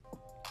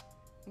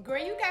Girl,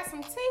 you got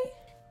some tea?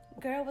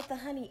 Girl, with the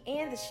honey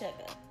and the sugar.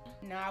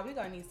 Nah, we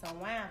gonna need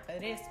some wine for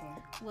this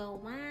one. Well,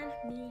 wine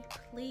me,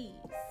 please.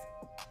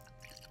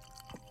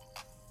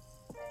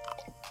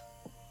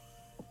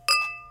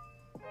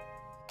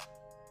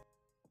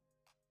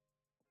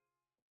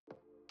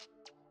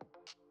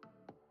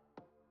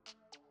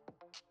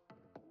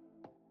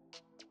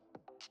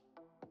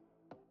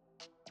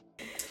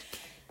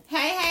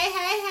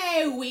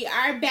 Hey, we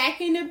are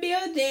back in the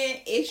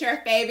building. It's your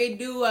favorite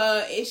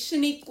duo. It's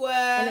Shaniqua.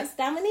 And it's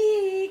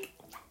Dominique.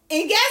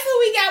 And guess who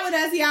we got with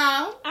us,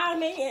 y'all? Our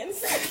mans.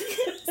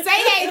 Say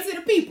hey to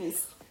the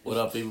peoples. What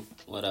up, people?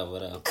 What up?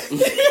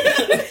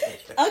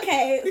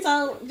 Okay,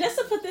 so just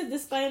to put this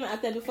disclaimer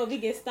out there before we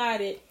get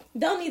started,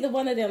 don't either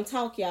one of them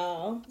talk,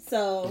 y'all.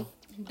 So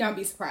don't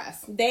be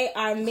surprised. They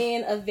are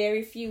men of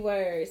very few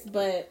words,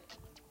 but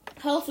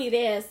hopefully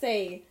they'll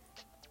say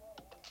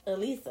at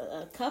least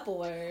a couple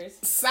words.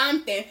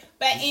 Something.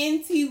 But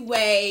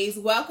anyways,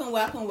 welcome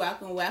back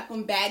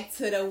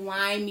to the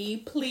Wine Me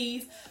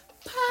Please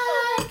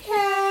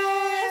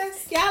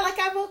podcast. Y'all like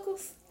our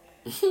vocals?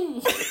 They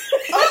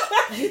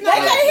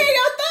can't hear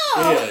your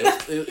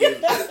thoughts.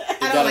 Yeah,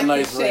 I don't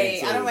like this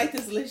shade. I don't like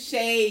this little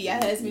shade. Your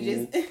husband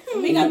just...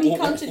 We're gonna be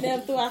coaching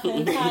them throughout the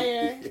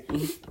entire...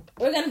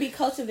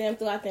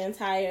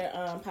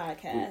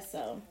 podcast,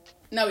 so...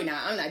 No, we're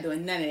not. I'm not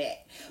doing none of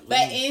that.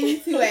 But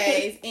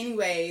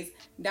anyways,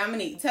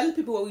 Dominique, tell the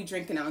people what we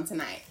drinking on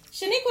tonight.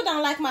 Shaniqua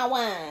don't like my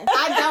wine.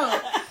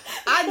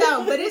 I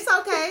don't, but it's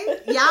okay.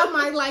 Y'all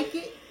might like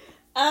it.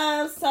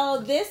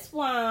 So this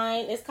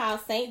wine is called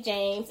St.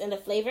 James, and the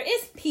flavor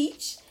is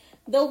peach.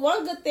 The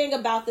one good thing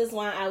about this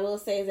wine, I will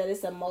say, is that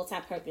it's a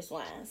multi-purpose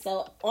wine.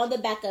 So on the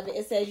back of it,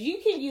 it says you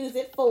can use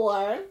it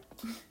for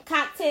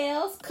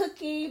cocktails,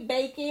 cooking,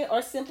 baking,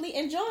 or simply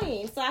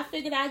enjoying. So I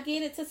figured I'd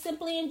get it to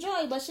simply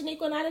enjoy, but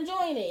Shaniqua not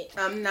enjoying it.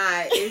 I'm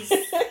not. It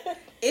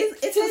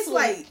tastes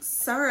like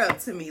syrup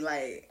to me.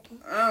 Like,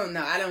 I don't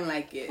know. I don't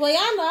like it. Well,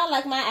 y'all know I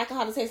like my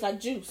alcohol to taste like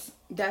juice.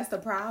 That's the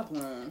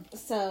problem.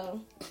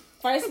 So,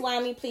 first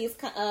wine me please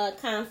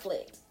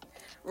conflict.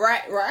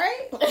 Right?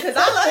 Because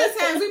all other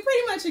times we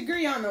pretty much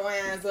agree on the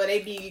wines, or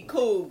they be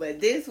cool. But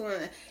this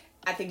one,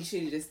 I think you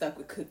should have just stuck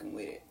with cooking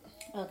with it.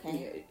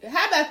 Okay. Yeah.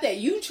 How about that?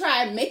 You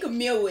try make a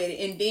meal with it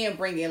and then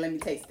bring it and let me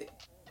taste it.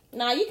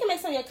 Nah, you can make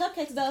some of your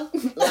cupcakes though.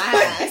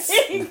 Lies.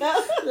 There you go.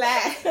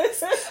 Lies.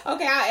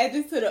 Okay, I'll add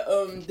this to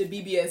the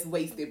BBS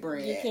wasted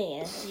bread. You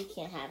can't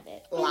have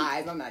it.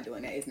 Lies. I'm not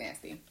doing that. It's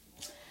nasty.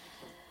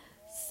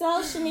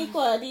 So,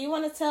 Shaniqua, do you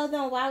want to tell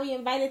them why we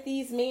invited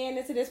these men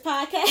into this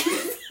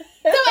podcast?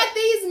 Talk about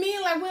these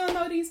men like we don't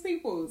know these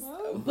people.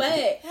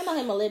 But I know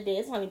him a little bit.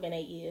 It's only been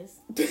 8 years.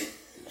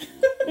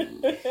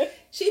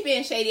 She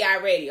been shady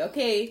already,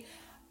 okay?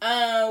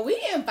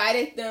 We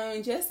invited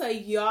them just so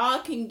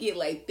y'all can get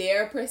like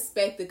their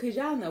perspective, because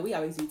y'all know we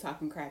always be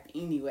talking crap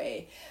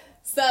anyway.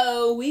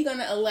 So we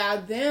gonna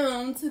allow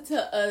them to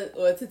tell us,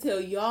 or to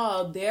tell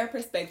y'all their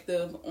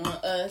perspective on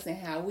us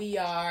and how we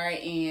are,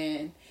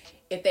 and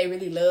if they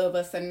really love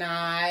us or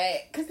not,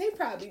 because they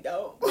probably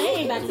don't. They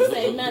ain't about to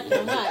say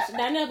nothing much.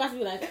 They're about to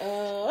be like,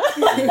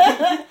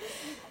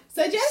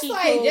 So just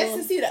just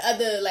to see the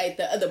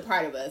other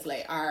part of us,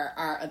 like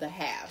our other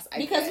halves.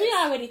 Because we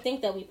already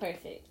think that we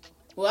perfect.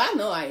 Well, I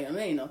know I am.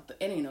 It ain't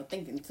no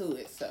thinking to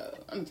it. So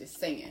I'm just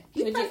saying.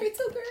 You perfect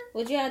too, girl.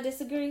 Would y'all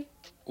disagree?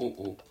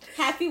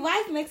 Happy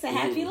wife makes a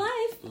happy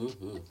life.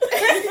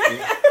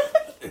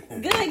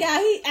 Good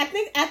guy. I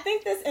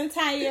think this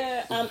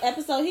entire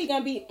episode he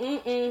gonna be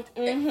and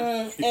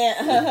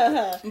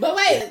But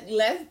wait,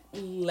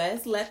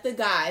 let's let the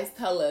guys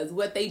tell us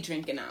what they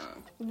drinking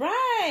on.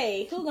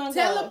 Right. Who gonna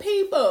tell the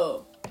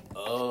people?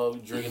 We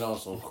drinking on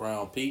some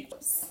Crown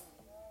Peeps.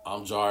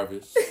 I'm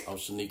Jarvis. I'm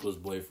Shaniqua's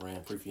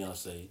boyfriend,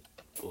 pre-fiance.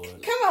 Come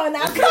on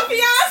now,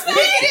 pre-fiance. Bring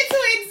it into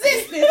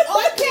existence,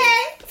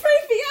 okay?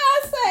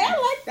 Pre-fiance. I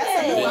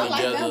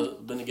like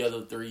that. Been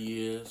together 3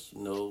 years,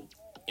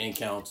 and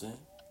counting.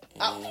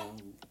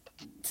 And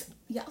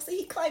y'all see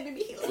he claiming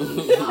me.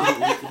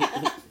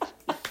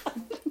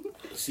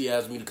 She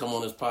asked me to come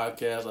on this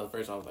podcast. At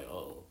first I was like,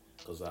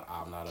 because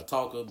I'm not a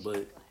talker,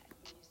 but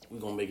we're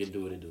going to make it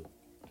do what it do.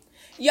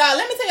 Y'all,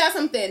 let me tell y'all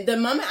something. The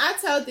moment I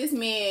told this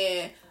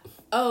man,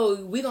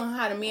 we gonna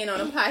have a man on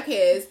the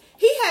podcast,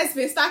 he has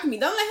been stalking me.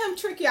 Don't let him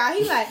trick y'all.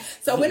 He like,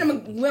 so when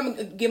I'm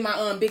gonna get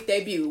my big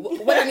debut?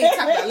 What I need to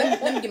talk about?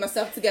 Let me get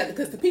myself together,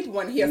 because the people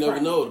want to hear. You never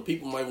from know. The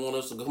people might want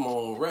us to come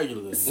on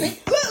regularly. See?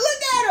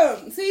 Look at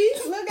him. See,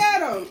 look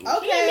at him.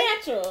 Okay,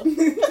 natural.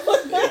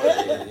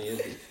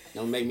 Yeah.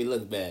 Don't make me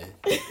look bad.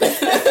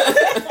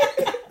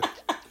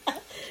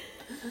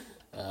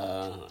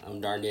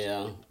 I'm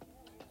Darnell.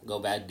 Go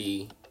by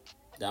D.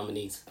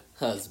 Dominique's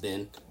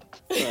husband.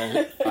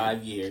 For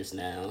 5 years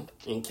now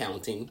and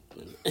counting.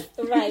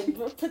 Right,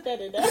 put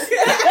that in there.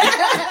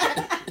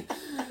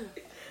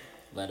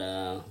 But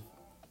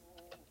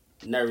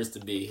nervous to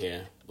be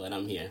here, but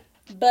I'm here.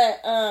 But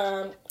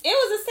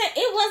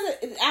it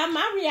wasn't.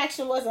 My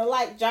reaction wasn't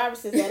like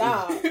Jarvis's at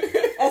all.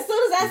 As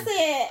soon as I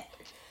said,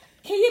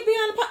 "Can you be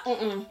on the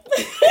podcast?"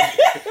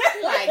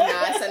 Like,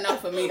 nah, it's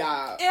enough for for me,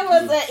 dog. It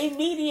was an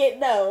immediate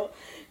no.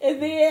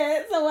 And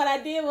then, so what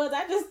I did was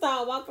I just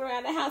started walking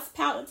around the house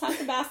pouting,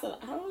 talking about stuff.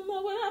 I don't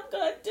know what I'm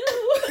going to do.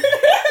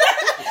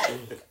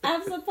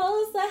 I'm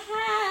supposed to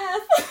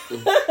have.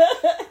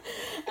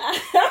 I'm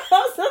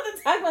supposed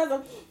to talk about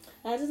some.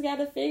 I just got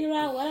to figure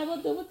out what I'm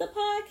going to do with the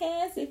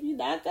podcast if you're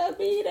not going to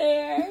be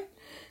there.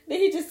 Then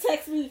he just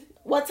texts me,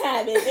 what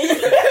time is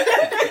it?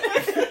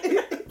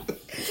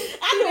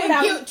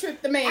 I guilt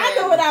tripped the man. I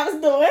knew what I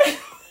was doing.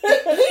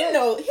 He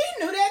knew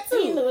that too.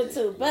 He knew it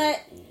too, but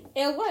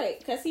it worked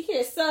because he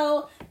here.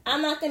 So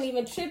I'm not gonna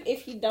even trip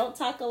if you don't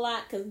talk a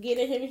lot because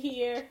getting him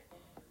here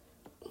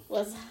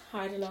was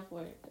hard enough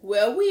work.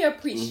 Well, we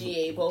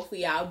appreciate both of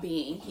y'all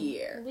being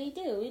here. We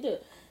do.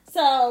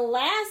 So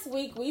last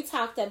week we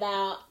talked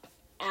about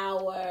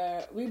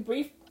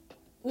we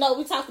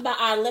talked about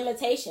our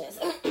limitations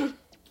and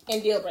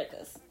deal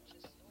breakers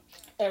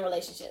in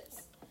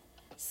relationships.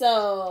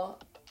 So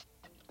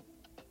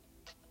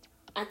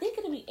I think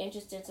it'll be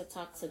interesting to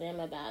talk to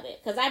them about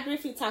it. Because I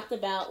briefly talked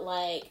about,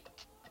 like,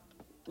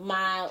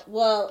 I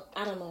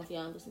don't know if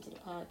y'all listen to the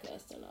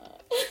podcast or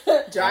not.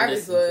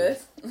 Jarvis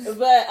was.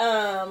 But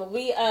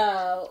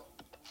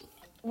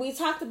we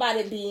talked about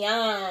it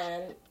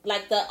beyond,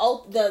 like,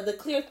 the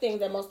clear thing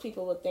that most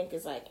people would think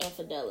is, like,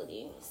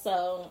 infidelity.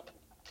 So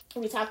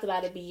we talked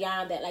about it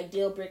beyond that, like,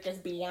 deal breakers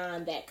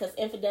beyond that. Because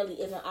infidelity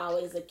isn't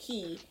always a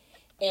key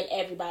in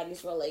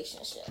everybody's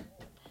relationship.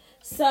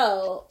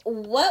 So,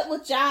 what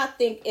would y'all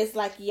think is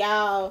like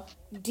y'all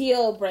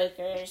deal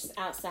breakers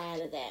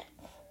outside of that?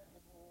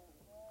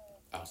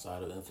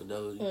 Outside of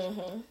infidelity?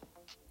 Mm-hmm.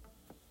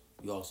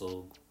 You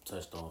also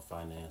touched on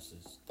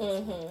finances. That's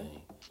one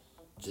thing.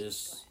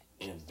 Just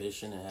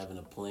ambition and having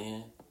a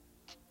plan.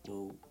 You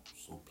know,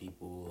 some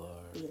people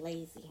are... Be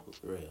lazy.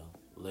 Real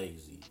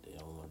lazy. They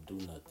don't want to do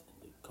nothing.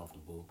 They're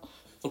comfortable.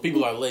 Some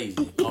people are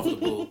lazy.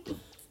 Comfortable.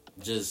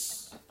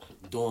 Just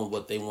doing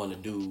what they want to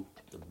do.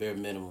 The bare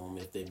minimum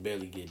if they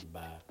barely get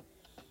by,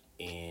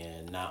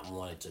 and not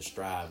wanting to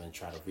strive and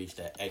try to reach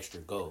that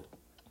extra goal.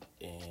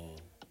 And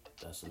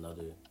that's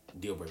another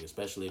deal breaker,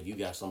 especially if you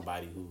got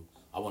somebody who,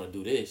 I want to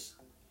do this,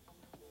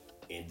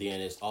 and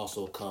then it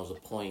also comes a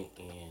point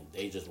and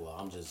they just,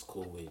 I'm just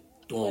cool with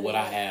doing what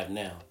I have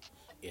now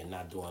and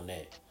not doing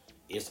that.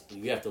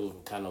 You have to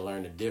kind of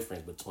learn the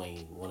difference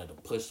between wanting to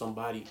push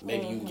somebody.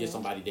 Maybe you can get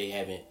somebody they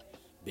haven't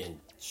been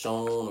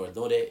shown or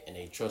doing that, and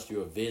they trust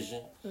your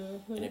vision,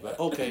 and they're like,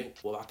 okay,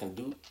 well, I can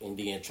do, and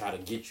then try to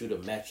get you to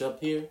match up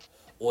here,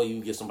 or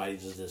you get somebody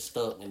just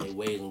stuck in their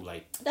ways and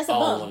like, I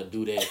don't want to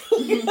do that,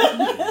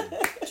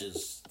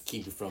 just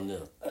keep it from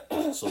there.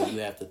 So you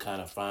have to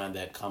kind of find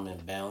that common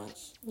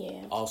balance.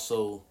 Yeah.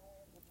 Also,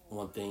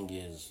 one thing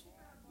is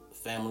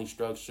family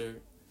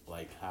structure,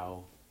 like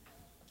how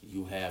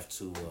you have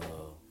to,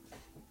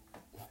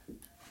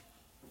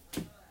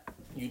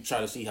 you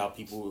try to see how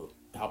people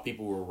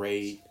were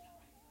raised.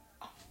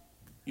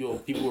 You know,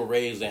 people were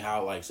raised and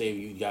how, like, say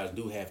you guys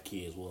do have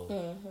kids.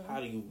 Well, how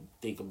do you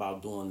think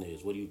about doing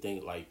this? What do you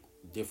think, like,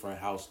 different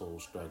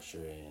household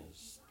structure and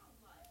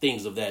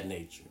things of that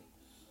nature?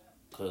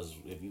 Because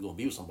if you're going to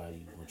be with somebody,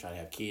 you're going to try to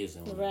have kids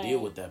and when you deal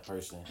with that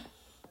person,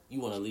 you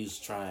want to at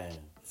least try and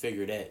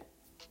figure that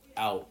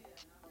out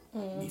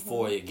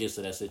before it gets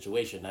to that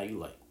situation. Now you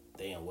like,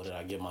 damn, what did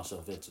I get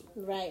myself into?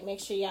 Right. Make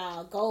sure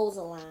y'all goals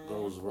align.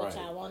 What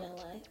y'all want in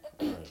life.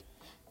 Right.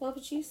 What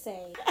would you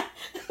say?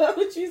 What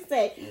would you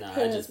say? No,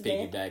 I just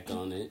piggyback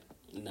on it.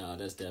 No,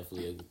 that's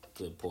definitely a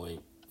good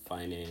point.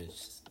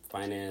 Finances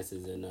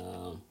and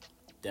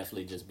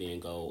definitely just being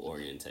goal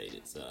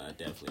orientated. So I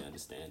definitely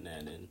understand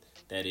that, and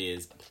that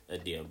is a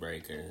deal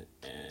breaker.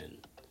 And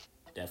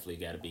definitely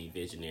got to be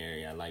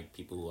visionary. I like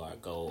people who are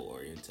goal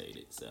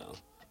orientated. So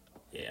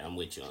yeah, I'm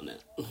with you on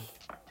that.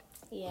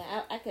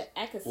 Yeah, I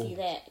could see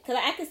that, because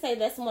I could say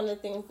that's one of the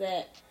things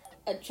that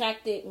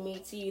attracted me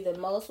to you the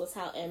most was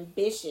how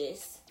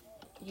ambitious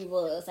you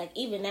was. Like,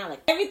 even now, like,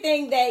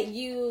 everything that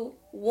you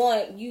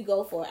want, you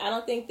go for. I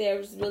don't think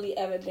there's really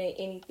ever been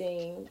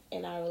anything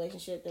in our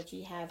relationship that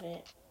you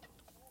haven't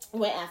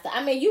went after.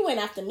 I mean, you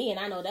went after me, and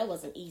I know that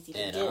wasn't easy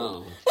to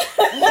do.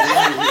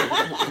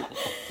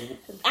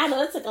 I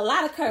know it took a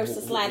lot of curves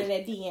to slide in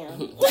that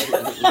DM.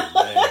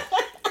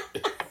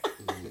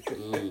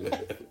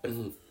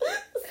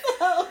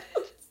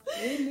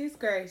 Goodness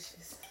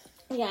gracious.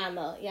 Yeah, I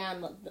know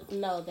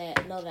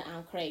that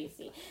I'm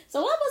crazy.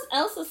 So what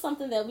else is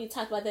something that we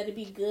talked about that it'd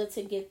be good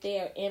to get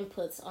their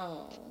inputs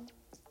on?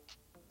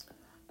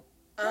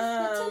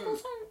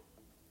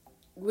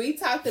 We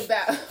talked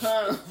about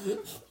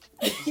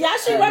y'all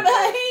should rub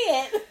her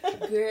head.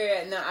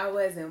 Girl, no, I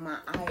wasn't. My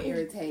eye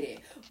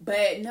irritated.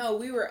 But no,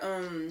 we were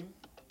I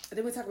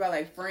think we talked about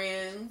like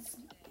friends,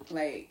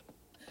 like.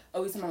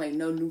 Oh, we talking about like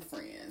no new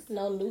friends.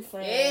 No new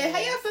friends. Yeah, how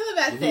y'all feel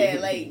about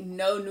that? Like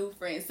no new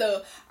friends.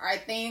 So our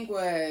thing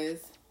was,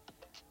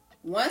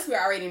 once we're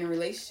already in a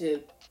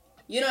relationship,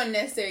 you don't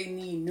necessarily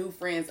need new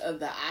friends of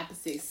the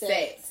opposite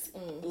sex.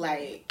 Mm-hmm.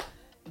 Like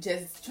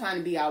just trying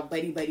to be our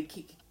buddy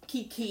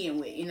keep keying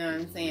with. You know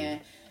what I'm saying?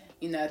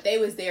 You know, if they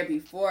was there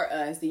before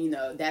us, then, you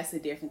know, that's a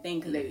different thing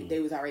because they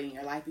was already in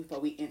your life before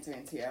we enter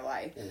into your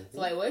life. So,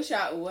 like,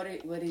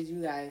 what is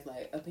you guys,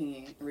 like,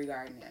 opinion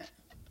regarding that?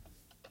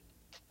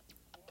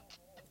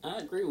 I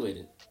agree with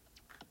it.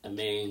 I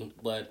mean,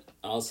 but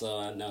also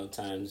I know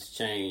times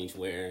change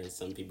where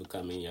some people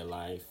come in your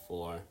life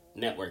for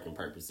networking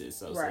purposes.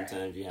 So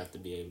sometimes you have to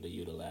be able to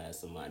utilize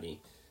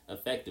somebody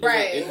effectively.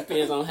 Right. It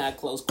depends on how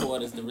close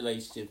quarters the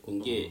relationship can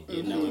get.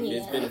 You know, if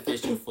it's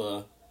beneficial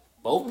for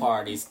both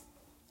parties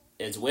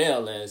as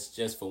well as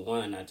just for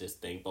one, I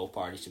just think both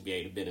parties should be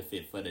able to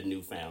benefit for the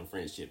newfound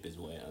friendship as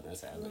well.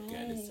 That's how I look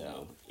at it.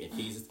 So if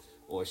he's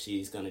or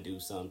she's going to do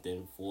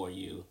something for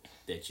you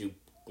that you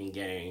can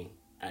gain,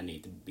 I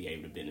need to be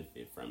able to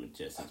benefit from it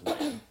just as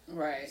well.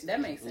 Right. That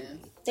makes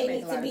sense. They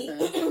need to be,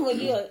 when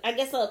you, I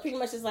guess pretty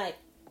much it's like,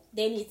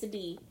 they need to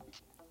be,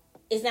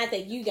 it's not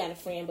that you got a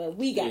friend, but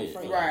we got a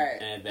friend. Right.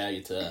 Add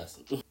value to us.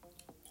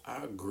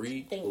 I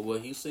agree with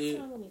what he said.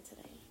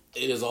 Today.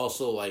 It is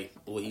also like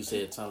what he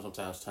said.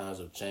 Sometimes times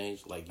have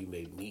changed. Like you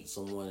may meet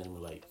someone and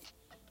be like,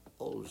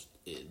 "Oh,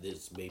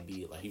 this may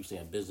be like he was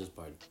saying, a business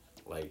partner."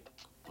 Like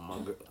my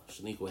girl,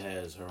 Shaniqua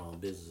has her own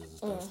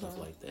businesses and stuff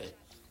like that.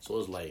 So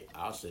it's like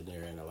I'll sit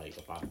there and like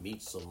if I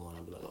meet someone,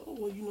 I'll be like, "Oh,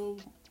 well, you know,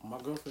 my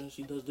girlfriend,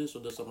 she does this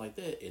or does something like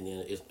that," and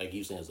then it's like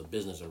you saying, it's a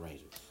business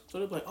arrangement. So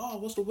they're like, "Oh,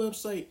 what's the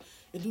website?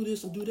 And do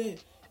this and do that."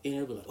 And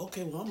they'll be like,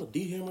 "Okay, well, I'm gonna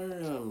DM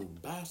her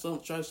and buy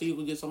something, try to see if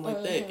we get something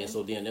like that." And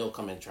so then they'll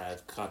come and try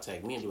to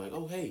contact me and be like,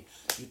 "Oh, hey,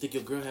 you think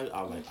your girl has?"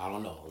 I'm like, "I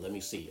don't know. Let me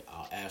see.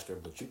 I'll ask her."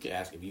 But you can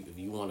ask if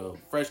you want a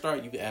fresh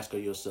start, you can ask her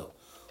yourself.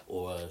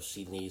 Or if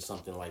she needs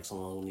something like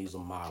someone who needs a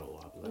model,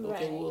 I'll be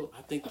like, "Okay, well,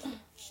 I think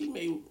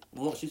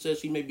she said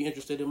she may be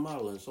interested in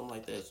modeling, something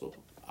like that." So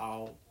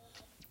I'll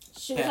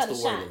pass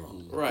the word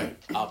along. Right,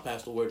 I'll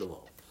pass the word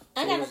along.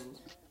 And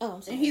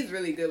he's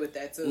really good with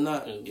that too.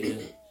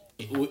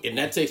 And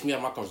that takes me out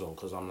of my comfort zone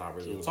because I'm not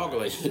really a talker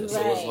like this.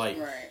 So it's like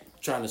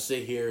trying to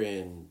sit here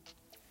and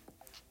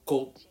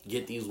quote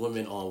get these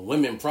women on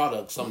women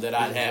products, something that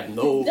I have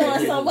no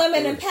doing some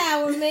women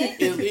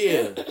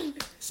empowerment.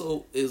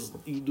 So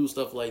you do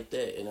stuff like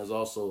that, and there's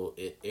also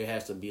it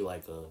has to be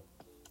like a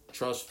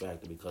trust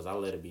factor because I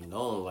let it be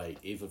known.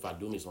 Like even if I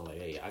do meet someone,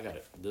 like, "Hey, I got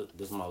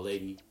this is my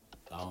lady,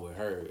 I'm with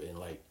her," and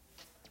like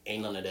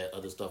ain't none of that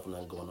other stuff and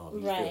nothing going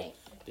on. Right.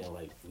 Then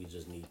like we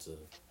just need to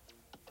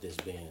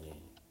disband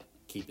and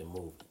keep it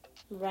moving.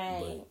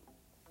 Right.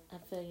 But I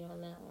feel you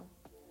on that one.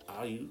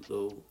 I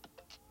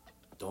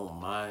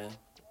don't mind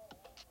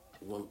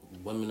when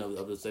women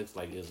of the sex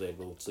like is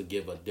able to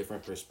give a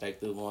different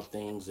perspective on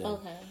things and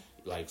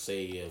like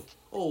say if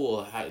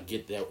how to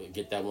get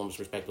that woman's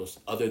perspective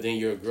other than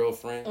your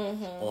girlfriend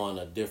on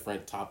a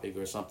different topic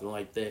or something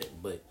like that.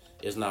 But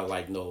it's not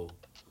like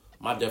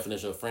my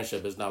definition of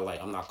friendship is not like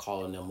I'm not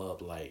calling them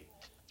up like,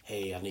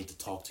 "Hey, I need to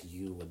talk to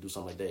you," or do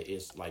something like that.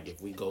 It's like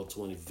if we go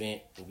to an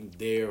event and you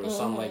there or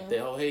something like that.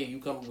 "Oh, hey, you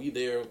come, we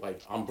there."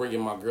 Like I'm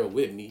bringing my girl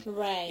with me,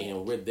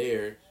 and we're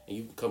there, and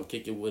you can come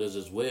kick it with us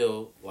as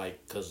well.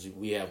 Like because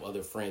we have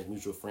other friends,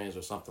 mutual friends,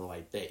 or something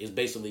like that. It's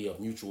basically a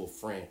mutual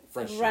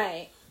friendship.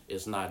 Right.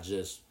 It's not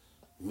just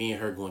me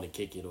and her going to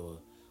kick it, or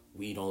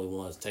we the only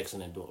ones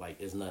texting and doing like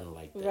it's nothing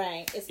like that.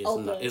 Right. It's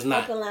open. It's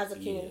not open lines of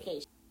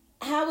communication.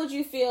 How would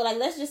you feel? Like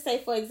let's just say,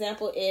 for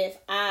example, if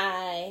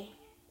I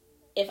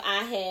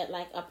had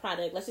like a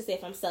product, let's just say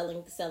if I'm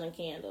selling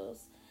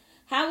candles,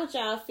 how would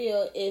y'all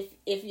feel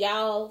if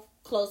y'all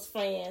close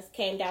friends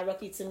came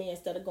directly to me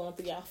instead of going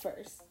through y'all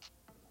first?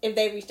 If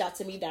they reached out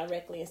to me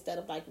directly instead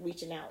of like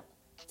reaching out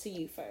to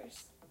you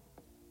first.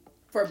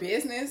 For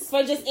business?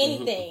 For just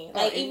anything.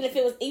 Like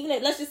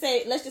let's just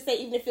say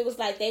even if it was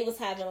like they was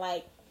having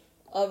like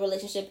a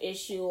relationship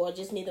issue or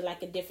just needed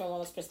like a different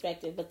woman's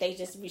perspective, but they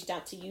just reached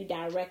out to you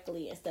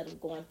directly instead of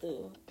going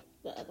through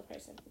the other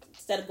person.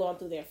 Instead of going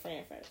through their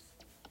friend first.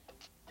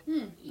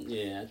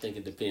 Yeah, I think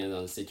it depends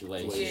on the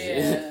situation.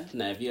 Yeah.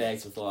 Now, if you're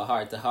asking for a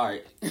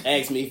heart-to-heart,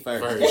 ask me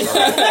first. Right.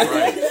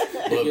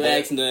 If you're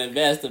asking to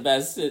invest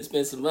about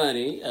spend some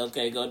money,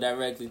 okay, go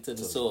directly to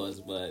the source.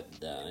 But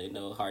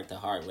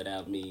heart-to-heart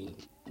without me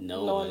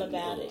knowing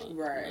about it.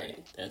 Right.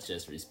 That's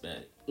just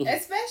respect.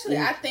 Especially,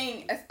 I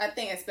think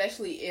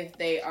especially if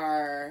they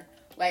are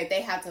like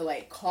they have to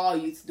like call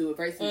you to do it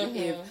versus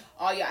if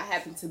all y'all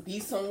happen to be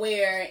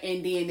somewhere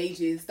and then they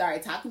just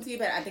start talking to you.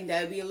 But I think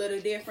that would be a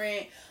little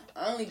different.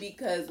 Only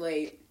because,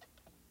 like,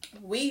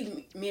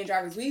 me and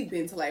Jarvis, we've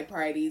been to, like,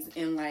 parties,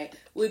 and, like,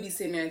 we'd be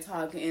sitting there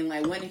talking, and,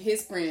 like, one of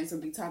his friends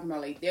would be talking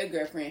about, like, their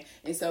girlfriend,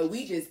 and so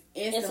we just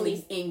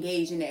instantly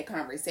engage in that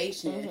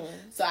conversation.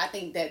 So I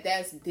think that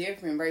that's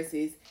different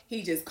versus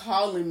he just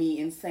calling me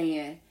and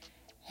saying,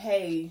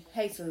 hey,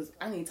 sis,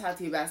 I need to talk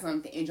to you about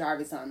something, and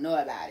Jarvis don't know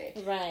about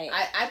it. Right.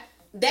 I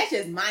that's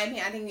just my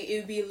opinion. I think it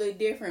would be a little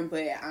different,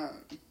 but,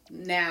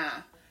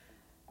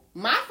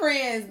 my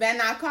friends better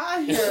not call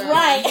him.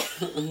 Right.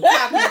 Talking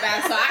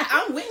about. So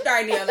I'm with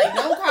Darnell. Like,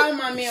 don't call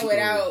my man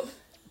without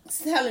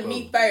telling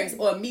me first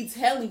or me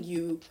telling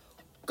you,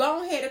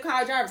 go ahead and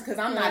call Jarvis because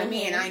I'm not a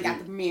man. I ain't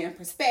got the man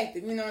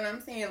perspective. You know what I'm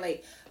saying?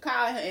 Like,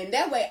 call him. And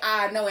that way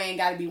I know I ain't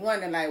got to be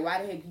wondering, like,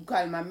 why the heck you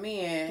calling my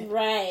man?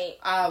 Right.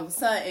 All of a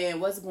sudden,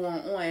 what's going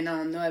on? I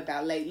don't know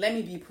about. Like, let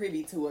me be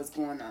privy to what's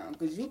going on.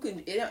 Because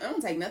it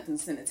don't take nothing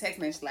to send a text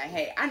message like,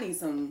 hey, I need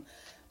some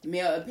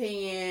male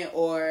opinion,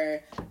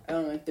 or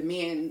if the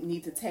men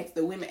need to text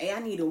the women, hey, I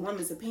need a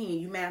woman's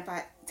opinion. You mind if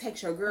I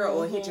text your girl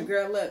or hit your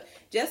girl up?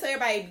 Just so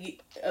everybody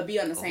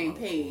be on the same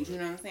page. You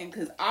know what I'm saying?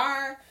 Because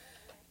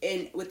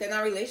within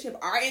our relationship,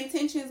 our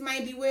intentions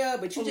might be well,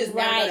 but you just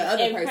never know the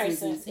other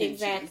person's intentions.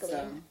 Exactly.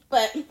 So.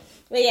 But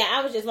yeah,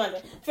 I was just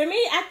wondering. For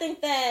me, I think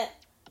that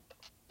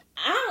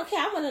I don't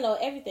care. I want to know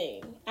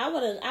everything. I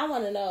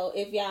want to know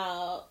if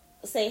y'all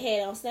say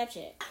hey on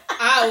Snapchat.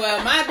 Oh,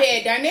 well, my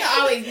bad, Darnell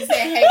always be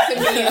saying hey to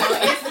me on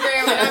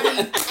Instagram when I be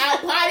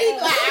out party.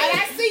 Like, I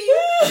see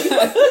you. You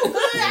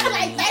good? I'm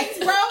like, thanks,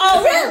 bro.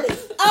 Oh, really?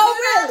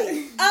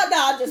 Oh, no,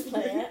 I'm just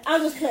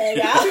playing,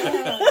 y'all.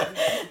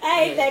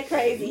 I ain't that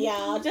crazy,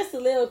 y'all. Just a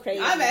little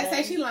crazy. I better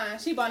say she lying.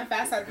 She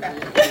bonafide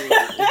certified.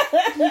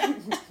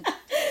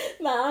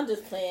 No, I'm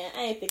just playing.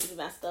 I ain't thinking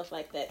about stuff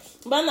like that.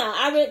 But no,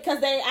 I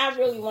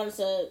really wanted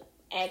to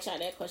ask y'all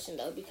that question,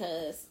 though,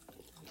 because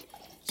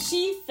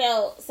she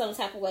felt some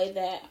type of way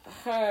that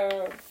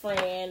her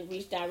friend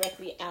reached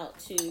directly out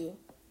to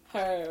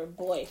her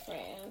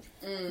boyfriend.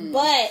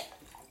 But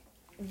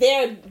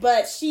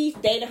she's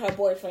dating her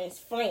boyfriend's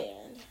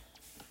friend.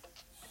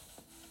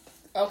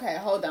 Okay,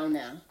 hold on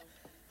now.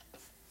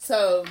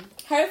 So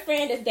her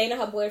friend is dating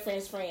her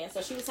boyfriend's friend.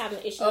 So she was having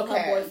an issue with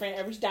her boyfriend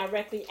and reached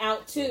directly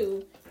out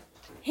to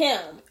him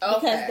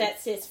because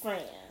that's his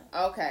friend.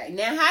 Okay.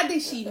 Now, how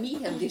did she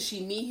meet him? Did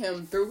she meet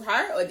him through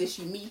her, or did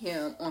she meet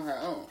him on her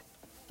own?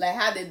 Like,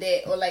 how did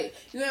that, or like,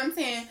 you know what I'm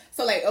saying?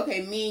 So, like,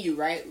 okay, me and you,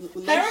 right?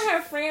 Her and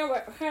her friend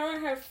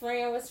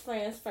was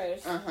friends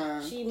first.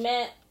 She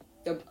met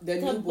the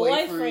new new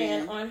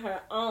boyfriend on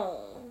her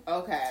own.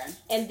 Okay.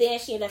 And then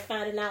she ended up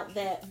finding out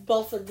that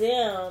both of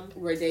them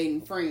were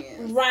dating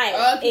friends.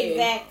 Right. Okay.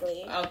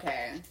 Exactly.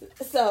 Okay.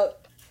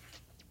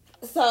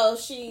 So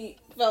she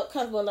felt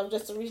comfortable enough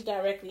just to reach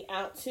directly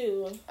out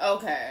to.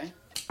 Okay.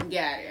 Got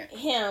it.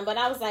 Him, but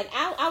I was like,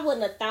 I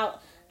wouldn't have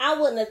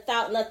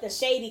thought nothing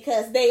shady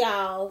because they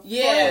all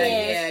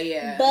friends.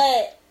 Yeah.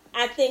 But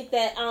I think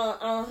that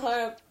on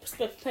her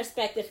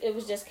perspective, it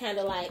was just kind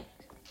of like,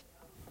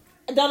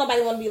 don't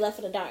nobody want to be left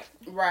in the dark.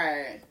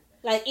 Right.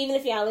 Like, even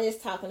if y'all is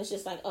talking, it's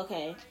just like,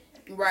 okay.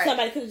 Right.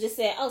 Somebody could have just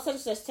said, oh, such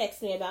and such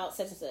text me about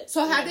such and such.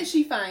 So how did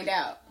she find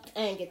out?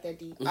 I didn't get that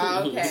deep.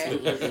 Oh, okay.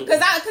 Because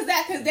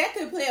that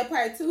could play a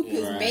part too.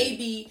 Because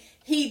maybe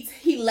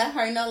he let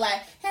her know,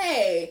 like,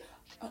 hey,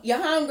 your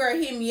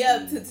homegirl hit me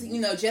up to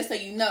just so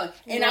you know.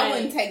 And I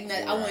wouldn't take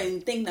nothing. I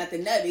wouldn't think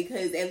nothing of it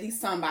because at least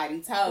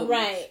somebody told me.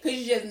 Right. Because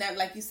you just never,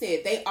 like you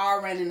said, they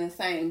are running the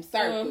same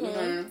circle. You know what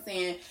I'm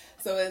saying?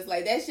 So it's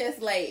like, that's just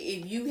like,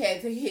 if you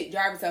had to hit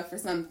Jarvis up for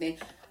something,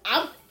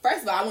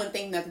 first of all, I wouldn't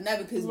think nothing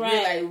of it because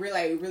we're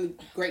really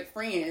great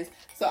friends.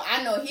 So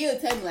I know he'll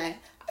tell me, like,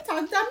 I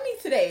talked to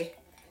Dominique today.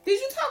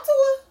 Did you talk to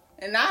her?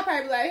 And I'll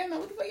probably be like, I don't know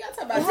what the fuck y'all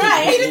talking about.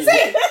 Right. He the tea.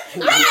 Right,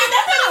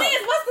 that's what it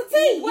is. What's the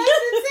tea?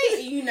 What's the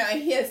tea?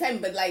 And he'll tell me,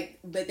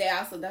 but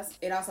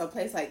it also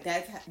plays like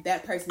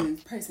that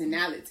person's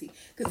personality.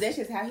 Because that's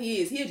just how he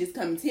is. He'll just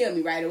come and tell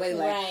me right away,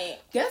 like,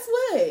 guess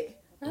what?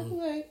 I'm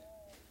like,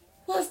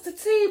 what's the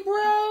tea,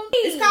 bro?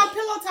 It's called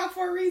Pillow Talk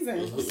for a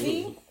reason.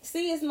 See,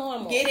 it's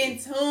normal. Get in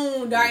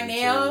tune,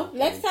 Darnell.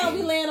 Next time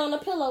we land on a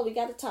pillow, we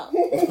gotta talk.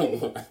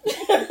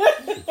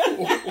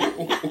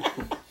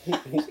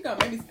 She gonna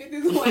make me spit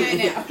this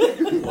wine out.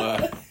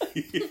 Why?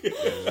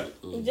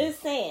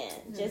 Just saying.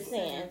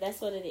 That's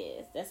what it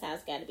is. That's how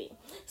it's gotta be.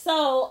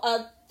 So,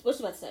 what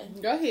you about to say?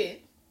 Go ahead.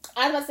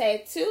 I was about to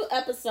say 2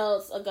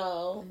 episodes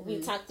ago,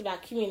 we talked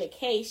about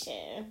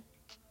communication.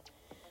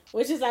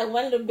 Which is like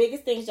one of the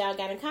biggest things y'all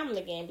got in common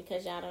again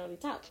because y'all don't really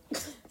talk.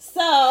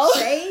 So,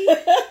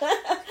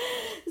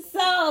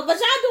 but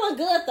y'all doing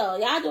good though.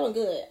 Y'all doing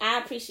good. I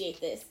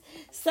appreciate this.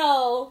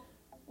 So,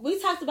 we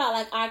talked about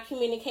like our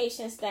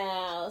communication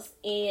styles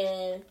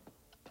and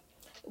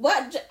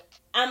I'm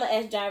gonna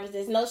ask Jarvis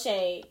this. No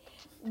shade.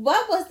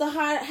 What was the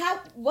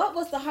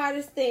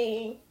hardest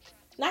thing?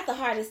 Not the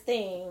hardest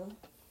thing.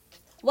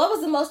 What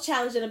was the most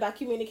challenging about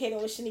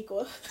communicating with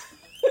Shaniqua?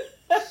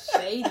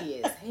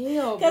 Shady as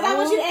hell, because I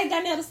want you to ask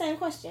Danielle the same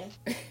question.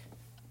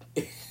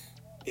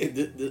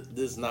 This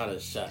is not a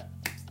shot,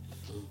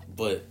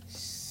 but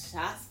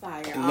shots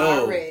fired.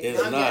 No, already.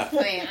 it's not.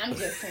 I'm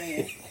just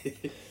saying.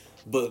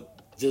 But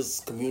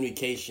just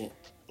communication,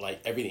 like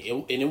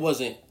everything, and it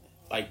wasn't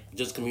like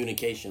just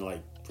communication,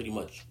 like pretty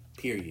much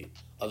period.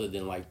 Other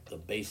than like the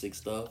basic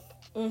stuff,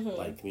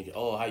 like communicate.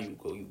 Oh, how you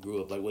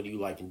grew up? Like, what do you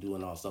like and do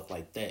and all stuff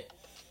like that.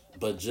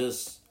 But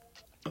just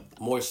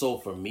more so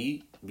for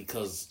me.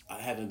 Because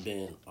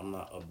I'm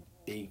not a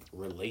big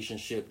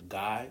relationship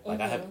guy.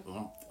 Like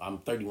I'm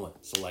 31,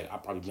 so like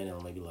I've probably been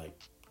in maybe like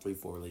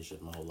 3-4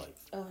 relationships my whole life.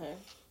 Okay.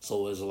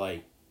 So it's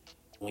like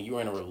when you're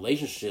in a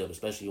relationship,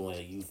 especially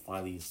when you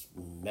finally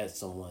met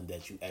someone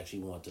that you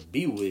actually want to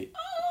be with,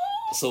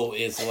 So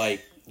it's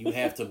like you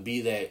have to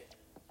be that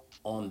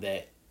on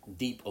that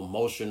deep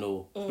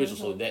emotional spiritual.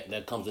 So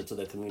that comes into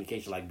the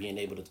communication, like being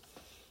able to.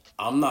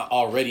 I'm not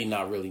really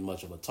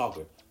much of a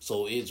talker,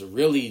 so it's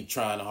really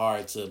trying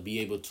hard to be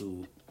able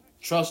to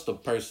trust the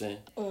person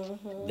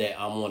that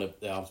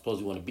I'm supposed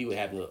to want to be with,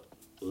 having to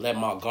let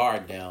my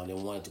guard down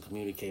and wanting to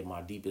communicate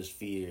my deepest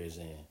fears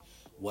and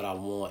what I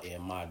want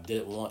and my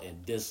want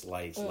and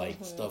dislikes, like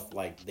stuff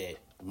like that.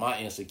 My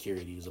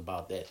insecurities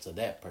about that to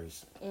that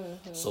person.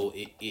 So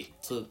it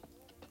took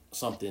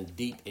something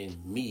deep in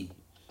me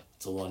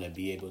to want to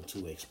be able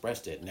to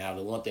express that. Now,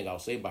 the one thing I'll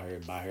say by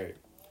her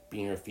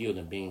being her field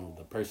and being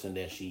the person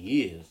that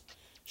she is,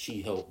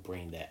 she helped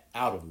bring that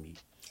out of me,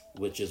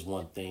 which is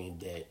one thing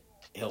that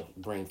helped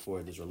bring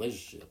forward this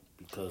relationship,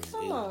 because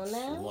it was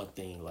one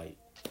thing, like,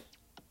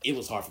 it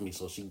was hard for me,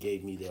 so she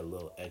gave me that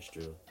little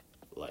extra,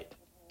 like,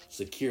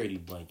 security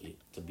blanket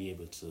to be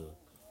able to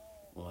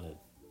want to.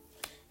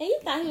 And you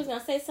thought he was going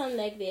to say something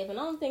negative, and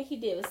the only thing he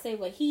did was say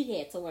what he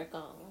had to work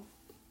on.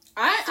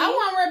 I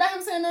won't worry about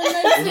him saying nothing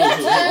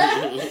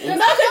negative.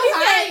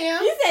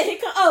 You said he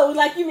could. Oh,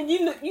 like you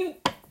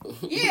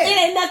yeah. It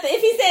ain't nothing.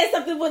 If he said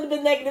something, it wouldn't have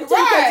been negative.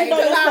 Right,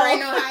 because I already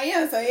know how I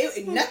am. So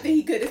nothing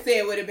he could have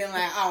said would have been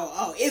like,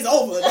 oh, it's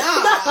over. Nah,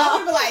 I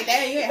would be like,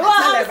 damn, you ain't have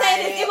to tell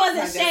everybody that. It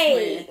wasn't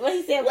shade. What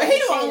he said was he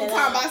don't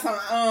talk about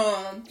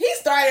some, he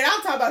started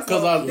out talking about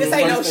some, this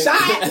ain't no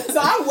shot, so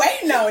I'm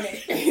waiting on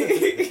it.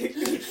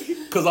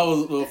 Because I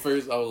was going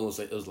to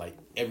say, it was like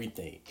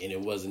everything. And it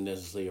wasn't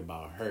necessarily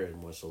about her,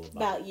 more so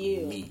about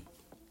you. Me.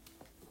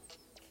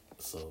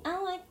 So. I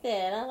like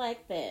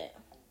that.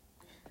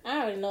 I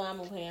already know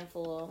I'm a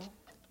handful.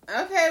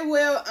 Okay,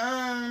 well,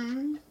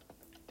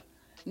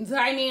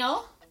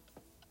 Darnell,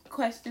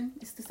 question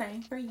is the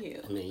same for you.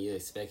 I mean, you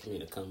expect me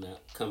to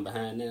come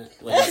behind that?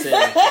 What I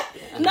said?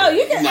 No,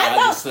 you can. I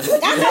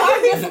know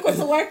I'm difficult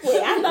to work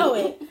with. I know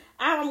it.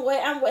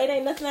 It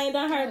ain't nothing I ain't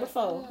done heard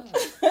before.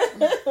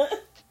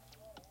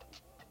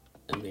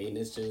 I mean,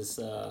 it's just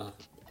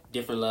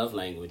different love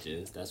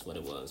languages. That's what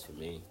it was for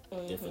me.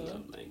 Different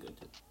love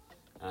languages.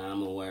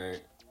 I'm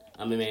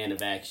a man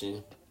of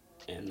action.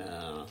 And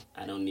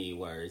I don't need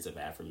words of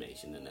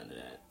affirmation and none of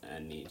that. I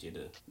need you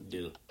to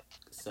do.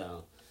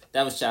 So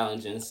that was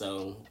challenging.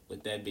 So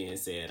with that being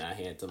said, I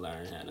had to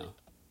learn how to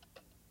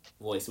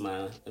voice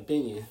my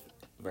opinion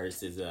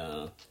versus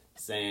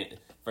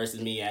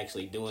me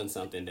actually doing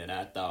something that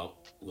I thought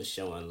was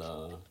showing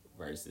love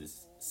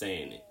versus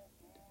saying it.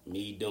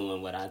 Me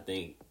doing what I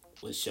think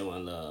was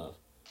showing love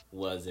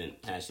wasn't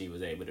how she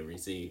was able to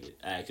receive it.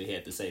 I actually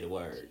had to say the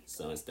word.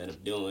 So instead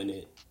of doing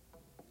it,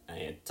 I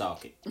had to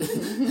talk it.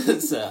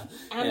 So,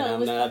 and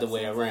I'm the other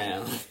way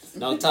around.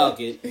 Don't talk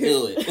it,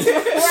 do it.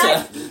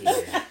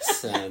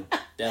 So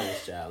that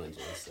was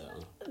challenging. So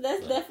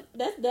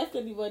that's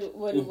definitely what it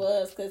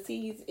was, because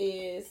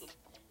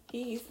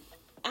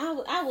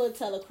I would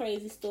tell a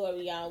crazy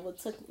story, y'all. What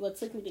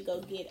took me to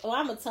go get it.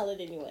 I'm gonna tell it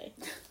anyway.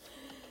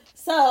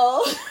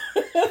 So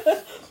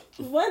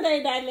one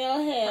day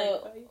Danielle had.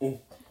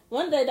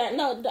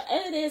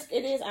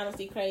 It is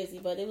honestly crazy,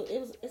 but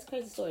it's a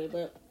crazy story,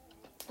 but.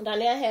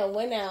 Darnell had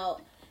went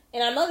out,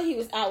 and I know that he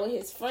was out with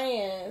his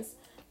friends,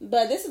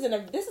 but this is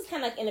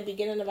kind of like in the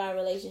beginning of our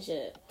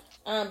relationship.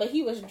 But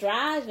he was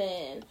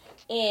driving,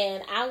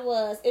 and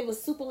it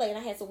was super late, and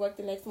I had to work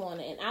the next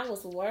morning, and I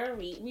was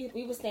worried.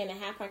 We were staying in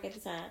Hyde Park at the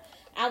time.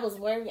 I was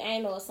worried. I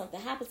didn't know if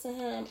something happened to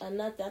him or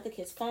nothing. I think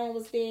his phone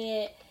was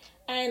dead.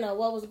 I didn't know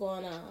what was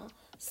going on.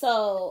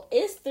 So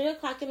it's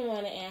 3:00 in the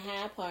morning in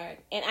Hyde Park,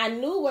 and I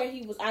knew where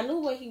he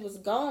was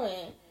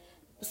going.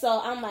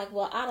 So I'm like,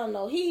 well, I don't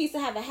know. He used to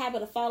have a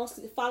habit of falling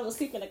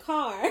asleep in the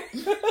car.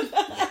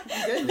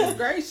 Goodness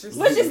gracious.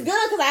 Which is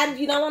good, because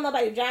you don't want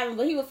nobody driving,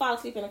 but he would fall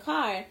asleep in the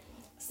car.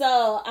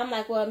 So I'm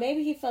like, well,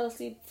 maybe he fell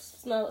asleep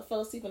in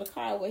the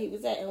car where he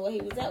was at, and where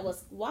he was at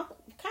was walking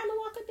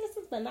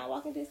distance, but not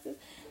walking distance.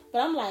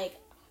 But I'm like,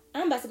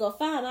 I'm about to go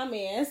find my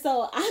man.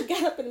 So I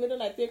got up in the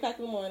middle of the night, 3:00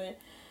 in the morning.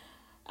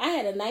 I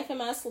had a knife in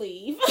my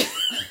sleeve, just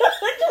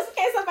in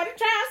case somebody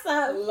tried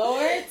something.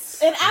 Lord.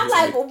 And I'm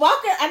like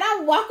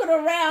walking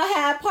around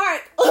Hyde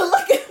Park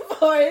looking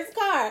for his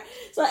car.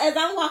 So as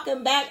I'm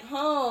walking back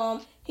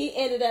home, he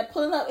ended up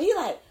pulling up. He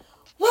like,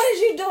 what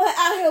is you doing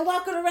out here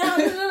walking around?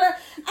 I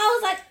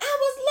was like, I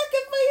was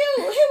looking for you.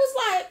 He was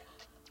like,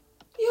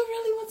 you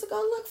really want to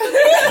go look for me?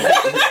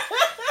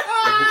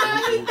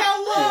 He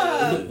felt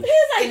love. He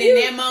was like, and in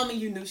that moment,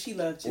 you knew she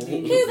loved you.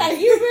 He was like,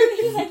 you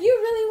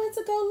really went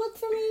to go look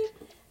for me?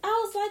 I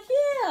was like,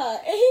 yeah.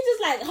 And he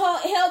just like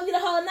held me the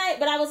whole night.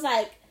 But I was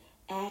like,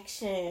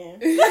 action.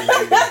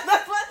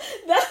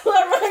 that's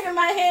what rang in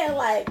my head.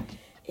 Like,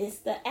 it's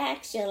the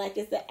action. Like,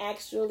 it's the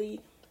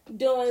actually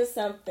doing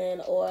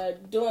something, or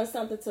doing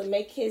something to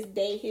make his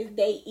day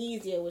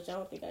easier, which I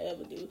don't think I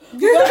ever do.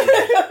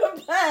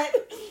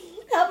 But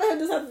helping him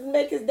do something to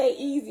make his day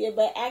easier,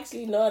 but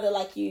actually knowing that,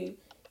 like, you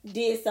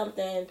did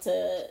something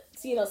to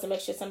make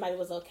sure somebody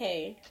was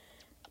okay.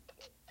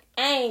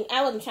 I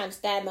wasn't trying to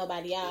stab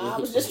nobody out. I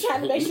was just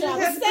trying to make sure I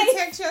was safe.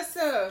 Protect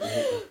yourself.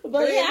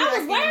 But yeah, I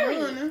was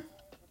worried.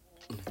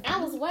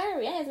 I was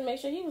worried. I had to make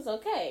sure he was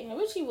okay,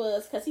 which he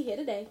was, because he here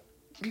today.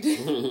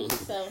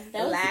 So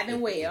that was alive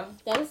and well.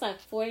 That was like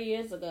 4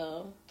 years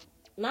ago.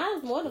 No, it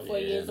was more than 4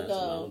 years that's a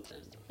ago. long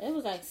time. It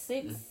was like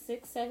 7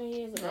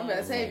 years ago. I'm about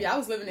to say, if y'all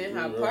was living in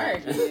Hyde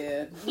Park,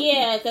 yeah.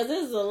 Yeah, because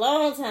this is a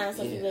long time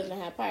since we lived in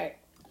Hyde Park.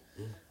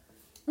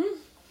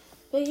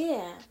 But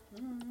yeah.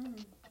 I'm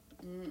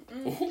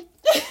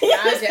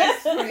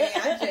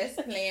just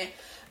playing.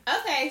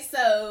 Okay,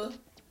 so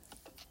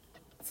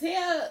I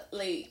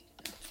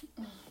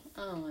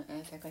don't want to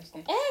ask that question.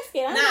 Ask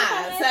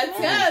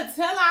it.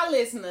 So tell our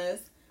listeners,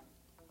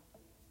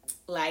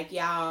 like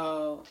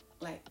y'all,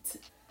 like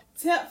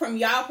tell from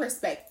y'all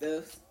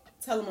perspective,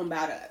 tell them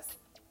about us.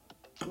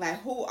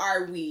 Like, who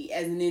are we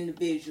as an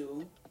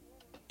individual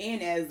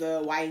and as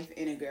a wife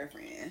and a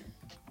girlfriend?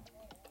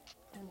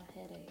 I'm a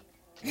headache.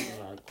 That's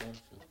a hard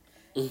question.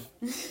 You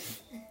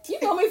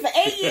know me for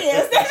 8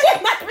 years.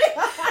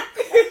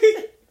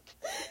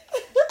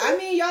 I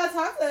mean, y'all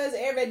talk to us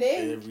every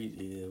day. We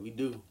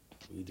do.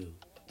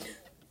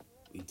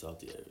 We talk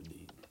to you every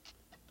day.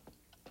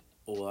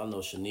 Well, I know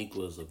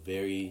Shaniqua is a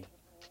very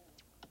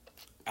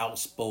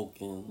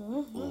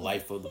outspoken,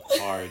 life of the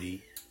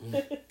party.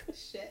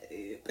 Shut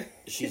up.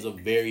 She's a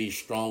very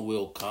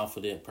strong-willed,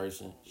 confident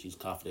person. She's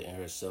confident in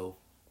herself.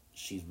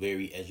 She's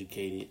very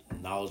educated,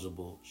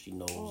 knowledgeable. She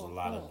knows a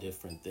lot of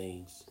different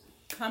things.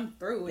 Come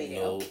through it,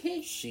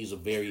 okay? She's a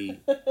very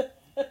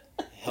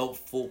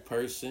helpful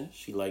person.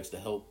 She likes to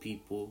help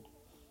people.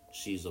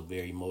 She's a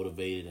very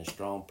motivated and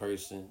strong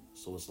person.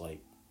 So it's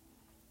like,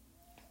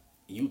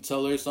 you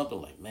tell her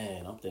something like,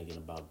 man, I'm thinking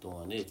about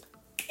doing this.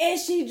 And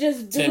she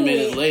just 10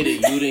 minutes later,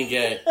 you didn't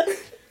get,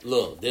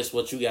 look, this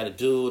what you got to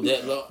do.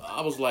 That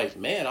I was like,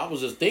 man, I was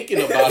just thinking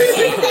about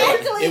it.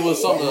 Exactly. It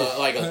was something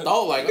like a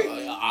thought, like,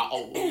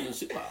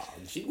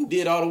 she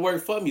did all the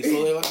work for me.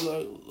 So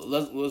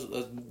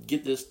let's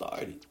get this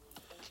started.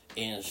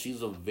 And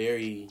she's a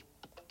very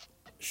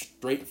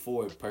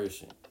straightforward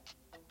person.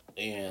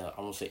 And I'm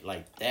going to say,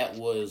 like, that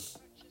was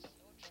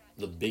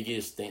the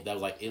biggest thing. That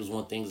was like, it was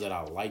one of the things that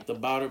I liked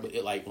about her. But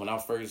it, like, when I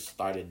first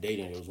started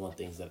dating her, it was one of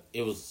the things that,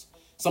 it was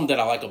something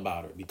that I like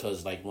about her.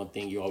 Because, like, one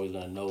thing you're always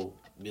going to know,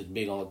 is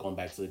big on going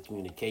back to the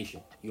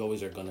communication. You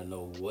always are going to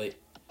know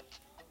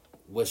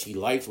what she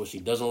likes, what she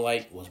doesn't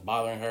like, what's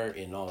bothering her,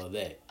 and all of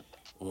that.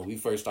 When we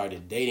first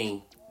started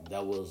dating,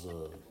 that was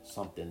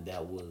something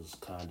that was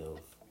kind of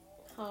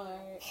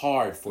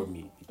hard for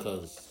me,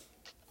 because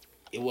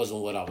it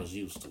wasn't what I was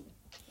used to.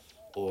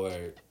 Or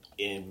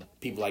in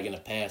people like in the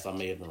past, I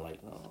may have been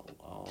like, no,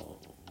 I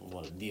don't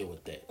want to deal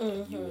with that.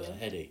 You're a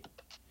headache.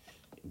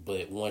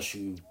 But once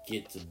you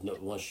get to know,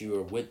 once you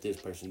are with this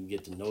person, you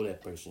get to know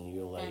that person. And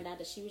you're like, found out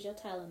that she was your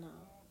Tylenol.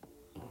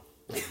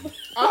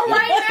 All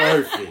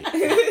right,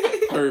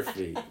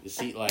 perfect. You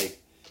see, like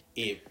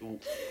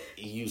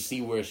you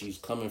see where she's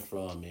coming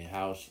from and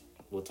how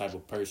what type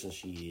of person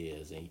she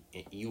is, and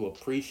you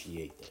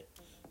appreciate that,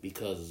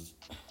 because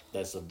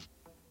that's a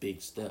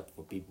big step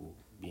for people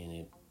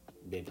be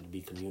able to be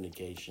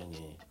communication.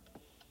 And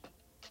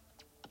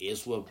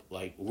it's what,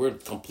 like, we're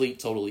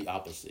totally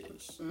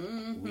opposites.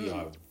 We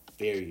are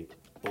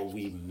but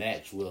we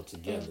match well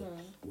together.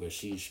 Where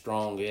she's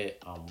strong at,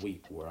 I'm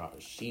weak. Where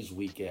she's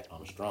weak at,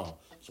 I'm strong.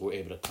 So we're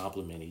able to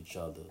complement each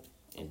other.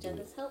 And Each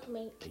other's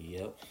helpmate.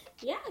 Yep.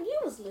 Yeah, you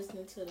was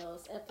listening to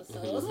those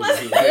episodes.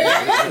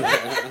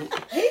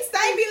 He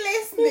stay be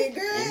listening,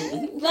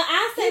 girl. But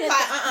I said,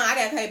 like, I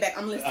gotta pay back.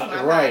 I'm listening to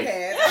my right.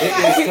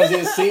 podcast. Because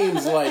it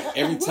seems like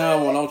every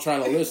time when I'm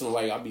trying to listen,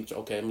 like, I'll be,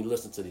 okay, let me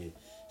listen to this.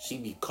 She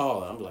be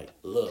calling. I'm like,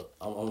 look,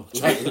 I'm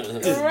trying to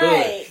get this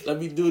done. Let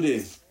me do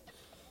this.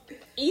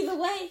 Either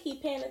way, he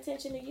paying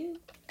attention to you.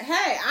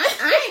 Hey,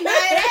 I ain't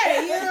mad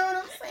at it. You know what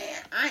I'm saying?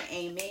 I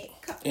ain't mad.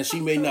 And she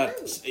may not,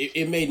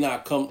 it may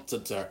not come to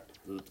her,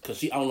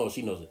 because I don't know if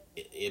she knows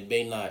it. It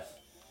may not,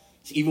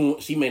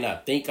 she may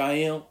not think I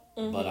am,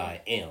 but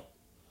I am.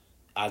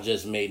 I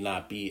just may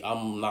not be,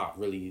 I'm not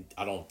really,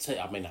 I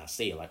may not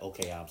say it like,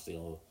 okay, I'm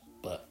still,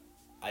 but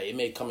it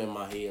may come in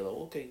my head, like,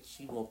 okay,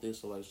 she want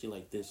this, or like, she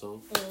like this,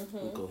 so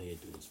we'll go ahead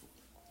and do this.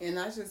 And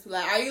I just be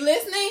like, are you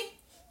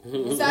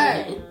listening?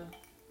 Sir.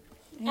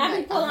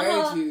 I be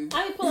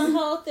pulling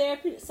whole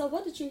therapy. So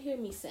what did you hear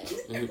me say?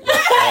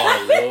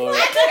 Oh, Lord.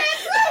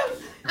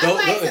 I'm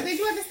like, so did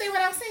you understand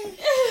what I'm saying?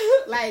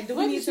 Like, do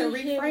we need to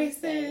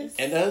rephrase this?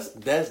 And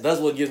that's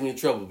what gets me in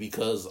trouble,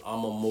 because I'm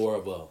more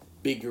of a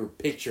bigger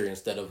picture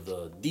instead of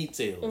the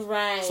details.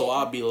 Right. So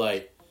I'll be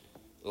like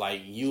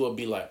you will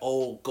be like,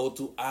 oh, go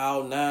to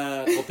aisle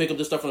 9, go pick up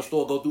this stuff from the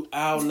store, go through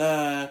aisle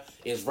 9.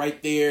 It's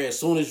right there. As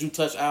soon as you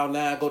touch aisle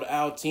 9, go to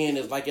aisle 10.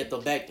 It's like at the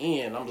back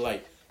end. I'm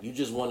like, you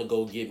just want me to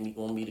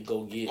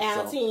go get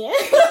aisle 10.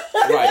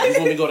 Right. You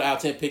want me to go to aisle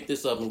 10, pick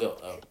this up and go.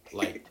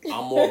 Like,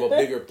 I'm more of a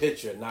bigger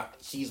picture.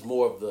 She's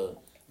more of the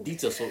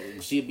detail. So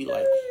she'd be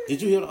like,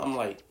 did you hear? I'm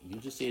like, you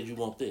just said you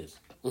want this.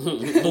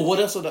 But what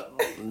else?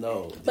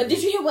 No. But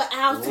did you hear what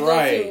aisle to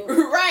right. go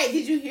to? Right.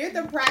 Did you hear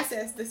the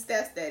process, the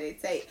steps that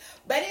it takes?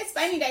 But it's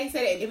funny that he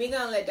said that. Then we're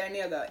going to let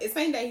Darnell go. It's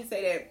funny that he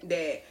said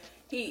that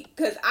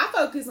because I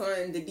focus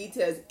on the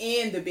details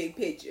and the big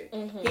picture.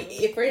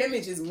 For him,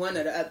 it's just one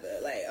or the other.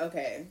 Like,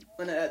 okay,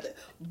 one or the other.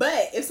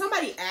 But if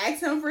somebody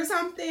asks him for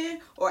something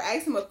or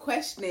asks him a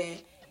question,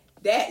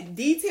 that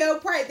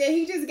detailed part that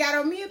he just got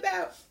on me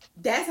about,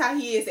 that's how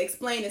he is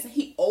explaining. So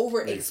he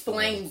over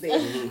explains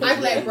it.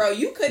 I'm like, bro,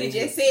 you could have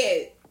just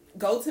said,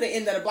 go to the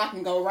end of the block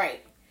and go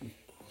right.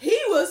 He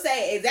will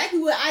say exactly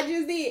what I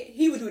just did.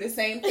 He would do the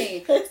same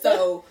thing.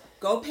 So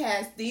go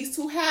past these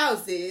 2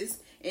 houses,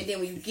 and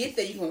then when you get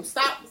there, you're going to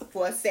stop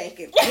for a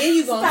second. Then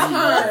you're going to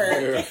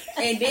turn.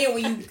 And then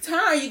when you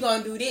turn, you're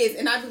going to do this.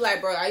 And I'd be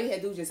like, bro, all you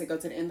had to do is just go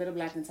to the end of the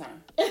block and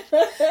turn.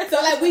 So,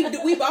 like,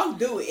 we both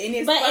do it. And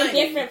it's funny.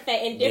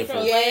 in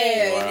different ways.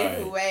 Yeah, in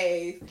different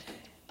ways.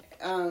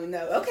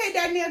 No. Okay,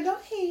 Danielle, go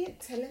ahead.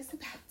 Tell us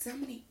about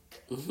Dominique.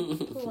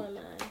 Who am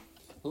I?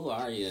 Who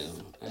are you?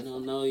 I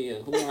don't know you.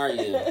 Who are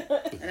you? I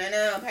don't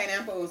know.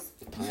 Pineapples.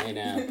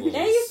 Pineapples.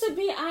 That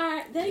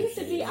used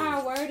to be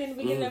our word in the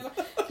beginning of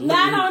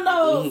not on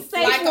no safe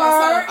Like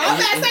word. I'm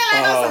not saying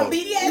like on some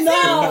BDS. No,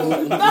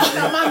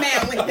 my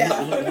man went there.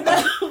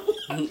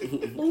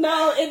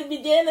 No, in the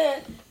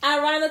beginning,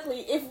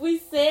 ironically, if we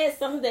said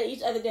something that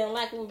each other didn't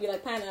like, it would be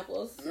like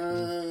pineapples,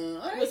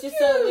 which is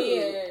so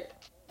weird.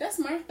 That's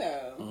smart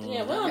though.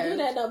 Yeah, we don't do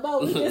that no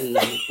more. We just say,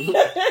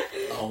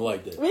 I don't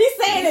like that. we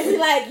say it and be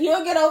like,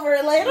 you'll get over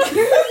it later.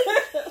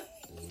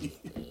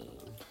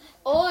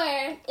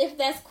 Or if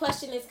that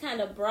question is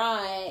kind of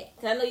broad,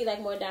 because I know you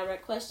like more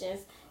direct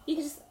questions, you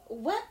can just,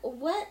 what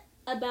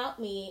about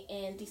me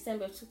in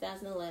December of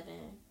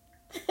 2011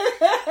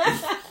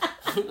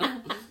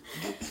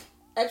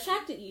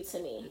 attracted you to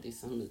me?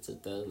 December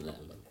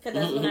 2011. Because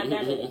that's when I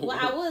graduated. Well,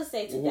 I would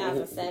say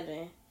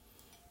 2007.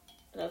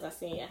 That was our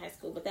senior in high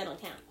school, but that don't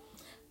count.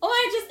 Or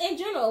just in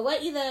general,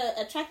 what either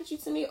attracted you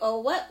to me,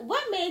 or what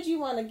made you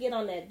want to get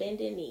on that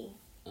bended knee?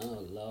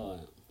 Oh,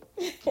 Lord.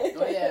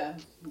 Oh, yeah.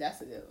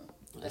 That's a good one.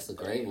 That's a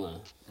great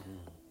one.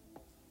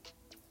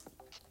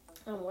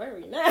 I'm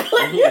worried now.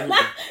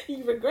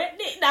 You regret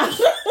it now.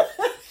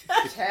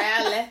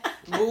 Charlie,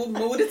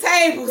 move the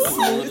tables.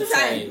 Move the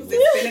tables.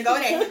 It's finna go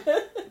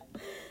there.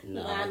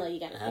 No, I know you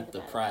gotta I have think to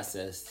about it.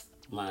 process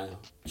my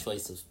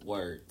choice of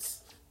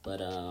words.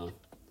 But,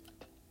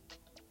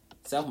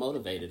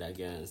 self-motivated, I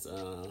guess.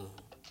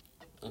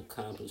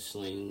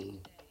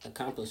 Accomplishing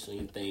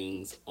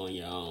things on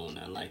your own.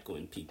 I like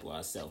when people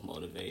are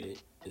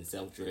self-motivated and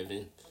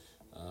self-driven.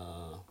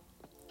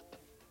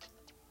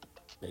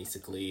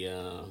 Basically,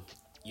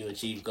 you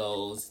achieve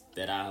goals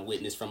that I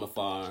witnessed from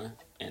afar,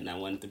 and I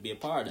wanted to be a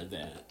part of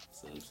that.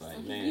 So it's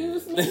like, man.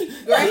 Excuse me.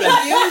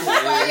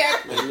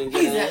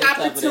 He's an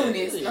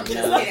opportunist. I'm just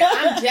kidding.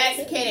 I'm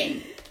just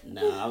kidding.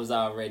 No, I was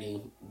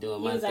already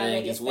doing my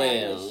thing as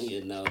well.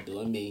 You know,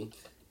 doing me.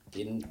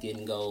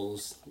 Getting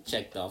goals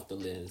checked off the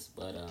list.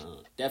 But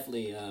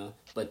definitely,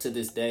 but to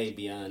this day,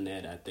 beyond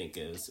that, I think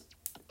it was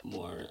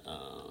more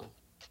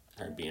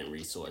her being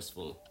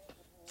resourceful.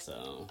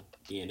 So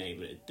being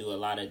able to do a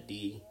lot of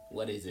DIY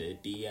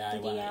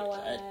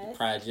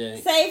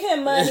projects. Save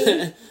him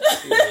money.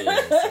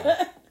 Yeah, so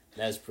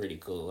that's pretty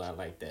cool. I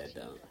like that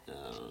though.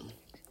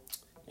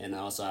 And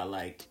also I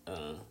like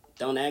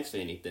don't ask for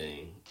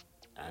anything.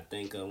 I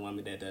think a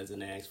woman that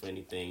doesn't ask for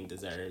anything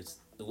deserves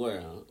the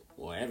world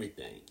or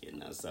everything, you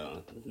know.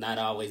 So not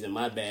always in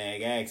my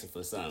bag asking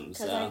for something.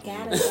 So I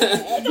got it.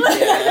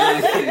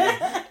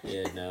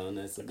 you know, and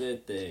that's a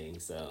good thing.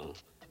 So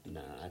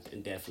no, I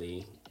can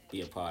definitely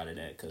be a part of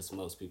that because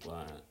most people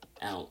are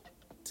out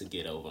to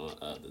get over on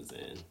others,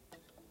 and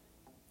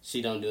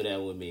she don't do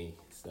that with me.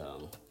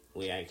 So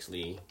we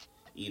actually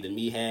either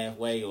meet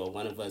halfway or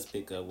one of us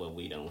pick up what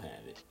we don't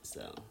have it.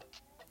 So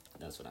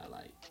that's what I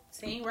like.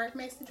 Teamwork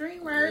makes the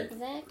dream work.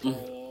 Exactly.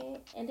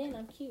 And then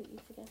I'm cute. You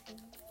forgot that.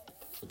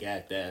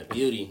 Forgot that.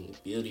 Beauty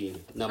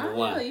number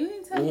one. You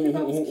didn't tell me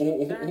about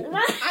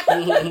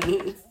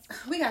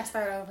We gotta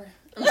start over.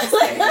 It's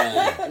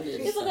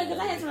okay because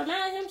I had to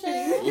remind him,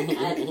 child. I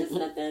had to just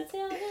sit up there and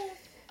tell him.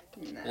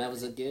 That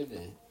was a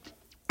given.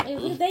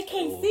 They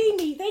can't see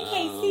me. They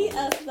can't see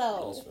us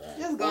though. That's right.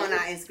 Just go on our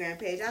Instagram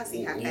page. I'll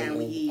see how fine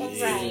we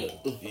is.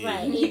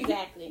 Right.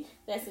 Exactly.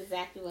 That's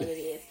exactly what it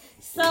is.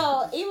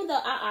 So even though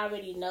I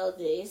already know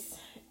this,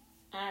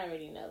 I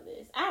already know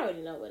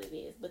what it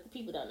is, but the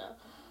people don't know.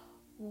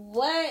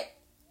 What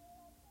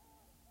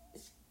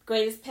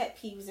greatest pet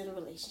peeves in a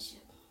relationship?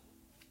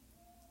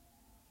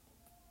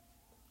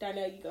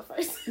 Darnell, you go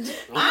first.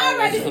 I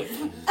already know.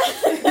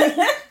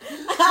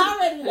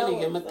 I didn't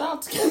get my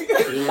thoughts together.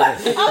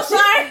 I'm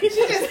sorry. She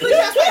just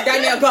like,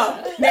 Darnell,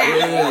 go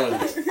now.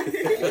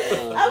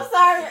 I'm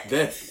sorry.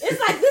 That's It's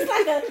like this,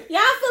 like a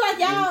y'all feel like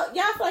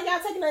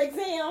y'all taking an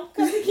exam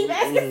because we keep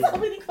asking so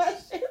many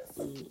questions.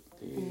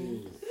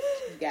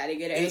 Gotta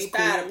get an It's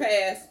 85 to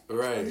pass.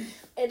 right.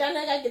 And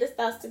Darnell gotta get his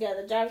thoughts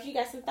together. Jarvis, you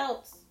got some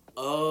thoughts?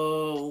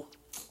 Oh.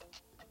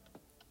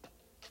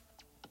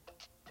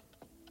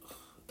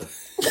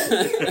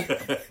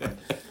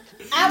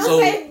 I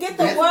would say get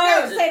the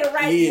word, say the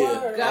right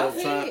word. Go I'm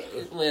ahead.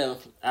 trying- Well,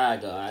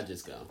 I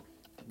just go.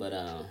 But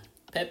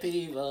pet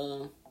peeve,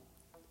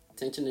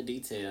 Attention to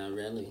detail,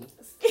 really.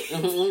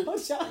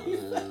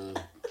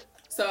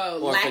 So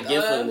Or lack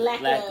of.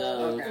 Lack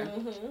of. Okay.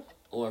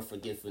 Or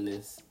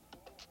forgetfulness.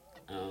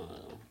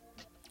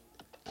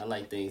 I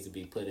like things to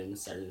be put in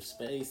certain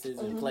spaces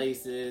and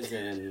places,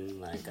 and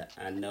like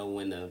I know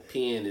when the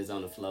pen is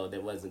on the floor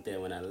that wasn't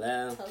there when I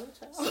left.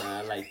 So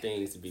I like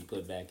things to be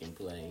put back in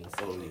place.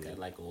 I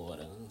like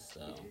order.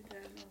 So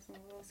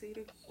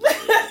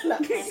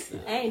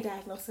I ain't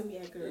diagnosed him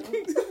yet, girl.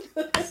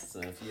 So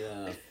if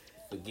you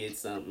forget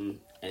something,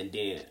 and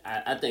then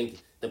I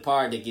think the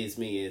part that gets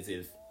me is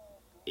if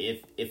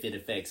it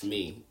affects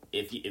me.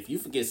 If you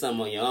forget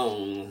something on your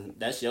own,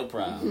 that's your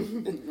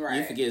problem. Right.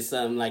 You forget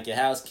something like your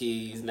house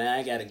keys. Now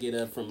I gotta get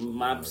up from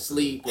my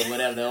sleep or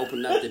whatever to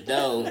open up the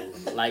door.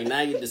 Like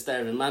now you're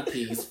disturbing my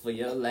peace for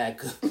your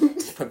lack of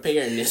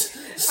preparedness.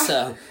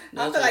 So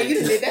I feel like you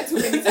done did that too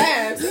many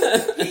times.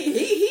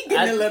 He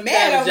getting a little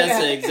mad over just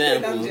that. an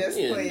example. I'm just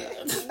you playing.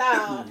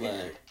 No.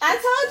 But, I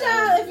told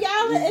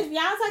y'all if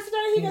y'all talk to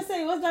Johnny, he can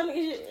say what's done.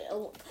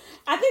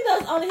 I think that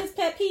was only his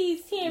pet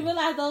peeves. He didn't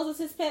realize those was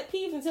his pet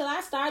peeves until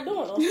I started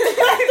doing them.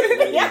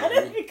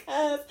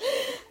 Because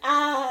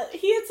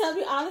he'll tell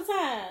me all the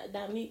time,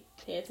 Dominique,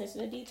 pay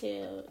attention to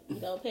detail. You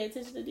don't pay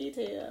attention to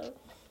detail.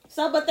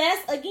 So, but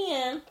that's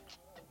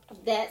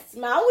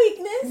my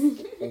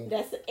weakness.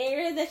 That's the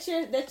area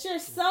that you're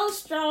so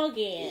strong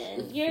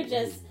in. You're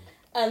just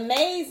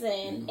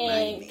amazing,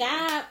 and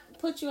God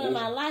put you in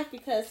my life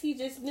because He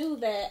just knew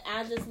that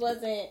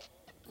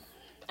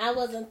I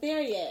wasn't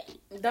there yet.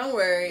 Don't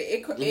worry,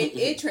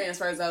 it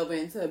transfers over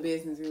into a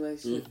business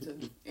relationship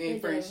too,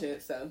 and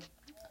friendship. So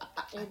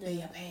I feel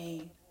your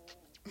pain.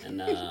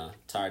 And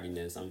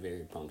tardiness, I'm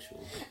very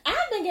punctual.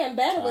 I've been getting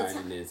better with time.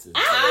 Tardiness is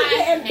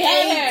I've been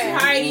getting better.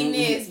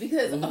 Tardiness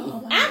because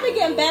I've been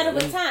getting better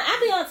with time. I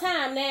be on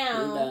time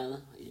now.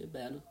 You're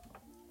better.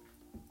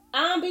 I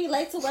don't be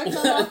late to work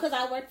no more because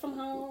I work from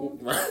home.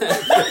 right.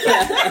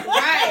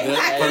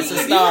 It's a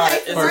start.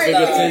 It's a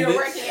start. You're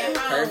working at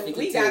home. Perfect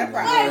We got a attendance.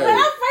 problem. Right, when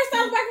I first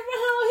started working from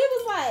home, he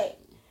was like,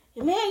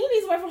 "Man, you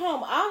need to work from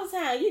home all the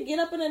time. You get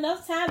up in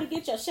enough time to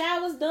get your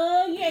showers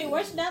done. You ain't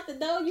rushing out the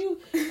door. You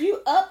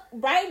up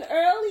bright and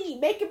early,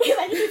 making me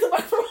like you need to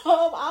work from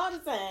home all the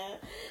time."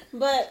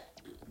 But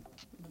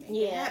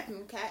yeah,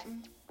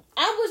 Captain.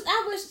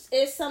 I wish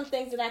it's some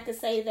things that I could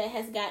say that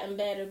has gotten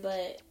better,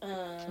 but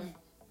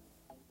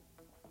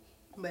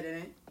But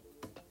it ain't.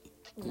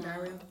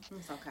 Not really.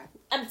 It's okay.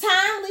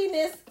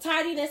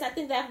 Tardiness. I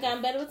think that I've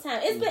gotten better with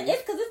time. It's been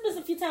because it's been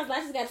a few times where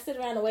I just got to sit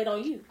around and wait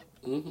on you.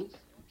 Mm-hmm.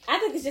 I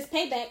think it's just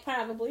payback,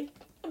 probably.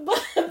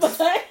 But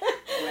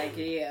Like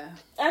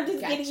I'm just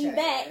getting you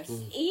back.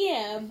 Yes.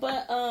 Yeah,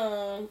 but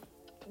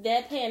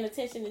that paying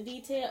attention to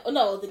detail. Oh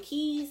no, the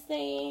keys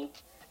thing.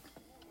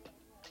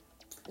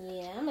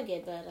 Yeah, I'm gonna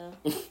get better.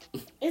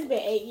 It's been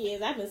 8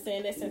 years. I've been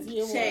saying that since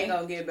year 1. She ain't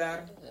gonna get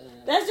better.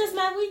 That's just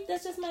my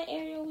That's just my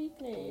area of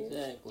weakness.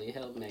 Exactly,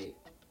 helpmate.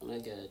 I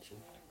got you.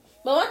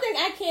 But one thing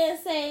I can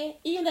say,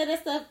 even though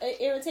that stuff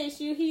irritates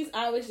you, he's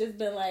always just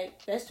been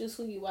like, "That's just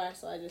who you are,"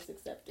 so I just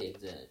accept it.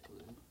 Exactly.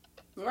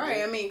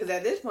 Right, I mean, because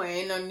at this point,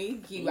 ain't no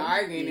need to keep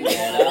arguing and going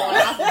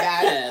off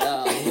about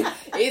it.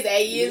 It's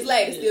 8 years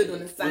later, still doing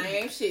the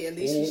same shit. At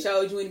least she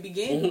showed you in the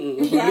beginning.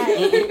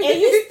 Right.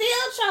 And you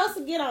still chose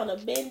to get on a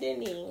bending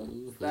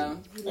knee. So,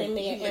 he looked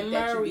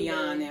at you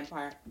beyond that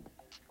part.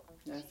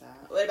 That's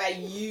all. What about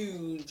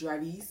you,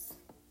 Jarvis?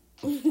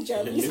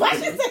 Jarvis. Why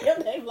should say your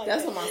name like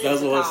That's that? what my That's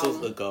sister what my called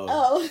sister him. called.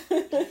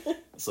 Oh.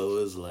 So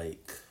it's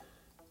like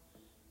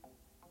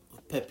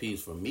pet peeves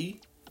for me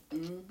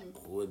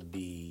would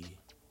be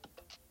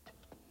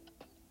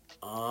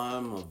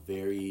I'm a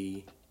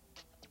very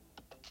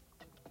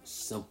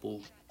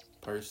simple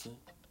person.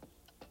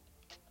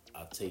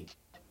 I take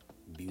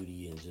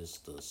beauty in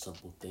just the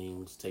simple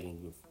things.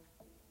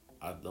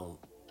 I don't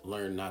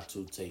learn not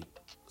to take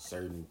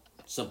certain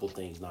simple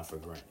things not for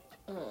granted.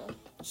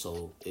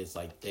 So it's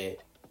like that,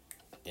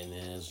 and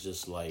then it's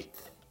just like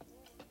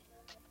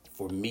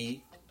for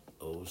me.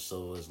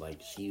 So it's like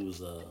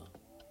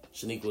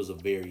Shaniqua was a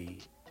very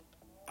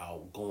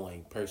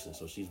outgoing person,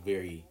 so she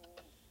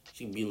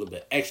can be a little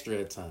bit extra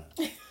at times.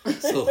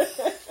 So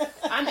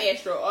I'm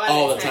extra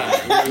all the time.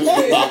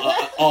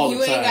 All the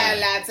you time. ain't got to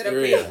lie to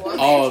the Yeah, people. I'm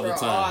all extra the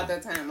time. all the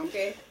time,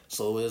 okay?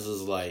 So it's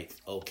just like,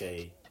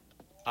 okay,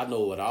 I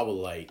know what I would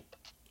like,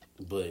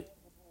 but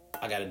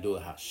I got to do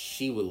it how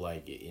she would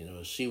like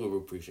it. She would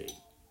appreciate it.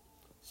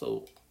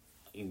 So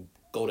you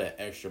go that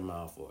extra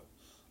mile for it.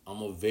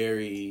 I'm a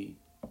very,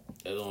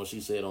 as she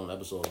said on the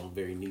episode, I'm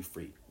very neat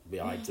freak.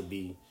 I like to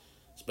be,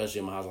 especially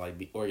in my house, I like to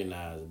be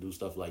organized and do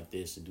stuff like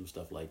this and do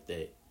stuff like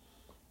that.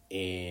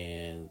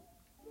 And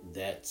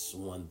that's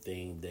one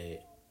thing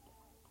that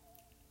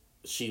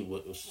she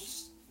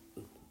was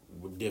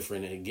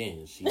different.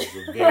 Again, she's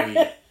a very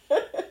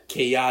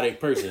chaotic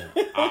person.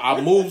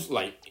 I move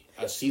like,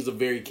 she's a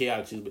very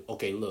chaotic. She's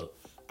okay. Look,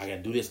 I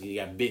gotta do this. You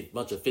got a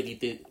bunch of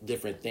 50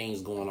 different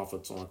things going off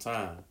at one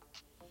time,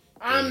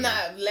 I'm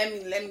not.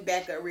 Let me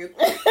back up real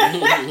quick.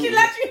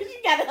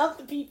 She gotta help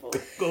the people.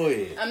 Go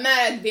ahead. I'm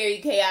not a very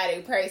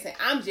chaotic person.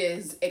 I'm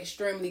just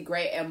extremely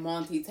great at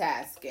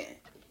multitasking.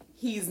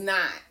 He's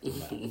not.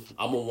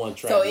 I'm a one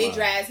track. So it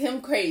drives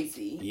him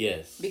crazy.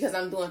 Yes. Because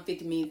I'm doing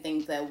 50 million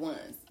things at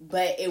once.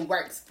 But it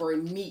works for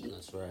me.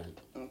 That's right.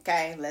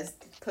 Okay? Let's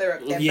clear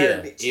up that Yeah,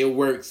 verbiage. it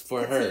works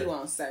for Continue her.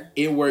 on, sir.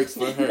 It works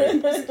for her.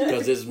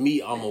 Because it's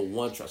me, I'm a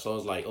one track. So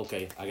it's like,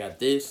 okay, I got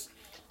this.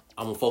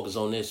 I'm going to focus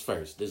on this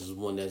first. This is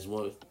one that's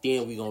one.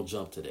 Then we going to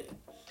jump to that.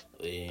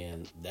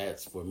 And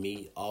that's for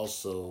me.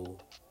 Also,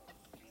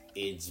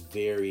 it's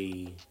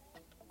very...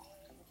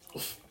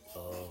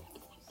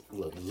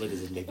 Look at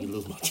this make me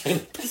lose my train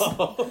of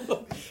thought.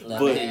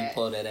 Let me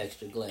pull that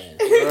extra glass.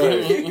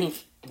 Right.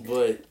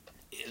 But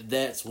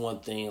that's one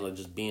thing, like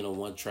just being a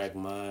one track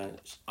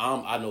mind.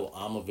 I know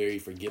I'm a very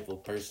forgetful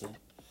person,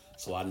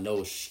 so I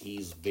know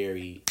she's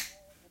very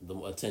the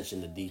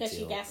attention to detail. Because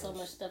she got so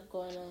much stuff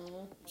going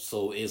on.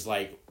 So it's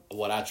like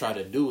what I try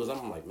to do is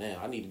I'm like, man,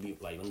 I need to be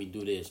like, let me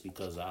do this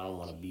because I don't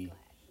want to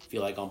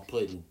feel like I'm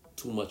putting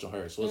too much on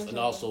her. So it's, and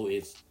also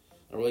it's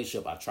a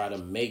relationship. I try to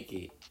make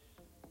it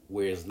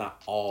where it's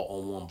not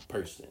all on one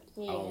person.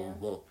 Yeah.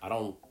 I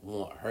don't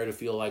want her to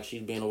feel like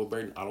she's being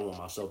overburdened. I don't want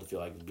myself to feel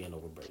like it's being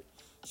overburdened.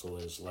 So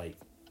it's like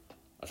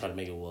I try to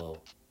make it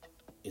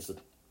it's a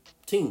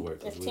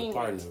teamwork. It's we're teamwork.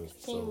 partners.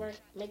 Teamwork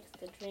makes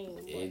the dream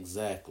work.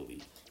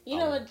 Exactly. You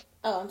know what?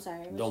 Oh, I'm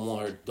sorry. Don't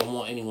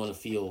want anyone to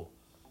feel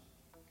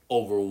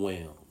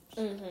overwhelmed.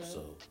 Mm-hmm.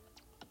 So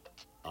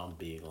I'm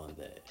big on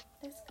that.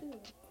 That's good.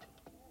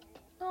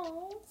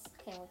 Oh,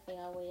 can't wait for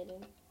y'all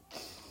wedding.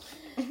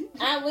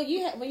 When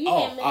you had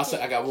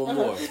mentioned, I got one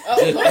more.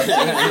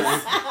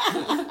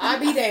 I'll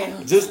be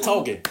down. Just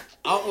talking.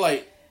 I'm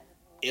like,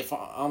 if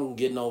I'm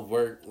getting off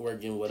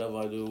working, whatever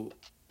I do,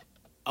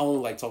 I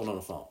don't like talking on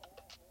the phone.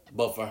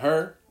 But for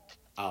her,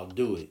 I'll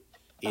do it.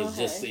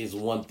 It's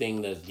one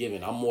thing that's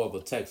given. I'm more of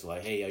a text,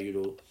 like, hey, how you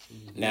doing?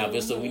 Now, if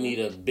it's we need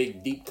a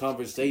big, deep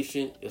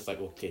conversation, it's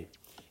like, okay.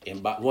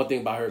 And one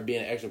thing about her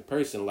being an extra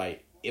person,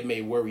 like, it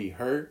may worry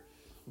her,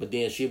 but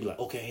then she'll be like,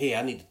 okay, hey,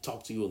 I need to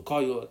talk to you and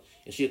call you.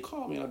 And she'll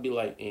call me, and I'll be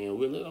like, and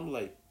I'm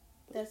like,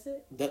 that's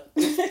it?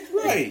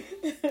 Right.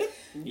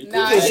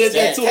 Nah, just send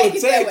that to a take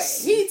it that way.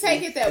 text. He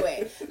take it that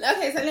way.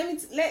 Okay, so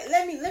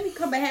let me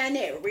come behind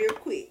that real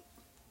quick.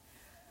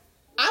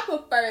 I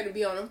prefer to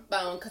be on the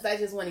phone because I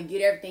just want to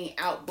get everything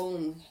out.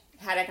 Boom,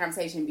 how that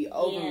conversation be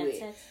over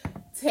with.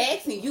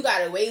 Texting, you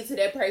gotta wait till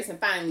that person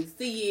finally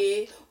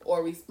see it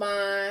or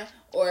respond,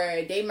 or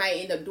they might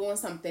end up doing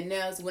something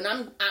else. When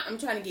I'm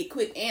trying to get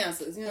quick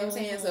answers, you know what I'm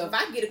saying? So if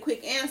I get a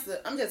quick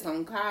answer, I'm just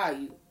gonna call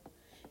you.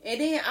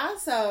 And then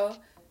also,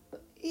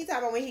 he talking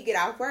about when he get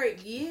off work,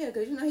 yeah,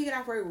 because he get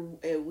off work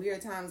at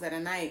weird times of the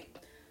night.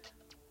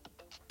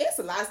 It's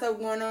a lot of stuff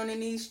going on in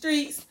these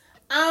streets.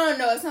 I don't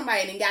know if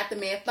somebody done got the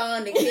man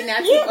phone and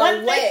kidnapped him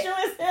or what.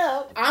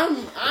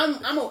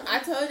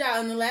 I told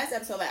y'all in the last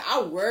episode, like,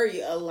 I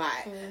worry a lot.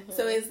 Mm-hmm.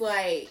 So it's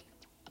like,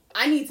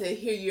 I need to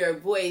hear your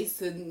voice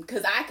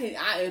because if I hear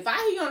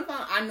you on the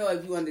phone, I know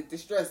if you under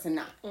distress or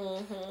not,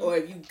 or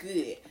if you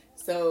good.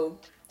 So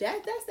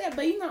that's that.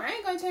 But I ain't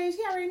gonna change.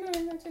 He already know I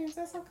ain't gonna change.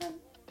 That's okay.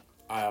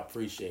 I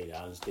appreciate it.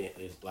 I understand.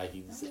 It's like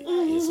you said,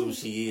 it's who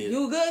she is.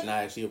 You good? And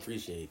I actually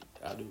appreciate it.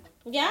 I do.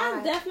 Yeah,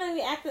 I'm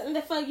definitely acting.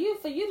 And for you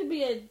to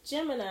be a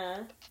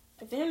Gemini,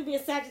 and for him to be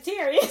a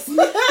Sagittarius, they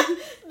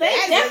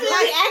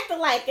definitely act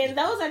alike. And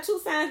those are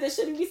two signs that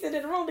shouldn't be sitting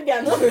in the room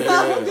together.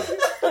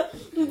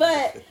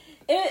 But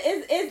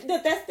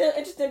that's still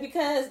interesting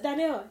because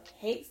Danielle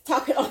hates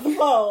talking on the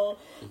phone.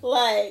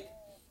 Like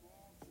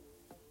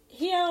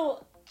he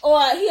don't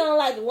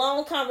like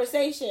long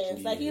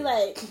conversations. Yeah. Like he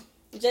like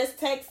just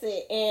text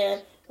it.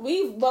 And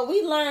we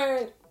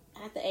learned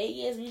after 8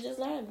 years, you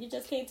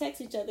just can't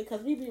text each other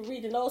because we be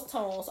reading those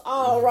tones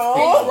all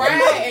wrong.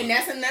 Right, and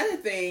that's another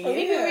thing. We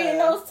be reading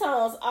those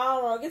tones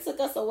all wrong. It took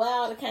us a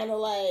while to kind of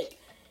like.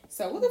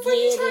 So what the fuck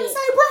you trying to say,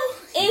 bro?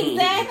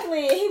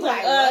 Exactly. He was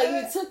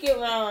like, you took it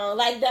wrong.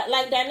 Like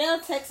Danielle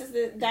texts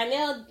this.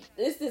 Danielle,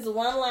 this is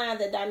one line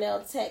that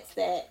Danielle texts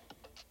that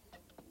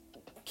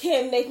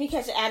can make me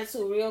catch an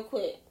attitude real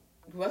quick.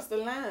 What's the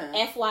line?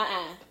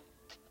 FYI.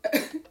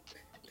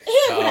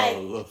 He'll be like,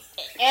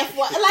 FYI.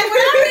 Like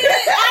when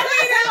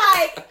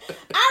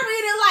I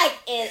read it like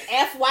in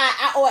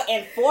FYI or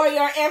in for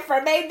your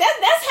information.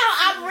 That's how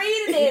I'm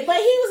reading it. But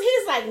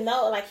he's like,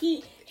 no, like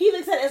he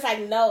looks at it as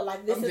like, no,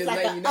 like this is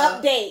like an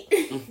update.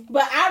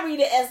 But I read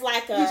it as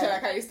like a. You try to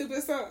call you stupid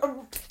or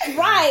something?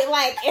 Right,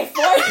 like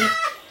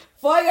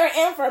for your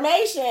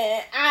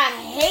information. I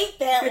hate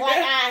that.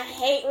 Like I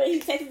hate when he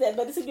texts that.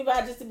 But this would be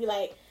about just to be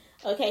like.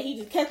 Okay, he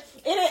just kept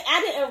it.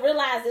 I didn't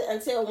realize it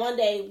until one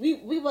day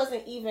we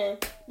wasn't even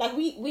like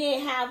we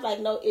didn't have like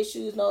no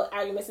issues, no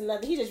arguments, and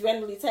nothing. He just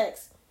randomly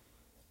texts,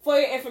 for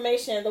your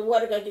information, the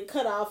water gonna get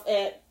cut off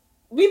at.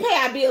 We pay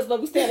our bills, but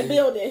we stay in the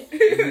building.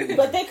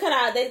 But they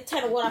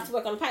turn the water off to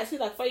work on the pipes. He's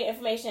like, for your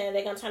information,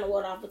 they're gonna turn the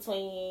water off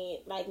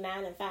between like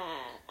 9 and 5.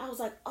 I was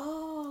like,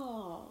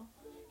 oh.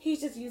 he's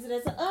just using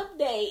it as an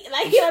update.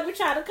 Like, he'll be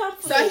trying to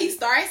comfort So me. he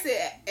starts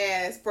it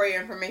as for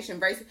your information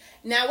versus.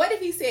 Now, what if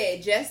he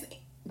said just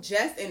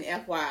an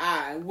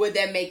FYI? Would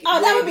that make it?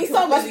 Oh, that would be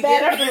so much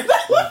better. Different?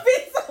 That would be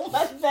so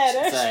much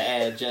better. So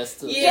add just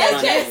to Yeah,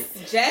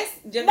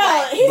 just No,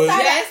 like, he But-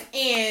 started. just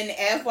in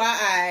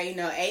FYI,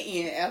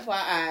 AN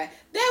FYI.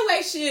 That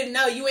way she'll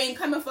know you ain't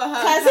coming for her.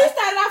 Because he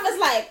started off as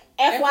like,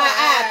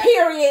 FYI,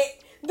 period.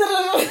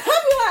 I'll be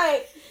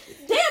like,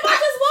 damn, I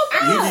just woke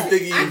You up. be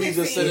thinking I you be can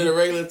just see sending a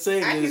regular text I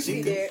and can she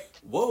see could, that.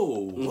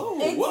 whoa.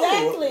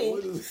 Exactly.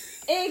 What is-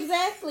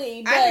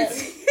 Exactly. I But can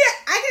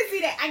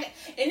see that.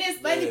 And it's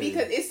funny Yeah.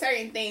 because it's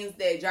certain things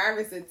that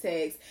drivers would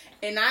text,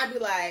 and I'd be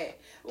like,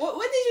 "What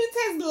did you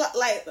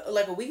text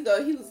like a week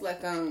ago?" He was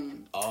like,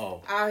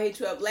 Oh. I'll hit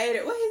you up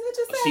later." What you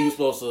say? She was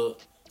supposed to.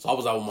 So I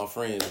was out with my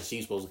friends, and she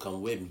was supposed to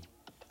come with me.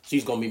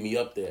 She's gonna meet me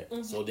up there.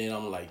 Mm-hmm. So then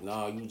I'm like,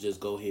 nah, you just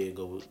go ahead,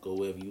 go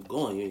wherever you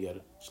going. You ain't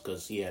gotta,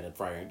 because she had a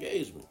prior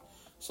engagement.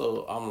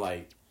 So I'm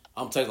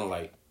texting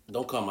like,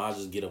 don't come. I'll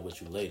just get up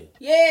with you later.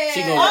 Yeah.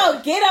 She gonna-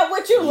 oh, get up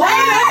with you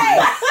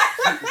later.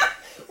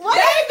 What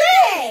is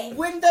that?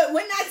 When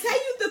I tell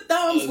you the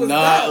thumbs was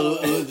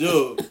gone.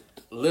 Dude,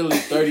 literally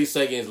 30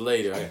 seconds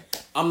later,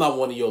 I'm not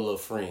one of your little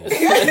friends.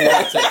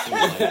 I text you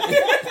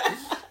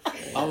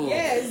like,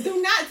 Yes,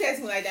 do not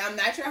text me like that. I'm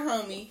not your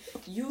homie.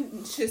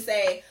 You should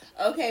say,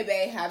 "Okay,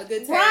 babe, have a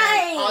good time.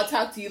 Right. I'll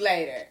talk to you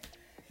later."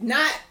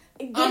 Not,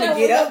 I'm Get gonna up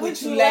get with up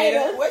with you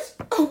later. What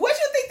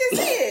you think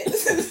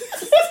this is?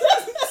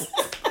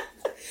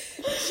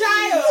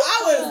 Child,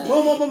 I was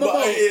boom, boom, boom, boom, But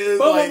boom, it's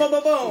boom, like- boom,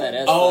 boom, boom, Nah, boom.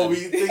 that's I'll funny.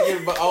 be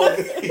thinking about.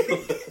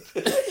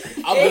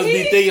 I'll just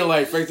be thinking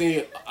like first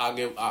thing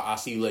I'll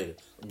see you later,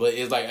 but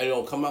it's like it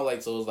don't come out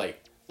like so. It's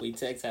like We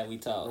text how we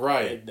talk.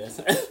 Right.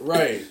 That's-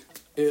 right.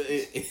 Nah,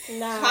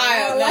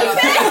 Child, like no.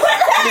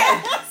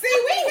 that. See,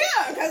 we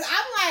here because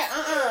I'm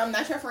like, I'm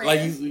not your friend.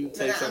 Like you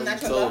text I'm not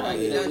something your told homie.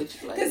 me, yeah.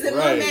 Because in my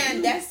Right.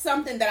 man, that's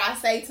something that I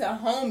say to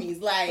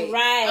homies. Like,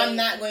 Right. I'm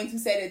not going to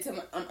say that to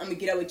my, I'm gonna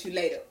get up with you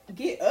later.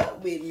 Get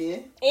up with me.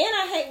 And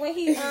I hate when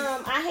he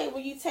I hate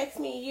when you text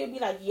me and you'll be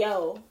like,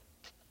 yo.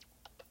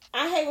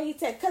 I hate when he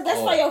text because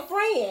that's for your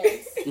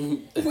friends.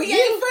 We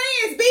ain't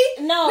friends, B.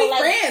 No, we like-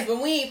 friends,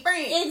 but we ain't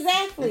friends.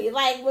 Exactly.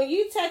 Like when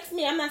you text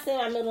me, I'm not saying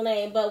my middle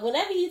name, but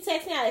whenever you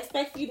text me, I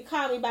expect you to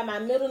call me by my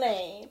middle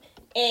name.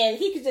 And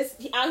he could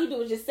just all he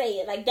do is just say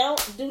it. Like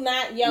do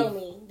not yo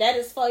me. That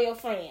is for your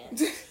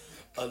friends.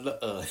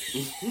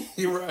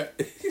 You're right.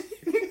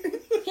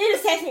 He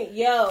just text me,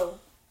 yo.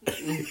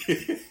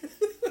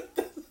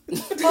 Or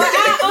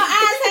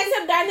I text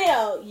him,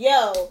 Darnell,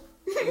 yo.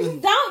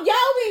 Don't yo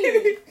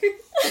me.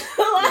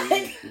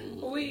 Like,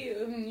 We,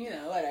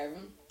 whatever.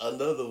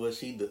 Another what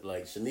she do,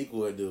 like Shaniqua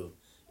would do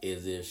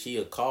is if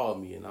she'll call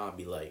me and I'll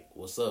be like,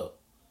 "What's up?"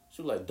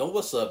 She be like, "Don't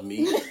what's up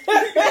me."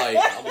 Like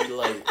I'll be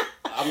like,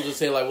 I'm just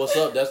saying like, "What's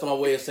up?" That's my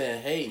way of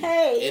saying, "Hey."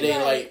 Hey, It ain't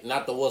right. like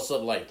not the what's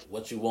up like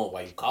what you want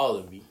while you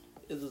calling me.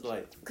 It's just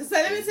like So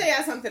let me tell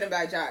y'all something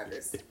about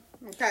drivers.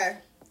 Okay.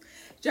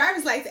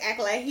 Drivers like to act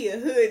like he a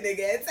hood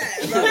nigga at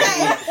times,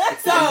 okay?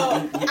 So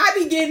I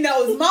be getting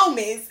those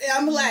moments, and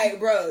I'm like,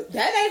 bro,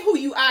 that ain't who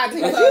you are.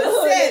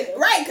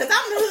 Right, because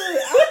I'm the hood.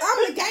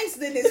 I'm the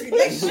gangster in this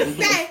relationship,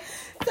 okay?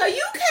 So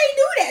you can't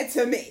do that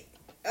to me,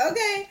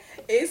 okay?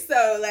 It's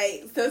so,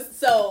 like,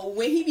 so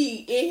when he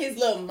be in his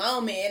little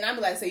moment, and I'm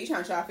like, so you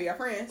trying to show off for your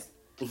friends?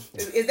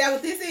 Is that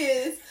what this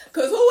is?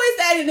 Because who is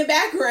that in the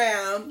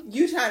background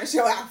you trying to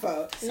show out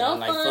for? no Sound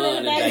like fun fun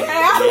in the in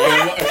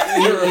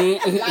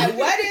background. Like,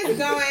 what is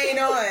going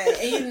on?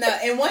 And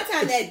and one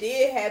time that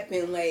did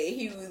happen, like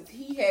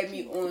he had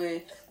me on,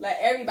 like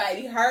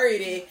everybody heard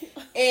it,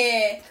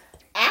 and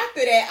after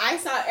that I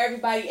saw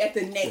everybody at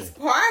the next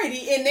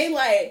party, and they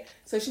like,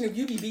 so Shanique,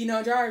 you be beating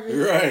on drivers?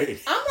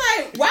 right. I'm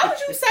like, why would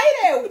you say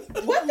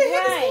that? What the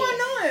heck is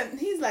Right. going on?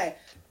 He's like,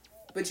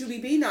 but you be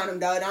beating on him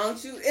though,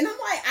 don't you? And I'm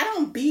like, I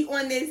don't beat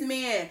on this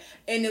man.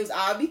 And it was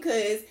all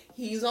because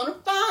he was on the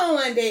phone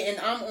one day and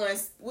I'm on,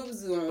 what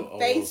was it on?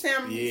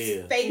 FaceTime?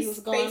 yeah. He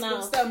was going Facebook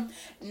off. stuff.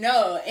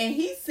 No, and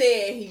he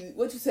said,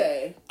 what you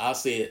say? I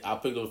said I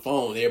picked up the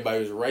phone.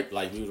 Everybody was right,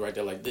 like we was right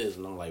there like this,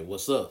 and I'm like,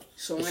 "What's up?"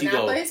 Showing she out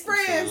go, for his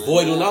friends.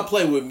 "Boy, do not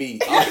play with me."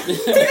 Sounded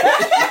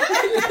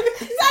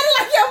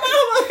like your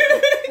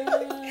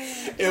mama.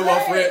 And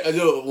my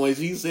friend, when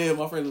she said,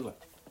 my friend was like,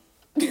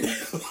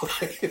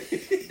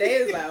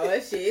 They was like, oh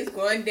shit, it's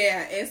going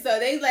down. And so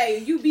they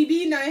like, you be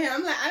beating on him.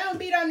 I'm like, I don't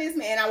beat on this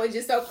man. I was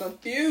just so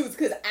confused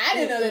because I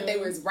didn't know that they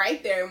was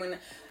right there when.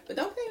 But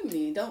don't play with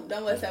me. Don't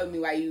what's up with me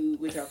while you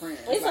with your friends.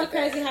 It's so like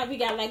crazy that. how we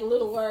got like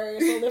little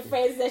words or the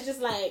phrases that's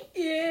just like,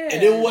 Yeah.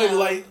 and it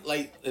wasn't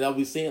like, and I'll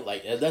be saying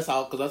like, and that's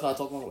how, because that's how I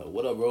talk. I'm like,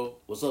 "What up, bro?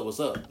 What's up? What's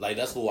up?" Like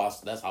that's how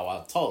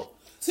I talk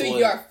to So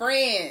your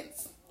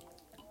friends.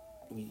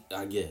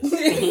 I guess.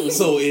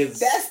 So it's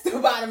That's the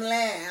bottom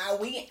line.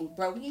 We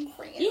ain't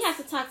friends. you have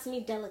to talk to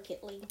me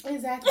delicately.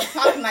 Exactly.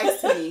 Talk nice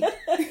to me.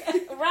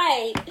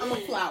 Right. I'm a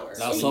flower.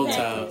 now Exactly.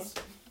 sometimes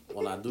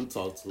when I do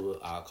talk to her,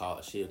 I'll call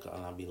her, she'll call,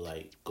 and I'll be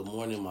like, "Good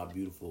morning, my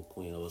beautiful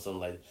queen," or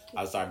something like.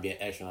 I start being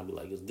extra, and I'll be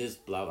like, "Is this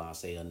blah blah?" I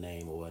say her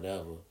name or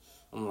whatever.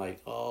 I'm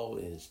like, oh,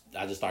 and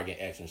I just start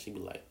getting action. She be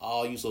like,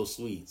 oh, you so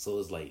sweet. So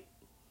it's like,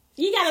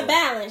 you gotta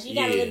balance. You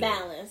gotta yeah. get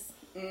balance.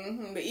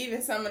 Mm-hmm. But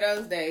even some of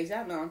those days,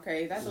 y'all know I'm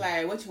crazy. I be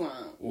like, what you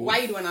want? Why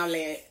you doing all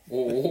that?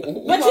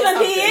 What you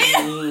done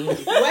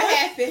did? What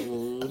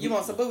happened? You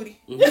want some booty?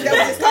 That's what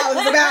this call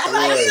is about.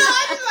 Like, you know, I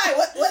be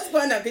like, what's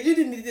going on? Because you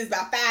didn't do this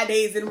about 5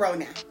 days in a row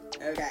now.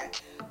 Okay.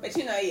 But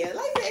you know, yeah,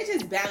 like it's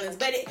just balance.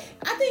 But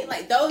I think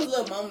like those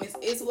little moments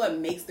is what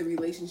makes the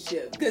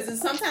relationship. Because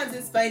sometimes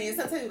it's funny and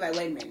sometimes you're like,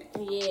 wait a minute.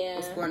 Yeah.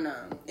 What's going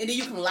on? And then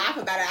you can laugh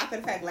about it after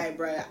the fact, like,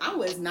 bruh, I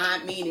was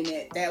not meaning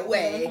it that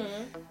way.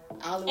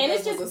 All of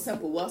it's was a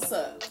simple what's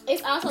up.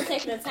 It's also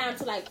taking the time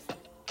to like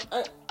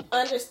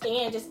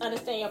understand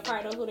your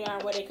partner, who they are,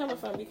 where they're coming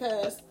from.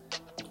 Because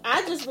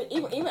I just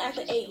even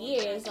after 8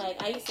 years, like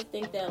I used to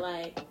think that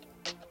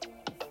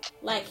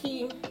like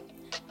he.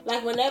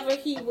 Like whenever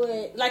he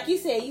would, like you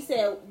said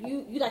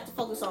you like to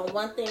focus on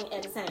one thing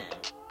at a time.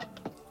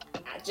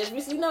 I just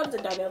recently noticed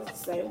that Darnell's the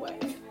same way.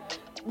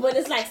 When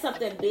it's like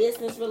something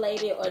business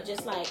related or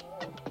just like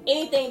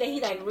anything that he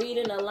like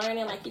reading or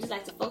learning, like he just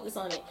likes to focus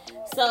on it.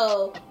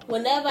 So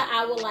whenever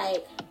I would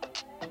like,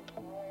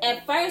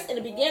 at first in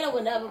the beginning,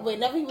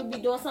 whenever he would be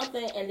doing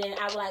something and then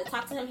I would like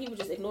talk to him, he would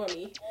just ignore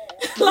me.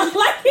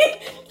 like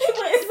he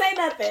wouldn't say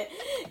nothing.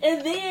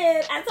 And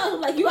then I told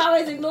him like, you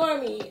always ignore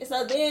me.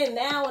 So then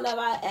now whenever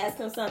I ask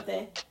him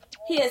something,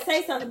 he'll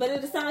say something, but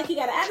it'll sound like he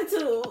got an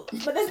attitude.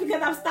 But that's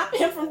because I'm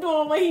stopping him from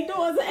doing what he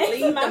doing to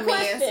answer my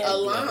question.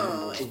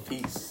 Alone. in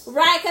peace.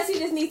 Right, because he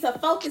just needs to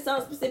focus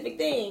on a specific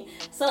thing.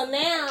 So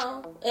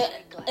now,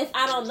 if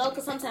I don't know,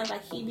 because sometimes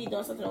like he be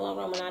doing something in one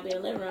room and I be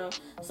in the living room,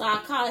 so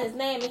I call his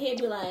name and he'll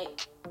be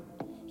like,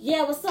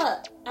 yeah, what's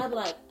up? I'll be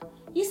like,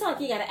 you sound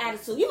like you got an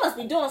attitude. You must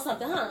be doing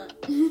something, huh?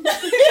 He'll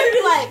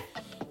be like,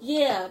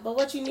 yeah, but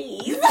what you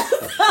need?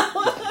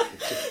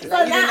 so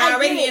Like, now you're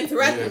already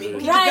interrupting me.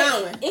 Keep right,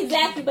 going.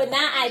 exactly. But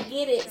now I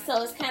get it.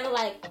 So it's kind of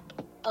like,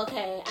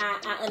 okay,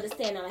 I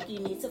understand now. Like you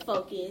need to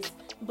focus.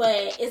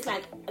 But it's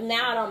like,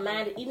 now I don't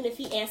mind it. Even if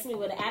he answers me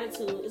with an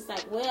attitude, it's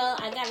like, well,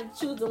 I got to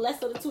choose the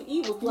lesser of the two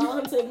evils. Do I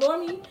want him to ignore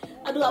me?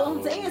 Or do I want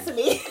him to answer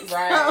me?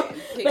 Right.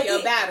 Pick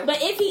your battle.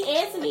 But if he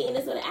answers me and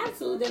it's with an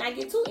attitude, then I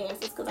get 2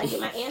 answers because I get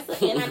my answer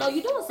and I know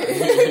you're doing something.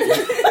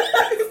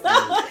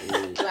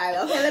 Like,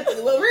 okay,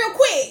 well, real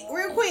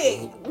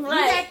quick. Right. You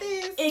got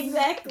this?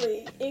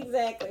 Exactly.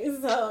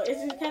 So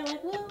it's just kind of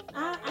like, well,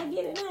 I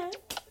get it now.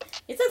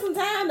 It took some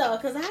time though,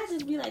 because I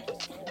just be like, you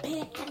just got a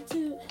bad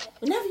attitude.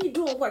 Whenever you're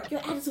doing work, your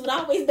attitude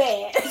always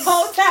bad. The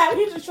whole time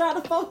you just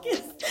trying to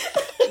focus.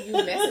 You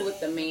messing with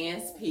the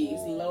man's peace.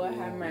 Lord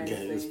have mercy.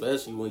 Yeah,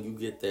 especially when you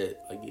get that,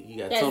 like you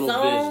got That tunnel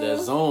zone. vision,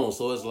 that zone.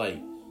 So it's like,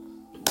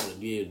 you gotta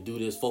be able to do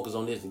this, focus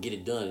on this, and get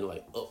it done. You're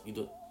like, oh, you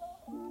do.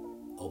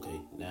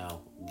 Okay,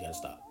 now you gotta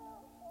stop.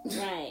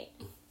 Right.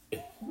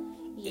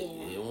 Yeah.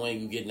 And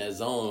when you get in that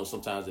zone,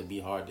 sometimes it'd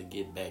be hard to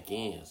get back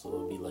in. So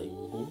it'd be like,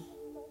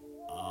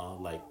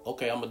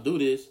 okay, I'm gonna do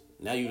this.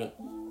 Now you don't.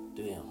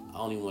 Damn, I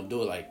don't even want to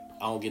do it. Like,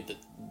 I don't get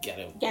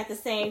Got the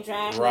same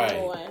drive Right.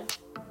 anymore.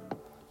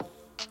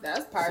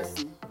 That's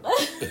personal.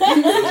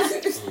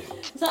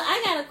 So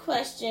I got a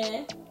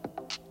question.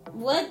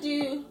 What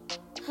do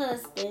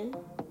husband...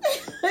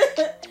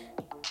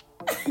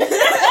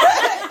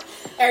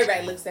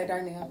 Everybody looks at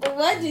Darnell.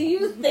 What do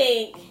you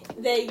think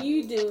that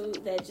you do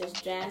that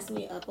just drives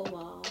me up a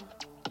wall?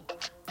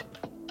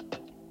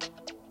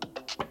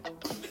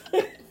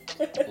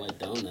 What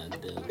donut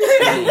do?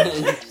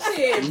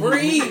 Shit,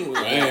 breathe.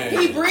 Man.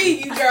 He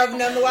breathe, you drove him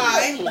down the wall.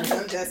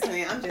 I'm just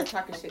playing. I'm just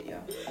talking shit,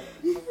 y'all.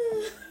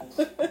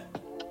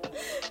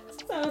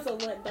 So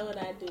what don't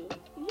I do?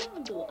 You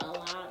don't do a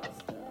lot of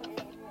stuff.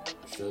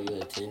 Show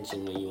your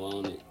attention when you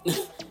want it.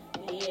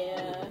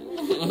 Yeah.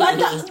 But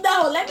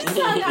no, let me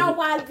tell y'all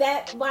why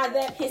that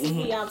pisses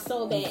me off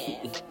so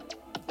bad.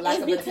 Lack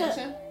It's of because-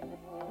 attention.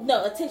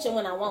 No, attention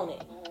when I want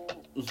it.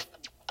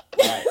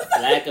 Right.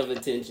 Lack of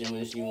attention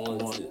when she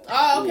wants it.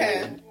 Oh,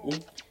 okay.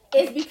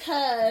 It's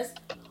because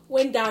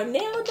when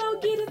Darnell don't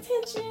get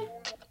attention,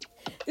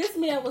 this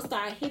man will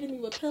start hitting me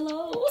with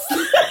pillows.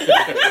 Like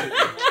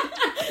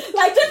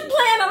just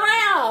playing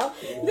around.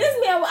 This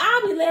man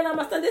I'll be laying on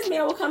my stomach. This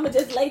man will come and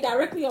just lay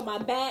directly on my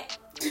back.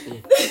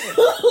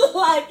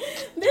 Like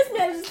this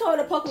man just told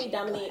to poke me,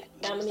 Dominique,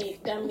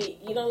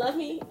 you don't love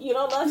me? You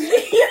don't love me?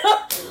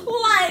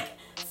 Like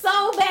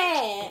so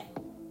bad.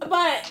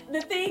 But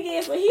the thing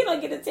is, when he don't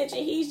get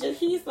attention,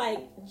 he's like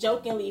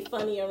jokingly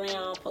funny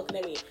around, poking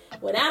at me.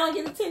 When I don't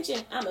get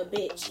attention, I'm a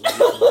bitch.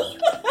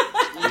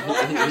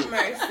 Lord have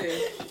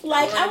mercy.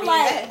 Like I wanna be in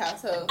that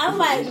household. I'm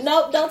like,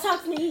 nope, don't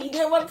talk to me. You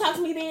didn't want to talk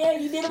to me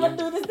then. You didn't want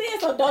to do this then,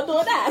 so don't do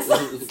it now.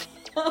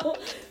 So,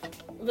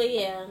 but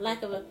yeah,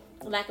 lack of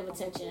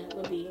attention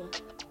would be,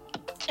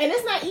 and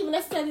it's not even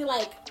necessarily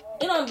like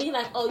it don't be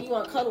like, oh, you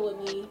want to cuddle with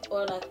me,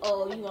 or like,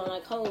 oh, you want to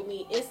like hold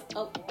me. It's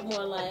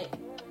more like,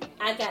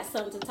 I got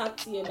something to talk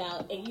to you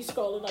about, and you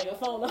scrolling on your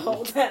phone the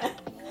whole time.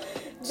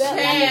 That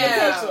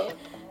lack of attention.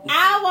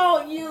 I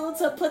want you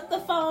to put the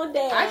phone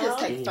down. I just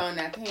take the phone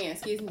out the hand.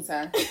 Excuse me,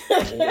 sir.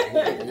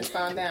 Put this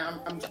phone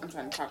down. I'm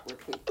trying to talk real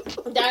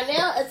quick.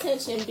 Darnell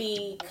attention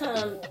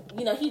become,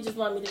 he just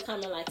want me to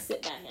come and like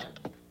sit by him.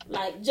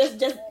 Like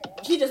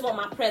he just want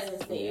my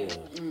presence there.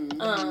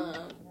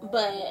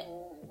 But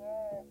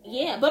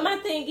yeah, but my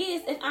thing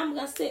is, if I'm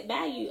gonna sit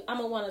by you, I'm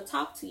gonna want to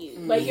talk to you,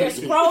 but you're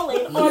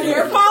scrolling on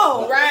your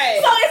phone, right?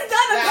 So it's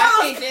gonna go. I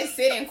can't just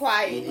sit in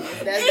quiet.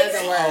 That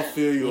doesn't work. I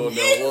feel you on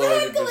that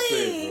Exactly. 100%,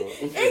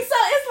 bro. And so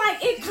it's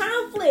like it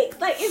conflicts.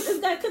 Like it's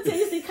gonna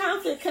continuously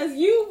conflict because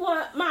you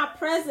want my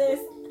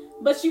presence,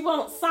 but you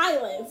want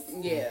silence.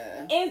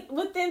 Yeah. And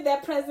within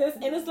that presence,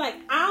 and it's like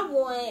I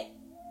want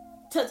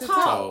to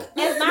talk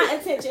as my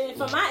attention.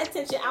 For my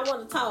attention, I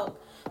want to talk.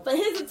 For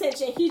his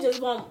attention, he just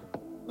want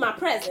my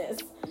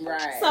presence.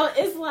 Right. So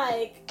it's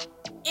like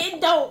it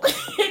don't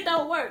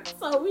work.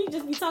 So we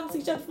just be talking to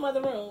each other from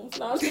other rooms.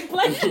 No, I'm just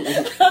playing.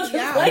 Crazy.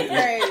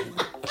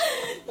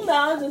 No,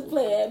 I'm just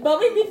playing. But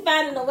we be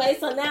finding a way.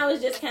 So now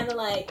it's just kind of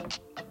like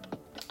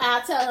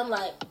I'll tell him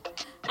like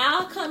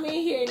I'll come in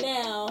here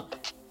now,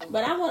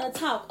 but I want to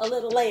talk a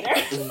little later.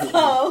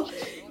 So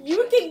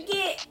you can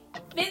get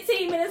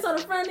 15 minutes on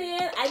the front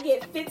end, I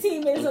get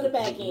 15 minutes on the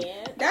back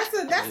end. That's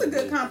a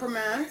good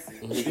compromise.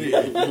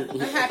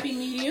 A happy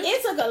medium.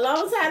 It took a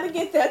long time to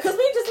get there because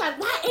we just like,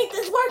 why ain't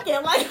this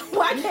working? Like,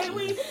 why can't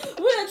we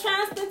were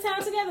trying to spend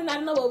time together and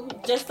I know what we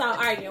just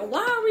started arguing.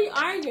 Why are we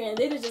arguing?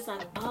 Then it's just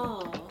like,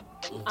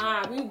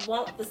 we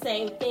want the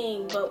same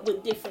thing but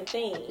with different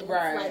things.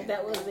 Right. Like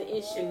that was the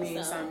issue. It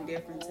means something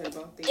different to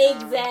both of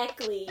y'all.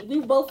 Exactly. We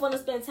both want to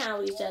spend time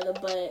with each other,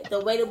 but the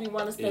way that we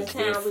want to spend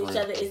time with each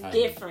other is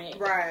different.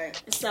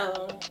 Right.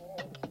 So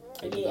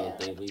people don't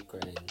think we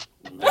crazy.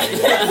 But I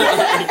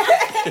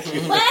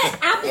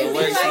feel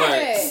like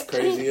that.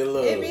 Crazy in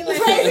love. It be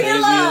like crazy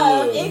in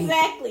love.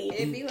 Exactly.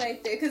 It be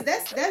like that because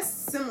that's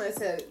similar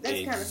to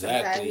kind of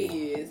stuff how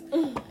he is.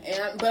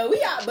 And but we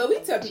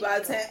tell people all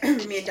the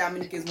time. Me and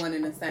Dominique is one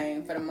and the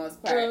same for the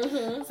most part.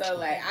 Mm-hmm. So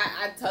like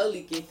I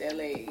totally get that.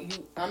 Like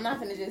I'm not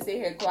gonna just sit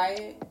here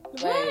quiet.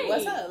 Like Right.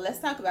 what's up? Let's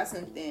talk about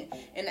something.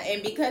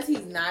 And because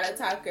he's not a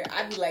talker,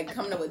 I be like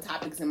coming up with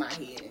topics in my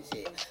head and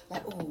shit.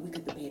 Like we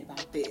could debate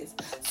about this.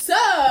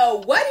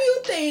 So what do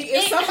you think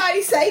if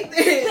somebody say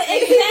this? The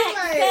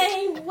exact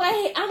same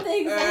way. I'm the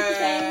exact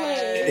same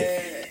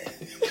way.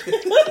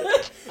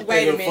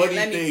 Wait a the minute, funny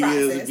let me thing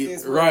process is,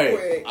 this real right?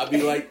 quick. I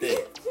be like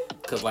that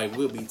because like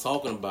we'll be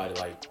talking about it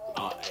like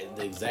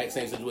the exact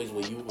same situation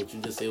what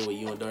you just said with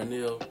you and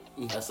Darnell.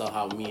 That's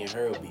how me and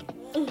her will be.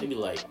 They be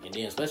like, and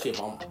then especially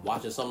if I'm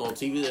watching something on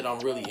TV that I'm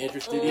really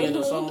interested in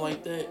or something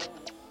like that.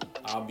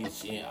 I'll be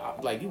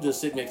like, you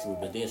just sit next to me,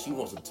 but then she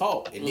wants to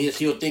talk, and then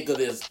she'll think of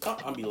this.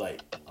 I'll be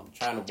like, I'm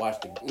trying to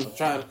watch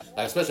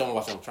especially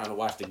I'm trying to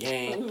watch the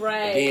game,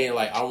 Right? And then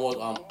like I'm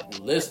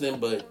listening,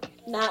 but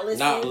not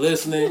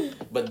listening.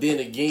 But then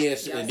again,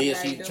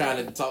 she's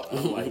trying to talk.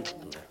 I'm like,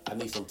 I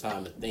need some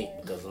time to think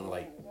because I'm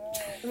like,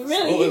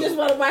 really, you just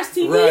want to watch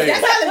TV? Right. That's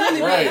how it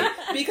really Right.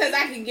 Because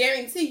I can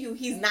guarantee you,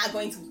 he's not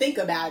going to think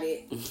about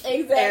it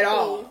Exactly. at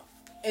all.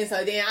 And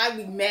so then I'd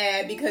be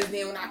mad because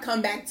then when I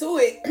come back to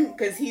it,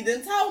 because he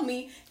done told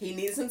me he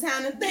needed some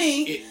time to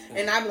think,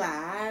 and I'd be like,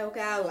 all right,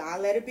 okay, I'll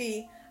let it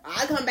be.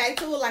 I come back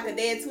to it like a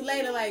day or two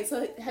later, like,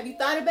 so have you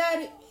thought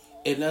about it?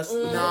 and that's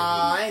No,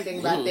 I ain't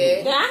thinking about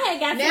that. Now, I had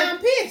got Now I'm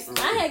pissed.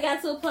 I had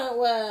got to a point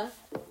where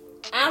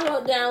I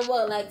wrote down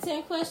like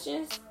 10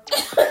 questions,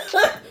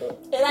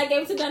 and I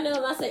gave it to Donnell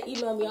and I said,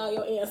 email me all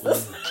your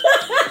answers.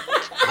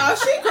 Oh,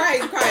 she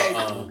crazy.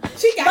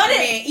 She got the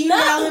man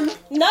emailing.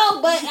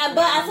 No, but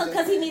I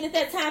because he needed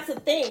that time to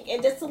think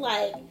and just to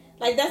like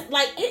that's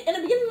like in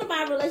the beginning of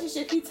my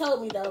relationship, he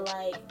told me though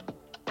like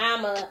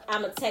I'm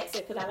a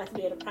texter because I like to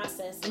be able to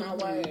process my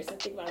words and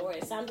think my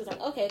words. So I'm just like,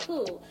 okay,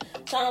 cool.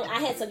 So I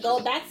had to go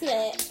back to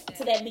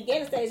that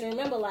beginning stage and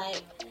remember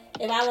like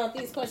if I want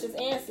these questions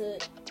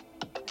answered.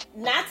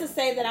 Not to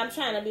say that I'm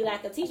trying to be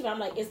like a teacher, but I'm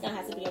like, it's going to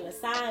have to be an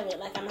assignment.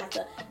 Like, I'm going to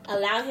have to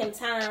allow him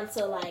time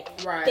to, like,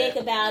 think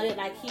about it.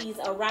 Like, he's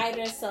a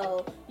writer,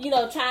 so,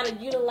 trying to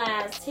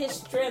utilize his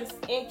strengths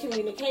in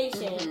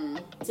communication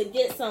to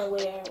get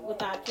somewhere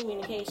with our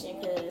communication.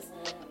 Because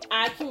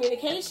our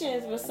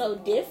communications were so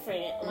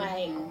different.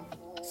 Like,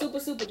 super,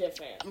 super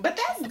different. But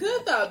that's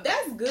good, though.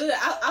 That's good.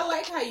 I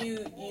like how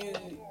you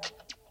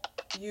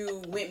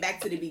went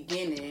back to the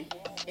beginning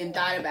and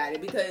thought about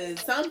it, because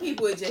some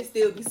people would just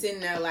still be sitting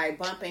there like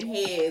bumping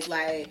heads,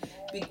 like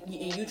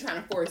you trying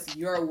to force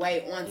your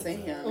way onto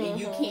him, and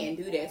you can't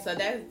do that. So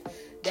that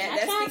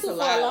speaks a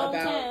lot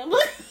about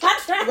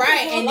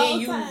right. And then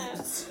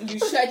you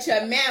shut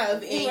your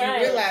mouth and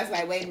you realize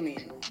like, wait a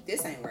minute,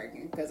 this ain't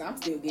working because I'm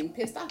still getting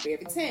pissed off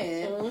every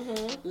time.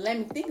 Let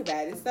me think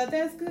about it. So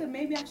that's good.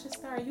 Maybe I should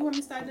start. You want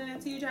me to start doing that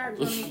to you,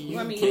 Jarvis? You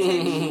want me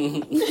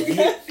to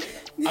take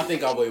I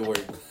think I'll wait work.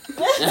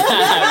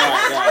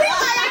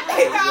 I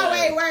think I'll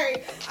wait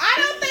work. I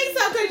don't think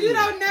so because you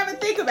don't never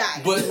think about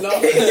it. But no,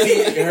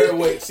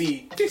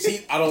 see,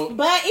 I don't.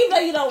 But even though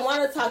you don't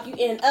want to talk, you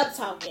end up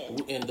talking.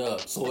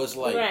 So it's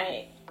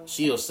like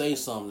she'll say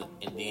something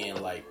and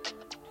then like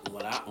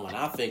when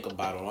I think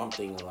about it, I'm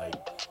thinking like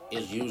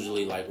it's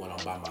usually like when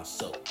I'm by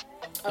myself.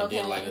 And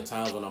then like the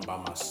times when I'm by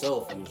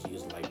myself, usually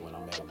it's like when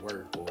I'm at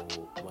work or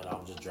when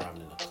I'm just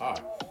driving in the car.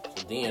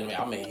 So then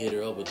I may hit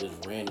her up with this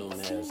random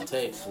ass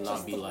text and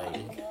I'll be like,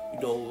 you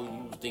know,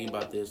 you was thinking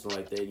about this and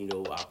like that, you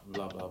know,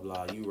 blah blah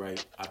blah. You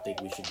right? I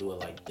think we should do it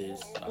like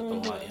this. I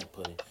throw my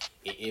input in.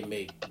 It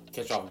may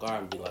catch off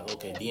guard and be like,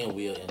 okay, then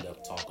we'll end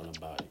up talking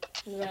about it.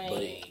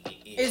 Right. But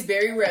it's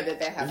very rare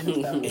that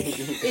happens though.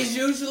 It's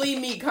usually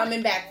me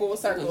coming back full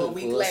circle a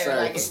week later,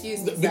 like,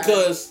 excuse me,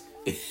 because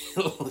did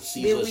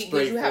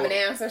you have an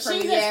answer for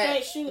me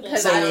yet?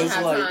 Because I don't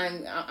have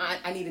time.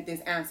 I needed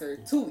this answer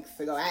 2 weeks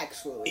ago,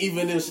 actually.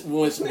 Even if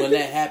when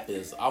that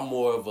happens, I'm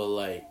more of a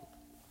like,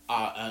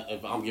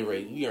 if I'm getting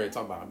ready, we already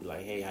talked about it, I'll be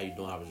like, hey, how you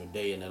doing? How was your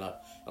day? And then I'm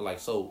like,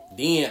 so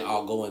then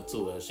I'll go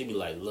into it. She'll be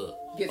like, look,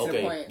 get to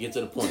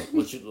the point.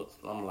 But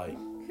I'm like,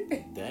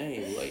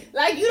 dang,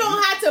 like you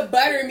don't have to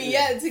butter me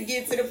up to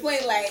get to the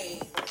point.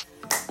 Like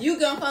you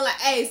gonna feel like,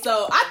 hey,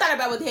 so I thought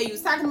about what the hell you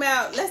was talking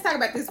about. Let's talk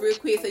about this real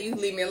quick so you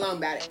can leave me alone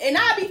about it, and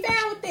I'll be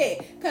fine with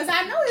that because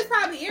I know it's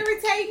probably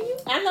irritating you.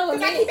 I know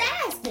because I keep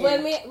asking.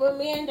 When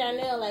me and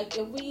Darnell, like,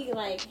 if we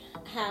like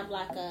have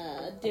like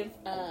a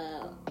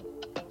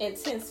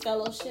intense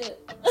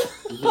fellowship.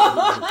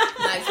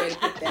 Nice way to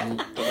put that.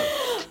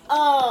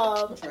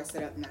 Dress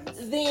it up nice.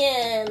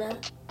 Then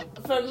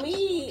for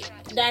me,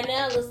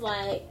 Darnell is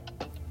like,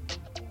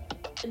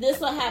 this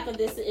will happen,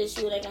 this is the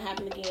issue, it ain't gonna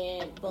happen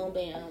again, boom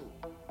bam,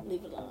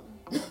 leave it alone.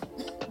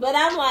 But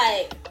I'm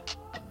like,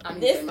 I'm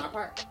doing my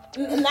part.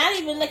 Not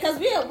even, because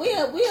we'll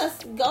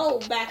go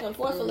back and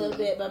forth a little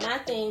bit, but my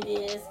thing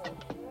is,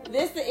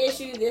 this the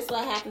issue, this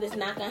what happened, it's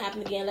not gonna happen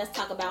again. Let's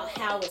talk about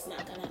how it's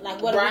not gonna happen.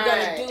 Like, what are we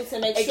gonna do to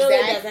make sure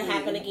it doesn't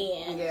happen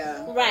again?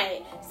 Yeah.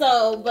 Right.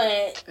 So,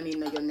 but I need to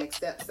know your next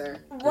step, sir.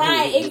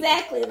 Right,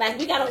 exactly. Like,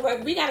 we gotta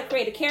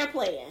create a care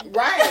plan.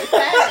 Right,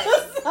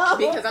 fast. So,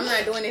 because I'm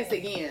not doing this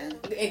again.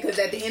 Because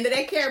at the end of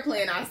that care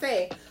plan, I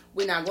say,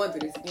 we're not going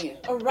through this again.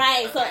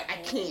 Right. So I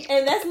can't.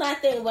 And that's my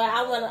thing. But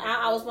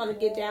I always want to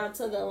get down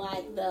to the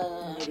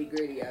nitty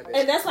gritty of it.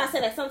 And that's why I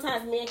said, like,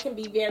 sometimes men can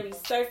be very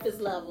surface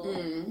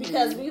level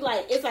because we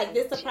like, it's like,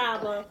 this the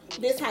problem.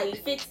 This how you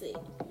fix it.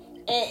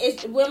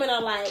 And women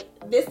are like,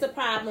 this the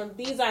problem.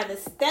 These are the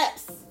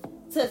steps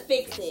to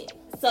fix it.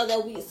 So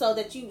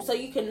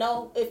you can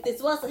know if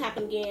this was to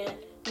happen again,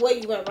 where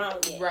you went wrong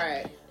at.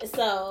 Right.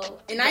 So,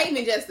 and not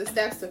even just the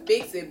steps to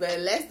fix it, but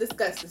let's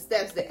discuss the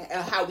steps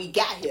how we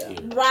got here.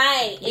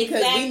 Right.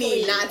 Because we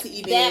need not to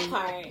even that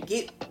part.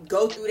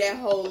 Go through that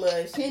whole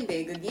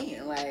shindig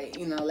again. Like,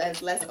 you know,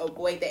 let's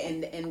avoid that,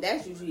 and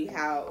that's usually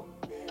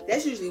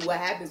what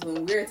happens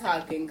when we're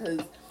talking.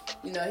 Because,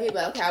 you know, he'll be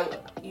like, okay,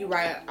 you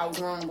right, I was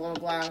wrong, blah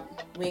blah blah.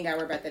 We ain't gotta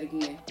worry about that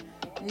again.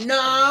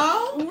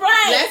 No,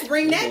 right. Let's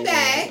bring that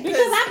back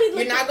because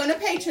you're not going to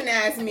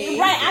patronize me,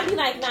 right? I'd be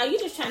like, no, you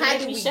just trying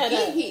to make me shut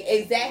up.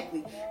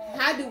 Exactly.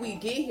 How do we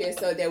get here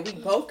so that we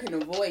both can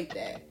avoid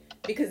that?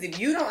 Because if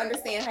you don't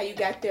understand how you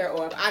got there,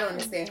 or if I don't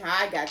understand how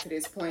I got to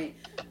this point,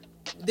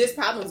 this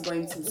problem is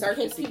going to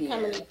surface keep again.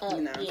 Coming up,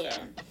 you know? Yeah.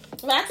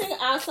 But I think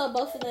also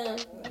both of them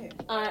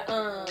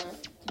are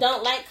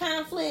don't like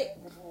conflict.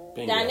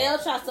 Bingo. Darnell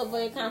tries to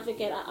avoid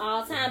conflict at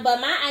all times, but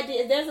my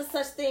idea is there's a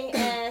such thing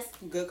as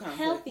good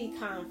conflict. Healthy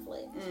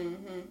conflict.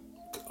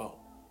 Oh,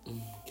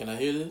 can I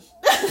hear this?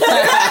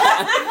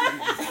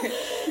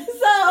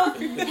 So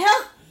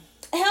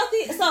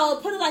healthy. So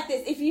put it like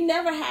this: if you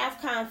never have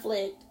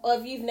conflict, or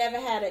if you've never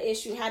had an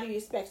issue, how do you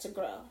expect to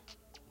grow?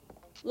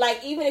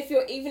 Like even if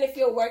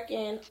you're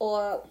working,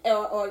 or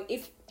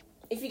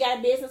if you got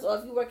a business or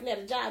if you're working at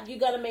a job, you're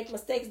going to make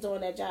mistakes doing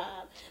that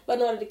job. But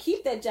in order to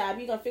keep that job,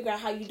 you're going to figure out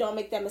how you don't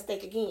make that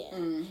mistake again.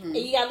 Mm-hmm. And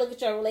you got to look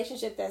at your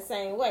relationship that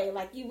same way.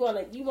 Like, you want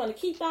to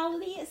keep all of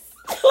this?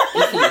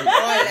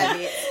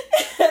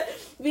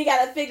 We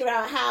got to figure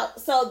out how.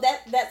 So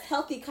that's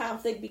healthy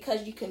conflict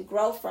because you can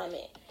grow from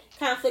it.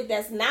 Conflict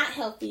that's not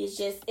healthy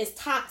is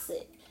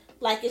toxic.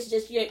 Like, it's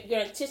just you're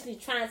intentionally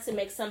trying to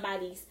make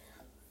somebody's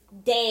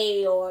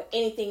day or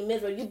anything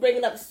miserable. You're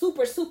bringing up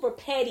super, super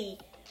petty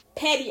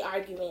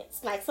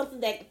arguments, like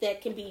something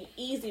that can be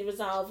easily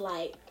resolved,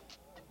 like,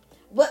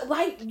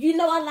 why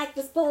I like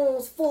the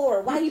spoons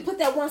forward, why you put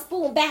that one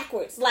spoon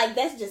backwards, like,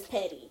 that's just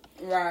petty,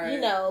 right? You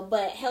know.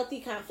 But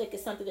healthy conflict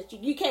is something that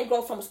you can't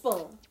grow from a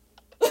spoon.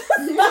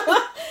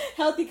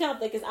 Healthy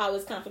conflict is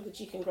always conflict that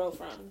you can grow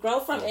from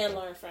and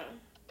learn from.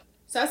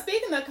 So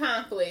speaking of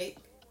conflict,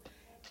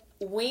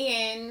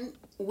 when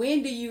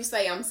do you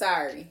say I'm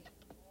sorry?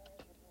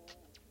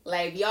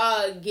 Like,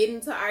 y'all get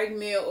into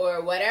argument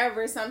or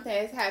whatever, something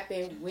has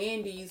happened,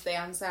 when do you say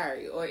I'm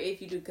sorry? Or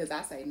if you do, because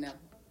I say no.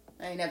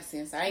 I ain't never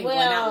saying sorry. I ain't going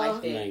out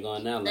like that. You ain't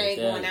going out like that. I ain't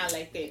going out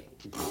like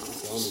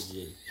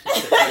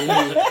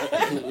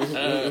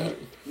that.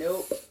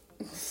 Nope.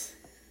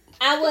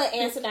 I would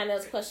answer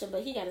Darnell's question,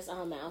 but he got his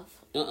own mouth.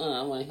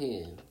 I want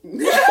him.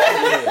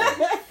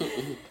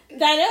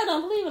 Darnell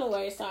don't believe in the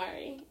word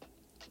sorry.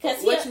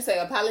 What you say?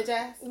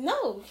 Apologize?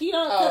 No, he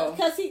don't.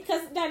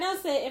 Because Darnell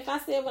said, if I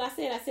said what I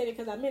said it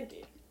because I meant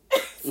it.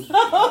 Damn.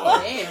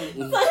 So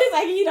he's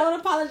like, he don't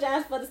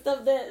apologize for the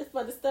stuff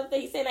that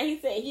he said. Like he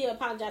said, he'll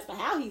apologize for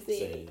how he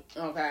said it.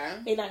 Okay.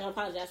 He's not gonna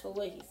apologize for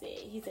what he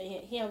said. He said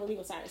he don't believe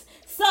in sorry.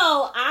 So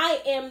I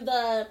am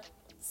the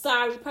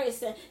sorry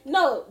person.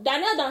 No,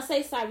 Donnell don't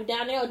say sorry.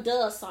 Donnell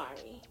does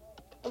sorry.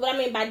 What I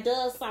mean by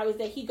does sorry is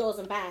that he goes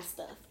and buys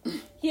stuff.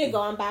 He'll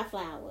go and buy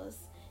flowers.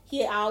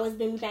 He always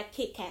bring me back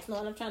Kit Kats,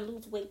 knowing I'm trying to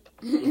lose weight.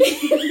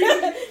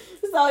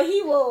 So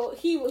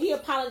he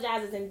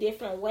apologizes in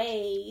different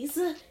ways,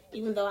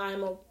 even though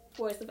I'm a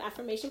words of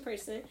affirmation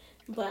person,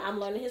 but I'm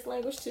learning his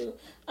language too.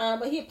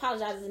 But he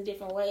apologizes in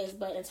different ways.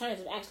 But in terms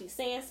of actually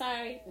saying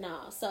sorry,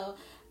 no. So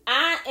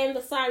I am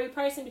the sorry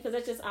person because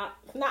that's just I'm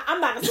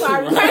not a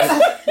sorry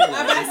person. I'm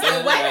about to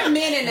say, wait a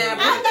minute now.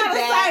 I'm not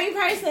a sorry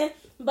person.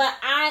 But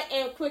I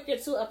am quicker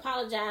to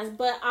apologize.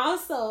 But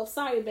also,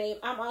 sorry, babe,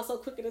 I'm also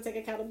quicker to take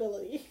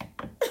accountability.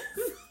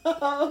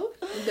 So,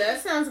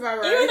 that sounds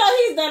about right. even though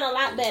he's done a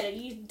lot better,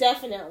 he's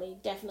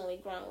definitely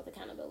grown with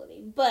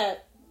accountability.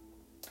 But,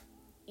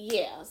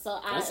 yeah, so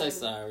I say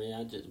sorry.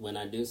 When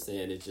I do say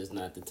it, it's just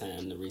not the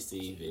time to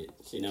receive it.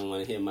 She don't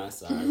want to hear my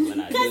sorry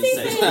when I do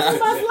say sorry.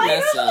 2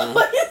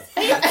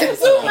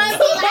 months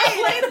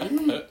later.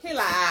 He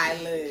like, alright,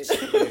 look.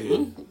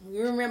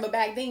 You remember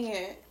back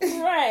then.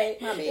 Right.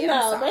 My bad,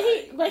 No, I'm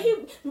sorry.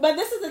 but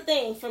this is the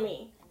thing for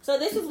me. So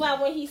this is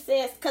why when he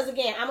says, because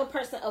again, I'm a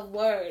person of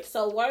words.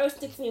 So words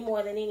stick to me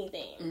more than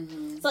anything.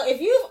 Mm-hmm. So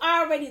if you've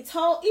already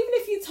told, even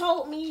if you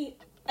told me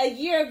a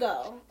year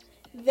ago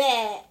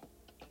that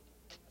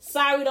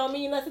sorry don't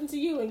mean nothing to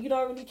you and you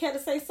don't really care to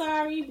say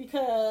sorry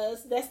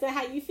because that's not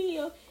how you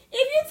feel,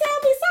 if you tell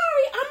me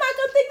sorry, I'm not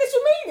going to think that you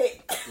mean it.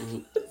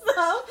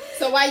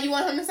 So why you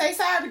want him to say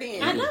sorry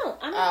then? I don't.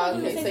 Oh,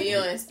 okay, so you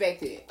don't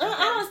expect it. I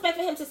don't expect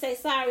for him to say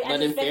sorry. But I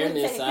in just expect him to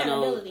fairness, take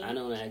accountability. I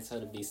don't ask her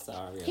to be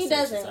sorry. He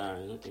doesn't.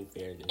 Sorry. In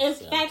fairness,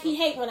 In fact, he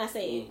hate when I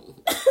say it.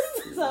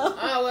 So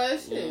Oh, well, you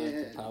don't shit. have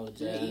to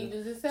apologize. You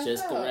just accept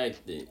Just that.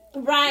 correct it.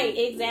 right,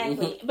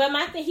 exactly. But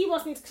my thing, he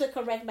wants me to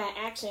correct by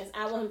actions.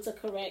 I want him to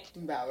correct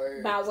By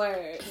words. by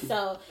words.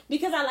 So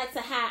because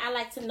I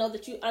like to know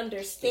that you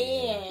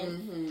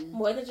understand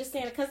more than just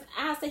saying. Because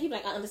I'll say he be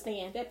like, I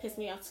understand. That pissed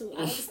me off too.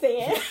 I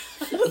understand.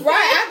 Right,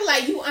 I be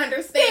like, you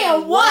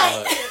understand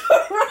what?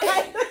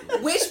 Right.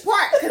 Which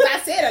part? Because I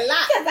said a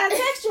lot. Because I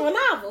text you a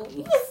novel.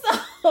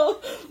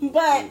 So,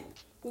 but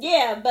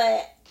yeah,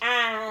 but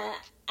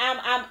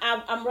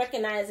I'm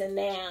recognizing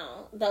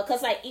now though,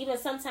 because like even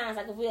sometimes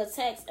like if we'll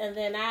text and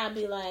then I'll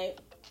be like,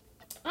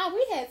 oh,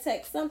 we had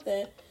text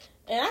something,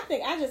 and I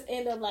think I just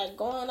end up like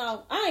going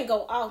off. I ain't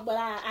go off, but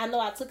I know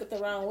I took it the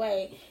wrong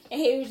way, and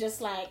he was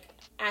just like,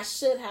 I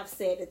should have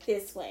said it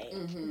this way.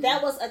 Mm-hmm.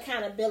 That was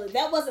accountability.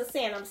 That wasn't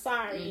saying I'm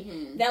sorry.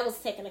 Mm-hmm. That was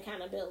taking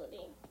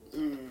accountability.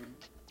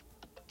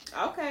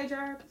 Okay,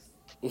 Jarvis.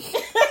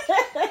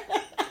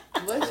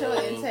 What's your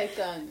intake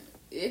on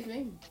it? If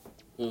me.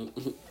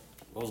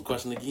 What was the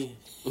question again?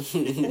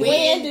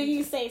 When do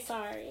you say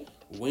sorry?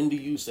 When do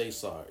you say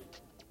sorry?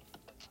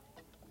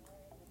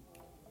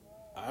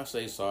 I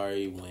say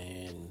sorry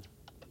when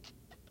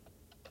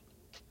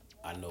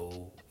I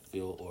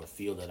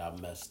feel that I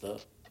messed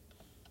up.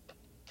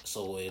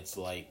 So it's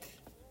like,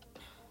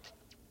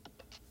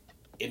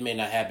 it may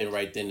not happen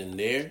right then and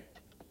there.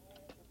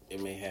 It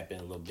may happen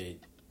a little bit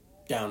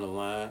down the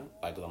line.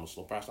 Like, 'cause I'm a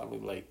slow process.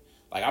 I'm like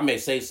I may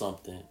say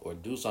something or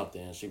do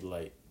something, and she be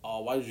like,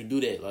 "Oh, why did you do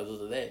that? Like this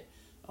or that."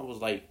 I was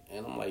like,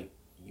 and I'm like,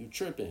 "You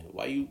tripping?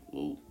 Why you?"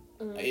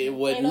 It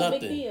wasn't ain't no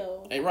nothing. big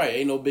deal.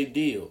 Ain't no big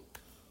deal.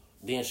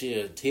 Then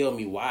she'll tell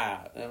me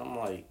why, and I'm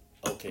like,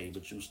 "Okay,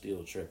 but you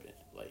still tripping."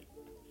 Like,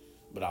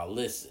 but I'll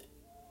listen.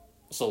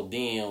 So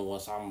then,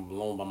 once I'm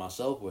alone by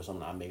myself or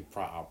something,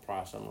 I'll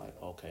process. I'm like,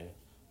 okay,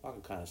 I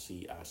can kind of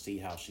see. I see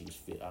how she's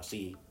fit. I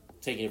see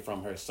taking it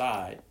from her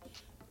side.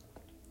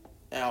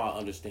 Now I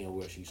understand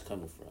where she's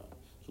coming from.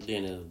 So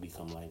then it'll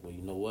become like, well,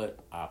 you know what?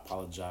 I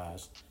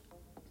apologize.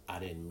 I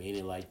didn't mean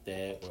it like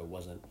that, or it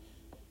wasn't.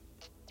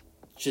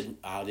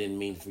 I didn't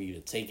mean for you to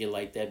take it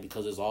like that,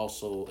 because it's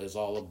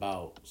all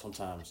about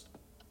sometimes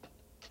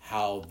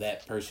how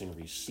that person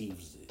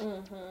receives it.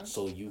 Mm-hmm.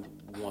 So you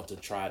want to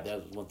try.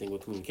 That's one thing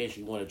with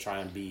communication. You want to try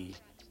and be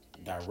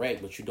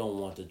direct, but you don't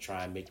want to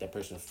try and make that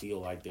person feel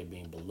like they're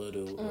being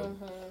belittled or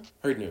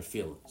hurting their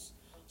feelings.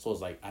 So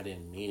it's like, I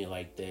didn't mean it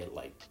like that.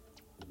 Like,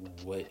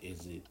 what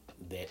is it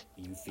that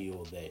you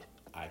feel that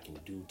I can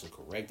do to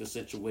correct the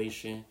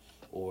situation,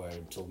 or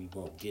until we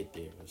won't get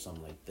there, or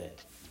something like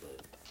that.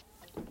 But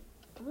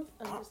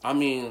I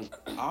mean,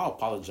 I'll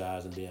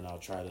apologize and then I'll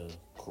try to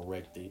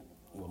correct it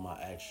with my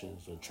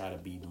actions, or try to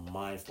be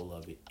mindful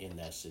of it in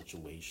that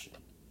situation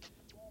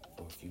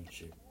for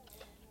future.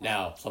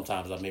 Now,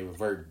 sometimes I may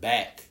revert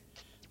back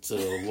to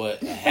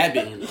what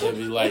happened and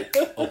be like,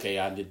 okay,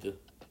 I did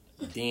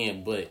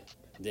but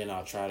then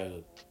I'll try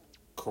to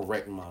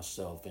correct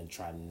myself and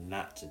try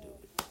not to do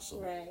it. So.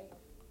 Right.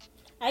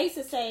 I used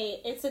to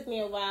say it took me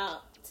a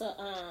while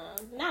to,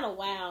 not a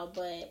while,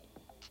 but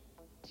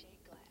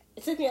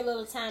it took me a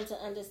little time to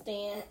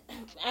understand.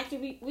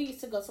 Actually, we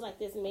used to go to like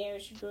this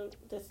marriage group,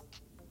 this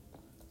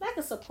like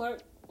a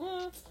support.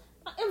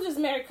 It was just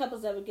married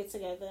couples that would get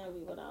together and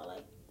we would all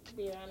like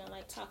be around and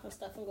like talk and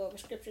stuff and go over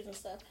scriptures and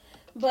stuff.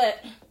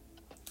 But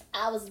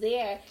I was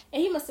there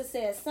and he must have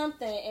said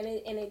something and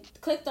it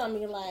clicked on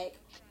me like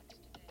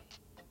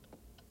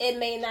it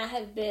may not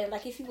have been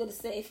like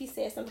if he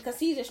said something, because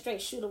he's a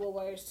straight shooter with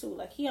words too.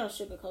 Like he don't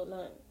sugarcoat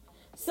nothing.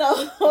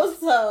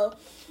 So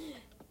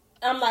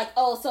I'm like,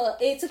 oh, so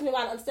it took me a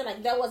while to understand,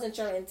 like, that wasn't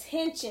your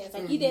intentions.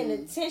 Like, you didn't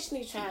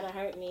intentionally try to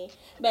hurt me.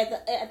 But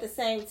at the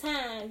same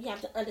time, you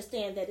have to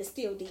understand that it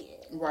still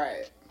did.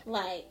 Right.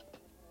 Like,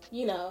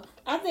 you know,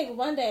 I think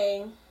one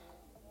day,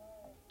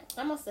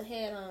 I must have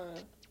had,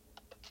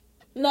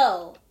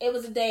 no, it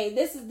was a day,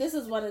 this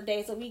is one of the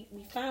days, so we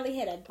finally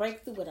had a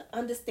breakthrough with an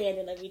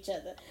understanding of each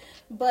other.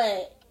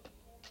 But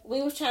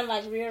we was trying to,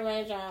 like,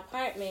 rearrange our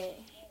apartment,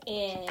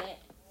 and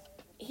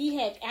he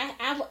had,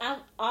 I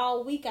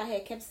all week I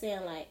had kept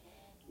saying, like,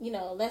 you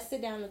know, let's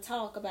sit down and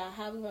talk about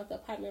how we want the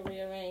apartment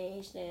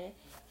rearranged. And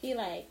he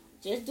like,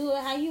 just do it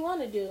how you want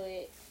to do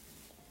it.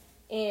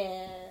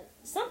 And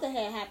something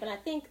had happened. I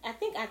think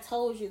I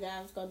told you that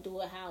I was going to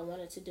do it how I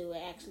wanted to do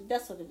it. Actually,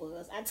 that's what it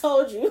was. I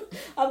told you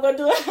I'm going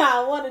to do it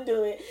how I want to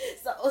do it.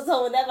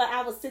 So whenever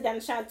I would sit down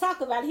and try to talk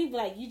about it, he'd be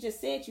like, you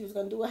just said you was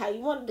going to do it how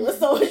you want to do it.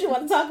 So what you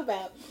want to talk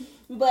about?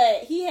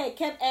 But he had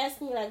kept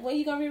asking me, like, when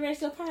you going to rearrange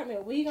the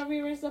apartment? When you going to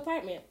rearrange the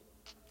apartment?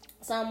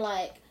 So I'm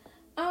like,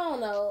 I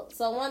don't know.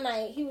 So one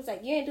night, he was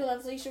like, you ain't doing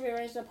nothing, so you should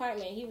rearrange the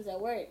apartment. He was at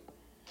work.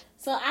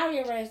 So I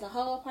rearranged the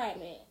whole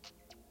apartment.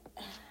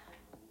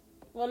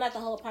 Well, not the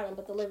whole apartment,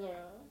 but the living room.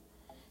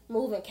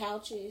 Moving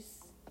couches,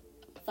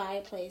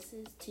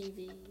 fireplaces,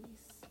 TVs,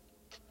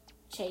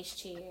 chase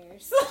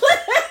chairs.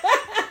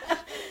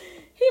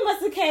 He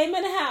must have came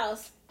in the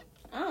house.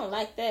 I don't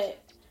like that.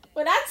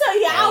 But I tell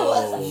you, I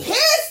was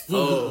pissed.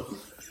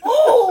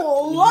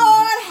 Oh,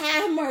 Lord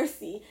have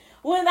mercy.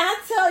 When I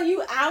tell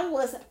you I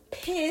was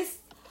pissed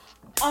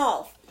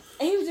off.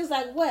 And he was just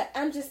like, what?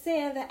 I'm just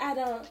saying that I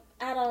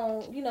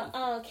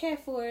don't care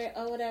for it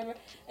or whatever.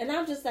 And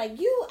I'm just like, I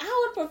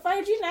would have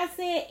preferred you not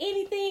saying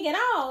anything at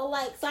all.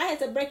 Like, so I had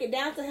to break it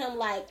down to him,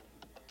 like,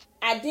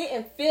 I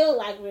didn't feel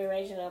like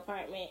rearranging the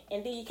apartment.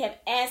 And then you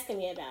kept asking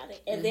me about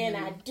it. And then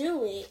I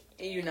do it.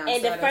 And you're not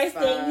and satisfied. The first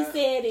thing you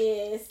said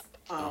is,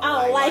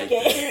 I don't like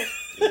it.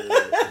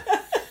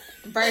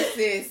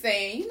 Versus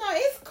saying,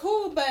 it's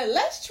cool, but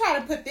let's try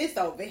to put this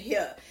over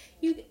here.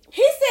 He said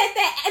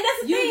that, and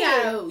that's the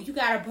thing. You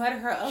gotta butter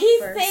her up he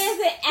first. Says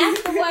it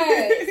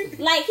afterwards.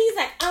 Like, he's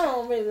like, I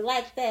don't really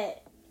like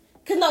that.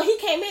 Because, no, he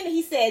came in and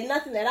he said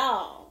nothing at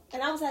all.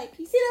 And I was like,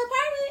 you see the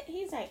apartment?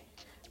 He's like,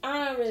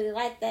 I don't really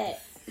like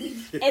that.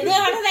 And then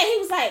after that, he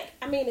was like,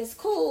 I mean, it's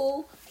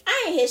cool.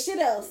 I ain't hear shit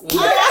else. It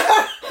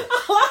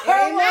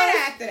ain't matter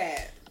after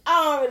that.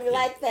 I don't really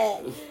like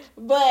that.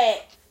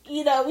 But,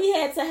 you know, we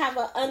had to have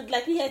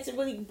we had to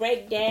really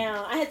break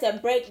down. I had to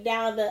break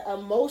down the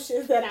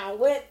emotions that I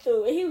went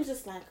through. And he was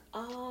just like,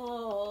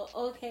 oh,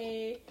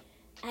 okay.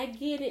 I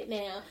get it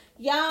now.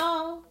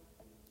 Y'all,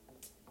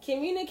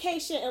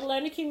 communication and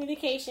learning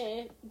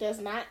communication does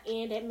not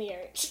end at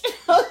marriage.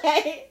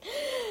 Okay?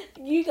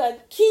 You gotta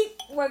keep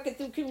working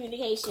through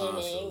communication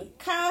and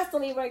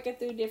constantly working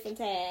through different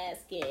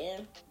tasks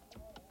and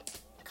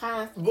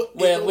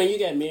well, when you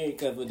got married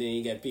couple, then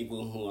you got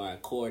people who are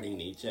courting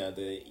each other.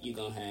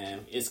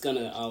 It's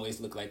gonna always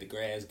look like the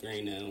grass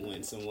greener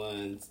when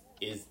someone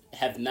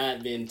have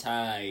not been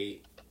tied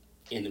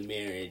in the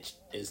marriage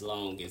as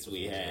long as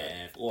we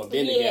have, or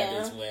been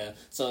together as well.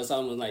 So it's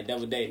almost like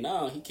double date.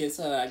 No, he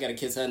kissed her, I gotta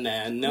kiss her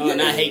now. No,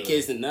 and I hate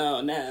kissing. No,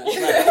 now. Like,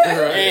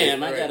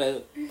 damn, I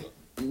gotta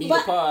meet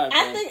apart.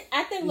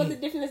 I think what the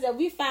difference is that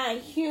we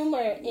find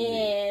humor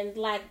in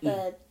like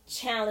the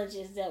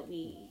challenges that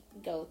we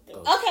go through.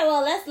 Okay,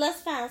 well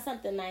let's find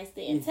something nice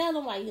then. Tell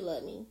them why you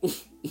love me. Tell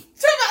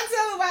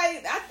him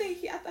why. I thought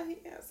he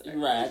answered.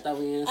 Right, I thought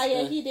we answered. Oh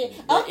yeah, he did.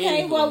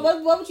 Okay, well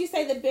what would you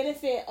say the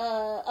benefit?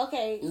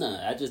 Okay.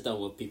 No, I just don't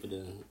want people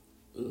to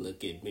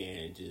look at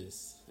marriage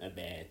as a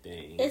bad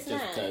thing. It's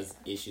just not. because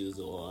issues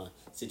or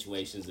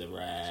situations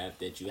arrive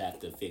that you have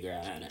to figure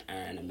out how to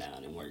iron them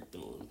out and work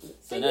through them.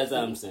 So that's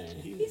what I'm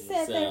saying. He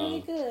said that really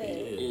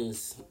good.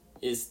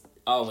 It's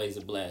always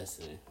a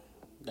blessing.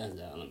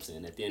 That's all I'm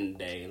saying. At the end of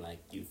the day, like,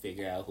 you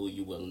figure out who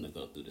you're willing to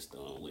go through the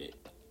storm with.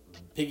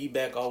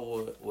 Piggyback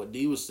over what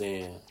Dee was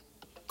saying,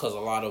 because a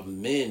lot of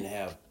men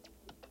have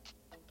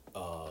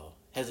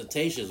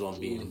hesitations on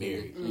being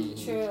married.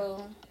 Mm-hmm.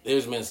 True.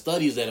 There's been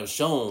studies that have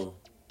shown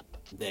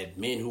that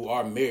men who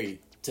are married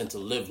tend to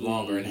live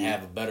longer and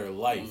have a better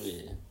life.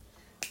 Yeah.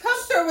 Come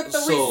through with the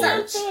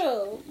research.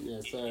 True.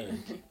 Yes, sir.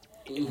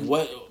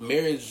 What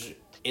marriage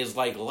is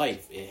like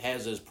life. It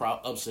has its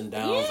ups and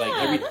downs. Yeah,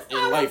 like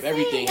in life,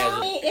 everything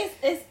has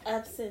it's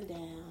ups and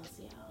downs,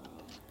 y'all.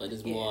 But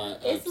it's more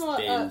It's more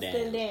than ups down.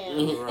 than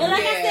downs. And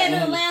like I said in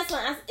the last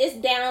one, it's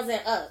downs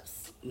and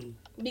ups.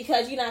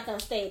 because you're not gonna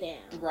stay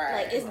down.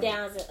 Right. Like it's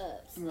downs and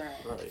ups.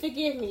 Right.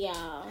 Forgive me,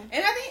 y'all.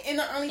 And I think, and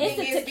the only It's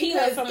thing the is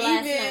tequila because from even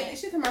last night. it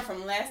should come out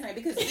from last night,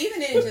 because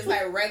even in just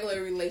like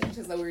regular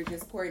relationships, like we were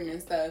just courting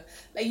and stuff,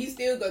 like you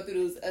still go through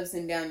those ups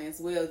and downs as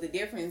well. The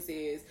difference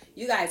is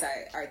you guys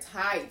are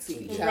tied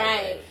to each other,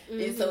 Right.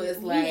 And so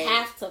it's like you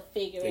have to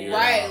figure it out.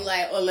 right,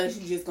 like unless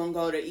you just gonna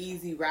go the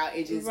easy route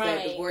and just Right.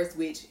 get divorced,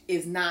 which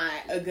is not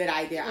a good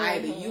idea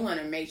either. Mhm. You want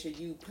to make sure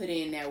you put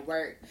in that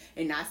work,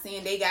 and not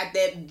saying they got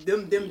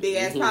them big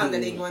ass problems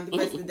that they going through,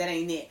 but that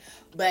ain't it.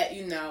 But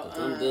you know,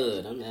 I'm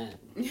good. I'm not.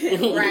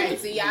 right.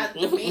 So y'all,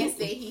 the man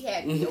said he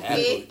happy.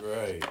 Okay,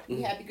 Right.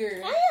 you happy,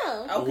 girl. I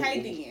am. Okay,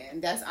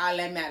 then that's all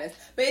that matters.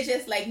 But it's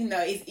just like, you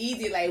know, it's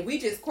easy. Like we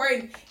just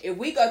courting. If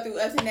we go through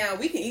ups and downs,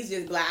 we can easily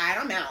just be like, all right,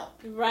 I'm out.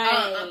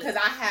 Right. Because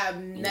I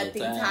have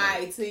nothing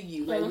tied to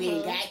you. Like we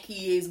ain't got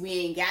kids, we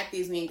ain't got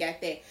this, we ain't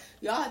got that.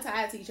 Y'all are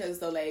tied to each other.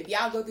 So like, if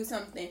y'all go through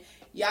something,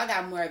 y'all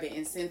got more of an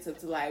incentive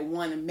to like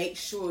want to make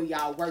sure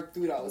y'all work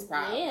through those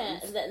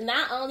problems. Yeah.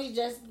 Not only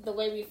just the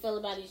way we feel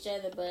about each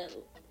other, but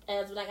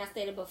as like I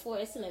stated before,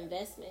 it's an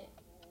investment.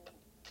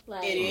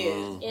 Like It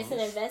is. It's an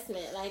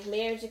investment. Like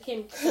marriage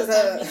can Cause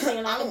sometimes be seen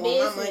I like a don't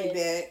want my money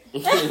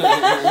business.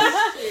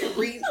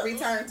 back.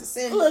 Return to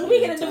sender. Look, we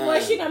get a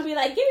divorce, you're gonna be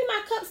like, give me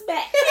my cups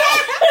back.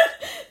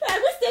 Like,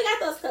 we still got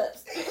those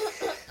cups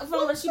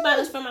from when she bought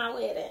us from our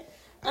wedding.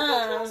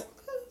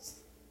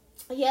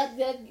 Yep,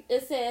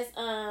 it says,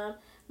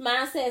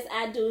 mine says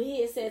I do,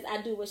 his says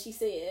I do what she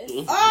says.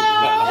 Oh!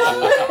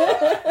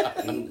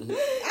 I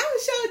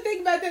was sure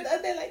thinking about that the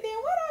other day, like, damn,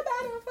 what I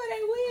bought them for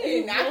their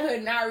wedding? I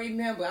could not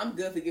remember. I'm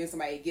good for giving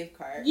somebody a gift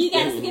card. You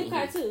got a gift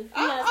card too. You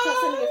got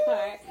cups and a gift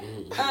card.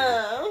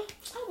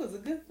 I was a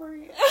good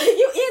friend.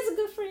 You is a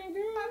good friend,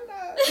 girl. I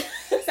know.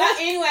 So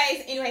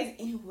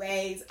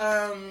anyways,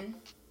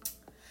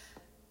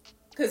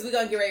 because we're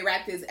gonna get ready to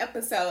wrap this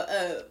episode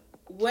up.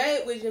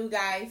 What would you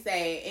guys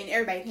say, and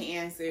everybody can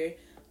answer,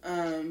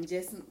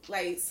 just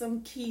like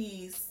some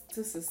keys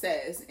to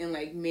success in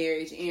like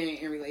marriage and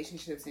in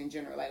relationships in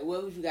general? Like,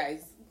 what would you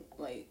guys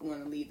like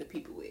want to leave the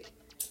people with?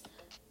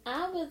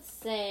 I would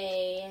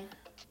say,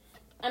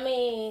 I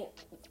mean,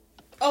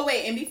 oh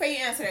wait, and before you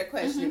answer that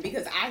question,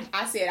 because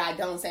I said I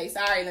don't say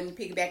sorry, let me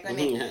piggyback on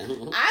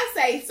it. I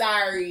say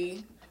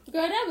sorry.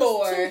 Girl, that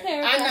was For, 2 I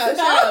paragraphs know, ago.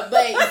 shut up,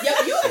 but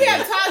you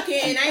kept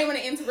talking, and I didn't want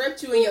to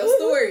interrupt you in your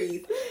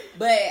stories,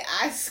 but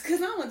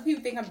because I don't want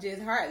people to think I'm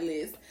just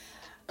heartless.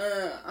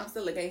 I'm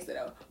still a gangster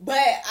though, but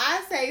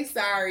I say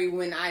sorry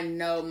when I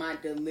know my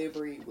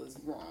delivery was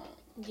wrong.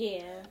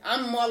 Yeah.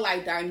 I'm more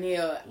like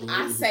Darnell.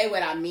 I say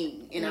what I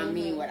mean, and I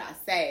mean what I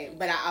say,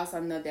 but I also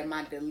know that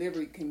my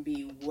delivery can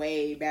be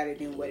way better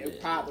than what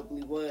it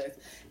probably was,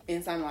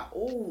 and so I'm like,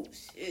 oh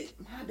shit,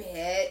 my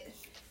bad.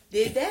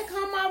 Did that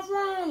come off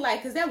wrong? Like,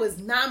 because that was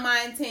not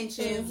my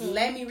intentions.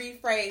 Let me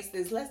rephrase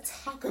this.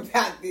 Let's talk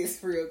about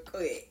this real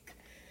quick.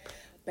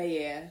 But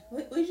yeah,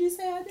 what did you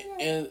say out there?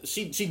 And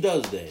she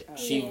does that.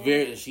 She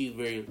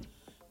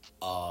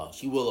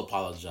will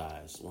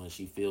apologize when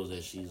she feels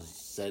that she's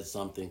said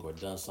something or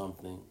done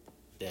something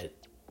that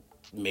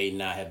may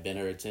not have been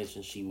her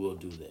intention. She will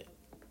do that.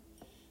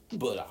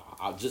 But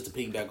just to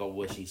piggyback on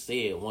what she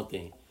said, one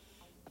thing.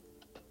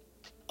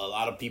 A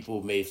lot of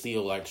people may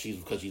feel like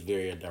because she's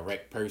very a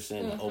direct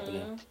person,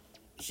 opening.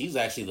 She's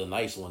actually the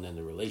nice one in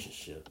the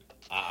relationship.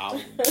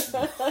 Say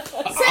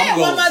it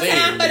one more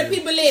time for the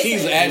people listening.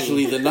 She's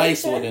actually the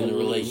nice one in the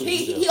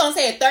relationship. He gonna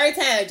say it 3rd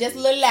time, just a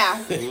little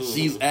loud.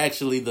 She's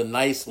actually the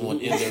nice one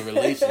in the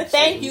relationship.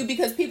 Thank you,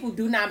 because people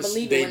do not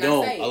believe it when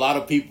I say it. A lot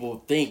of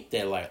people think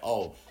that like,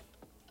 oh,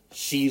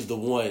 she's the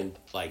one,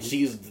 like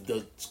she's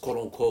the quote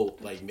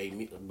unquote like make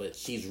me, but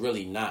she's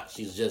really not.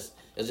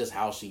 It's just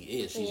how she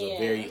is. She's a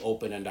very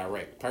open and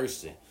direct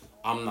person.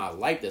 I'm not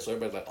like that, so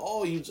everybody's like,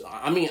 oh,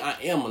 I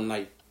am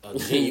a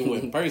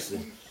genuine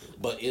person,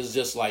 but it's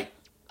just like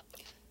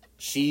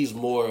she's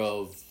more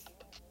of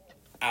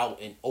out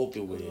and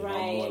open with it. Right.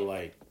 I'm more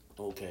like,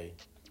 okay,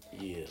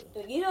 yeah.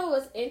 You know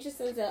what's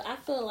interesting though? I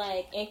feel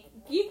like, and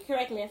you can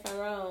correct me if I'm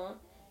wrong,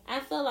 I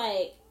feel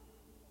like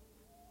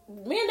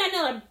me and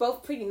Danielle are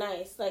both pretty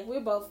nice. Like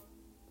we're both,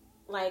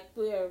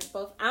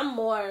 I'm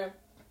more,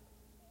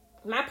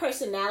 my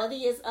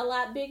personality is a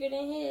lot bigger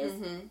than his.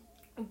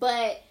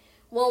 But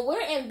when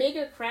we're in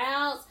bigger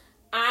crowds,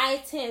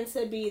 I tend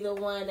to be the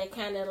one that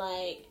kind of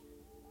like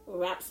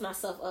wraps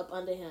myself up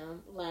under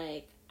him.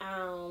 Like, I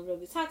don't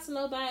really talk to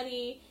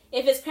nobody.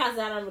 If it's crowds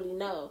that I don't really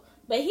know.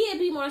 But he'd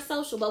be more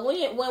social. But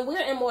when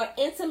we're in more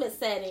intimate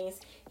settings,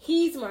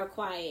 he's more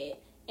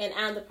quiet. And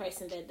I'm the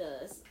person that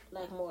does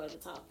like more of the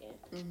talking.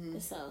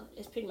 So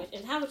it's pretty much.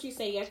 And how would you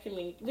say your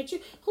community?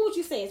 Who would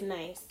you say is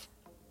nice?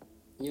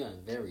 You are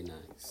very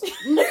nice.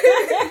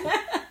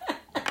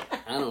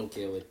 I don't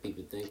care what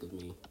people think of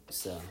me.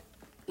 So.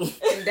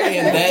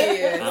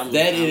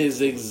 That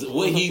is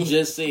what he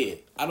just said.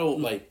 I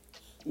don't like.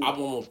 I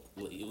want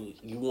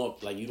you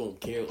want like you don't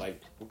care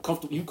like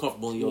comfortable. You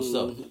comfortable in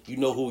yourself. You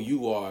know who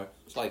you are.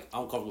 It's like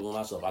I'm comfortable in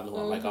myself. I know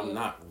like I'm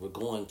not. We're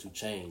going to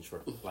change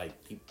for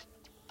like people.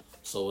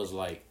 So it's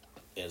like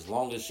as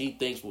long as she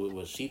thinks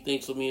what she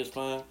thinks of me is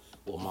fine,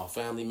 what my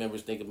family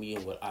members think of me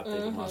and what I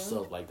think of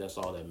myself, like that's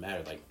all that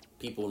matters. Like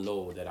people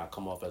know that I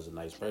come off as a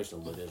nice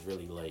person, but it's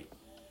really like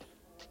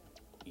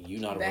you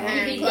not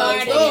around me.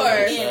 Closed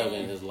doors.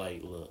 It's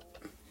like look.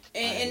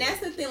 And that's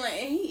the thing, like,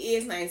 and he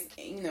is nice,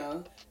 you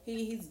know,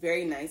 he's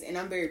very nice, and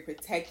I'm very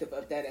protective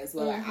of that as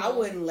well. Like, I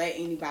wouldn't let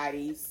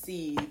anybody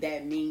see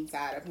that mean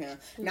side of him.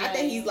 Not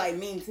that he's, like,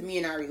 mean to me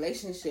in our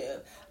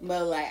relationship,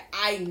 but, like,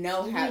 I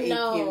know how it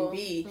can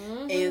be,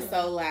 and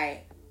so,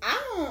 like,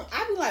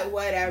 I be like,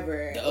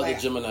 whatever. The other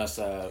Gemini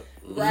side.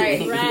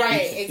 Right,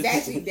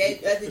 exactly,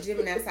 that other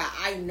Gemini side,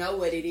 I know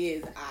what it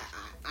is,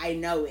 I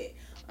know it.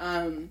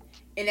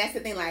 And that's the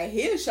thing, like,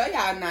 he'll show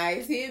y'all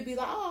nice. He'll be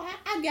like, oh,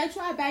 I got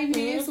you, I buy you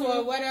this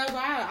or whatever.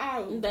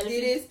 I did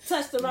this.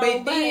 Touch the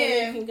wrong button,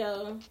 you can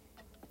go.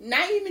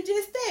 Not even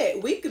just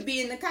that. We could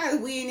be in the car,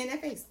 we ain't in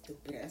that face.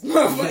 Stupid ass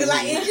motherfucker.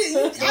 Like, it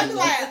just, I'm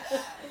like,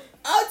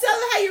 oh, tell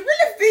her how you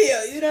really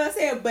feel. You know what I'm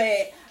saying?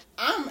 But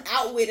I'm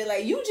out with it.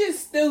 Like, you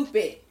just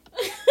stupid.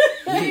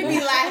 He'd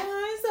be like,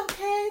 oh, it's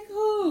okay,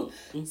 cool.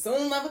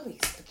 Soon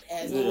motherfucker, stupid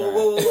ass.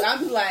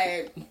 I'm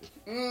like,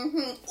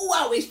 Ooh,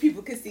 I wish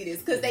people could see this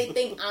because they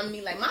think I'm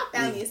me. Like my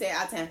family say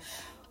all the time,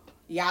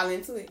 y'all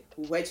into it.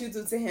 What you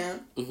do to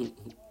him?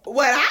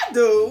 What I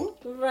do?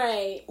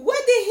 Right.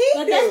 What did he do?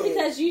 But that's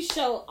because you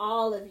show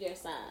all of your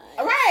side.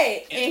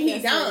 Right, and he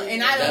don't,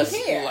 and I don't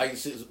care. Like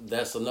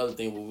that's another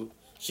thing.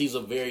 She's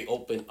a very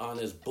open,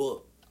 honest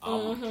book.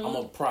 I'm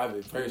a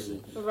private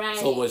person. Right.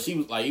 So when she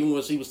was like, even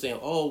when she was saying,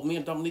 "Oh, me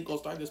and Dominique gonna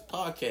start this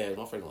podcast,"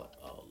 my friend was like,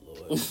 "Oh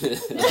Lord."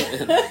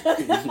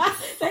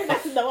 They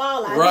got to know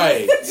all our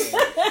right.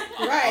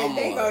 Right.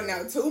 They gonna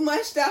know too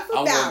much stuff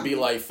about I want to be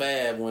like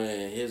Fab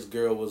when his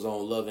girl was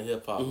on Love and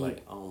Hip Hop.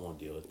 Like, I don't want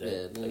to deal with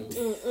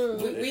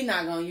that. We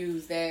not gonna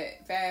use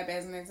that Fab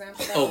as an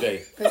example. Though,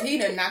 okay. Because he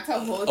done knocked her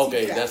whole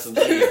okay, teeth that's out.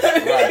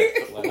 right.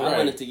 Well, I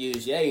wanted to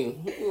use Ye,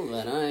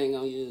 but I ain't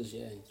gonna use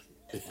Ye.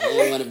 I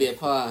didn't want to be a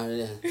part of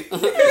that.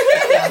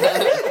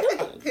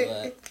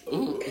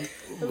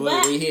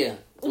 but we here.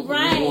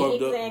 Right,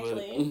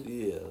 exactly.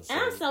 Yeah. So.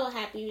 And I'm so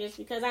happy just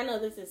because I know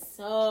this is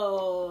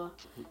so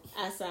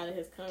outside of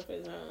his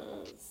comfort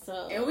zone.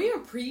 So And we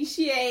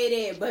appreciate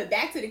it. But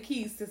back to the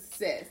keys to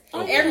success.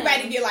 Okay.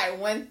 Everybody get like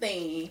one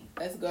thing.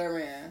 Let's go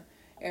around.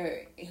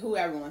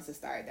 Whoever wants to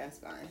start, that's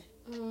fine.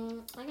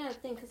 I gotta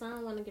think because I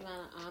don't want to give out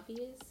an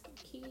obvious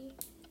key.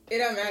 It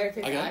don't matter if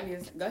it's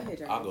obvious. Go ahead,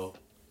 Jarvis. I'll go.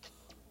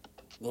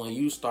 When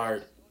you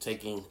start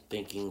thinking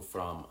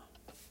from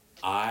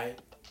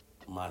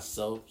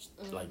myself,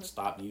 like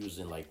stop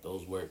using like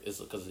those words. It's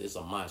because it's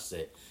a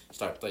mindset.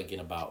 Start thinking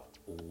about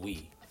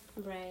we.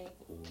 Right.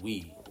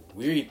 We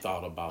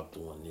thought about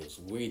doing this.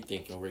 We're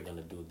thinking we're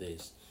gonna do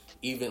this.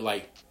 Even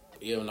like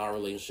in our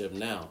relationship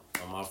now,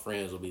 my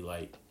friends will be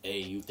like,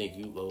 "Hey, you think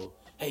you go?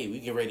 Hey, we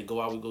get ready to go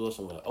out. We go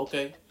somewhere.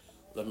 Okay,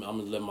 I'm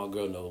gonna let my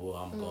girl know. Well,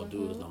 I'm gonna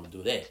do this. And I'm gonna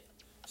do that."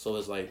 So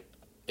it's like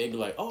they be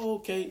like, "Oh,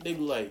 okay." They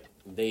be like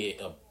they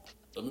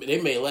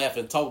may laugh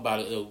and talk about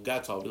it. Guy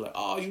talk, be like,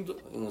 "Oh, you," do-.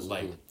 And it's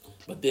like,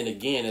 but then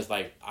again, it's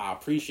like I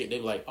appreciate. They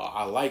be like, "Oh,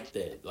 I like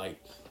that."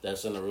 Like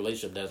that's in a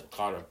relationship. That's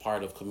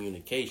part of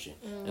communication.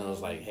 And I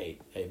was like, "Hey,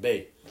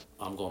 babe,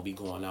 I'm gonna be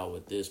going out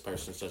with this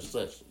person, such and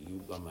such.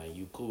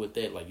 You cool with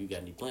that? Like, you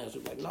got any plans?"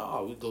 She's like,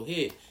 "No, we go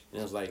ahead."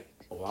 And it's like,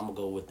 "Oh, I'm gonna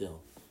go with them,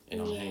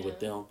 and I'm gonna hang with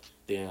them.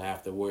 Then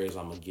afterwards,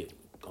 I'm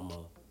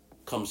gonna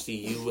come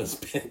see you and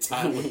spend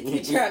time with me."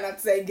 You try not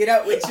to say get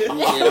up with you.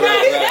 Yeah,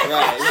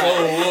 right.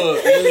 So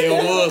it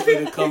was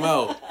when it come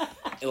out.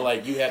 And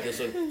like you have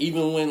this,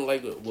 even when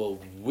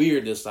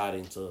we're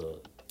deciding to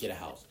get a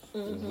house,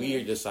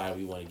 we're deciding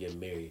we want to get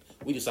married,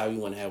 we decide we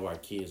want to have our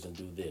kids and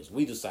do this.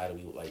 We decided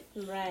we like.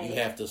 Right. You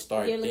have to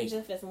start Your thinking.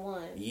 relationship is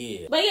one.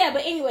 Yeah.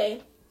 But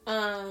anyway,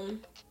 my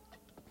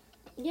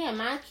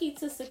key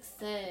to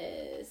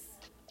success.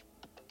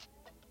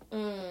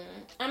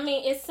 I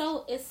mean, it's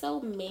so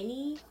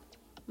many,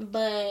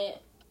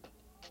 but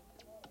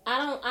I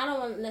don't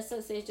want to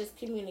necessarily say it's just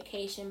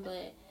communication,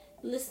 but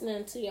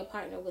listening to your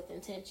partner with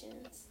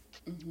intentions,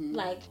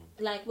 like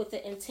with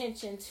the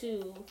intention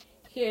to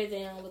hear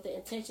them, with the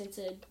intention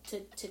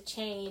to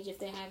change if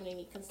they're having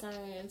any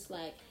concerns,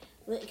 like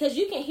because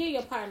you can hear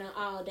your partner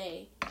all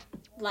day,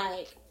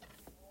 like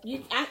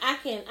I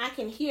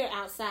can hear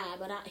outside,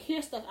 but I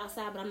hear stuff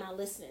outside, but I'm not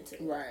listening to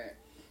it. Right.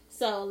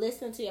 So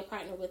listen to your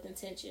partner with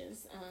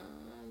intentions.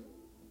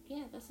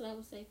 That's what I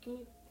would say.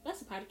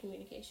 That's a part of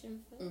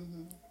communication.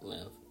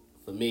 Well,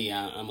 for me,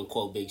 I'm gonna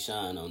quote Big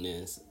Sean on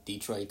this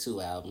Detroit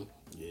 2 album.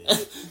 Yeah.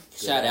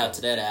 Shout out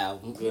to that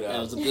album. That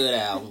was a good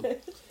album.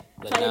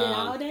 But, Played it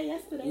all day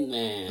yesterday.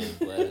 Man,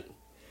 but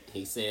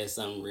he said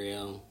something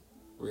real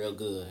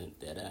good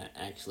that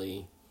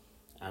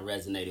I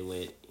resonated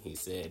with. He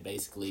said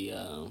basically,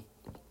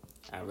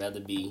 I'd rather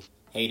be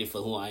hated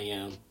for who I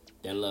am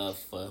than loved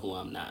for who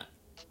I'm not.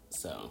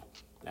 So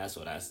that's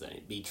what I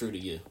say. Be true to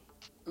you.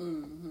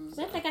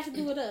 What that got to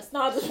do with us?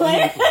 No, I'm just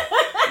playing.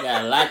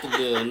 Got a lot to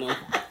do, no?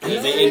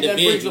 As an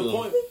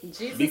individual.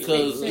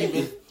 Because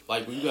even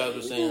like when you guys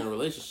were saying in a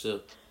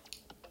relationship,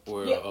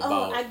 or Yeah,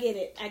 about I get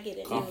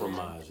it.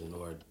 compromising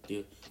or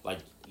like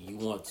you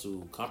want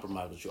to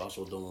compromise, but you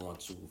also don't want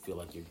to feel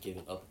like you're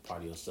giving up a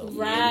part of yourself.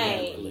 Right.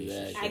 In that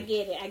relationship.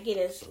 I get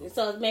it.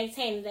 So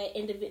maintaining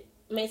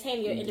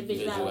maintaining your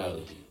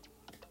individuality.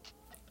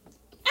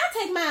 I'll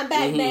take mine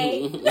back,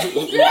 babe.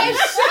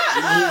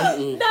 Shut up.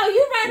 No,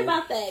 you're right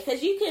about that.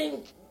 Because you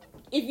can,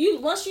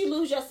 once you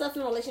lose yourself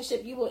in a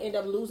relationship, you will end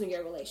up losing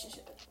your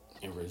relationship.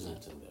 And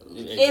resenting that.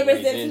 And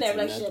resenting that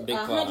relationship.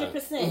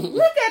 100%.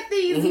 Look at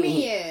these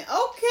men.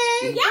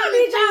 Okay. Y'all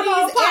need y'all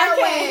own podcast.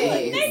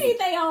 Airways. They need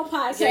their own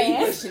podcast. So you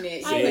pushing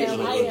it. I am.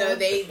 You know,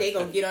 they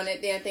gonna get on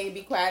that damn thing and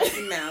be quiet as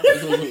a mouse.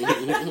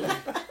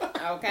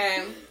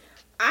 Okay.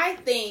 I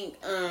think,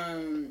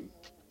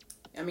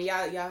 I mean,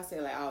 y'all say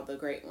like all the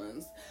great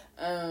ones.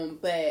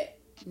 But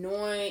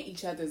knowing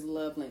each other's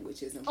love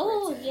language is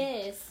important. Oh,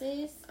 yes,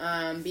 sis.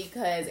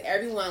 Because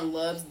everyone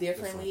loves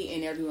differently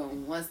and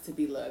everyone wants to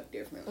be loved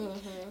differently.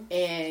 Mm-hmm.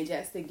 And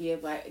just to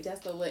give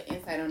just a little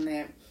insight on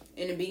that,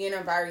 in the beginning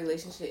of our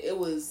relationship, it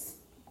was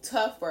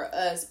tough for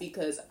us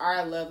because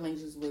our love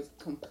languages was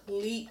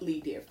completely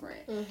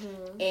different.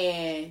 Mm-hmm.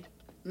 And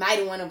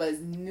neither one of us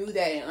knew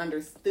that and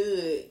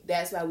understood.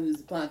 That's why we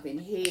was bumping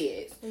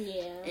heads.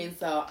 Yeah. And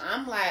so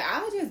I'm like,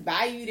 I'll just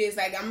buy you this.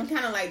 Like, I'm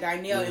kind of like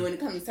Darnell. And when it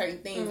comes to certain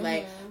things,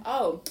 like,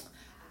 oh,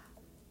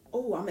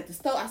 I'm at the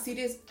store. I see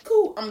this.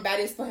 Cool. I'm going to buy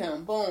this for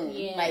him. Boom.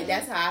 Yeah. Like,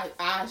 that's how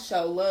I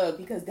show love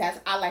because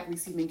I like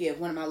receiving gifts.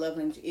 One of my love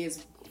languages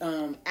is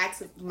both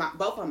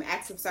of them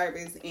acts of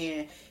service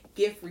and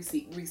gift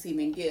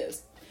receiving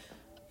gifts.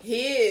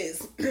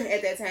 His,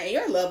 at that time,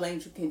 your love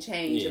language can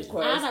change, of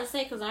course. I was about to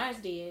say, because ours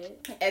did.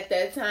 At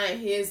that time,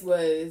 his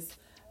was,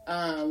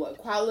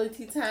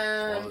 quality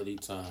time. Quality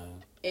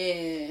time.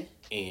 And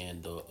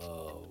the,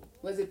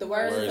 was it the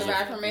words of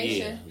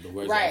affirmation? Yeah, the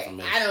words right. of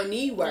affirmation. I don't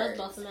need words.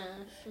 Both of mine.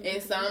 Mm-hmm.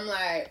 And so I'm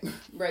like,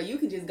 bro, you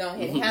can just go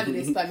ahead and handle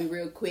this for me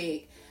real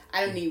quick.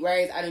 I don't need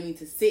words. I don't need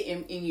to sit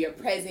in your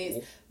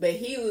presence. But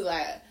he was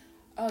like,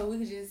 oh, we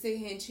could just sit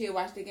here and chill,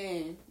 watch the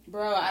game.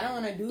 Bro, I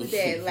don't want to do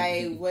that.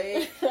 Like,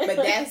 what? But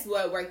that's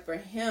what worked for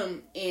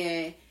him.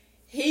 And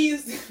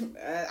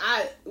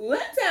one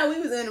time we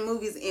was in the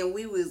movies and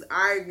we was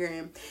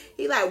arguing.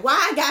 He like,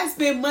 why I gotta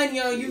spend money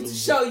on you to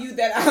show you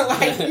that I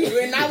like you?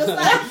 And I was like,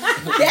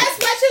 that's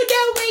what you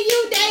do when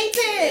you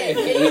dating.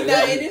 And,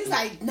 and it's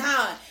like,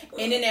 nah.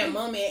 And in that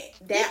moment,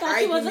 that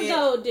argument, he was a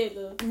gold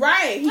digger.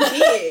 Right, he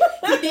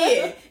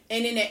did.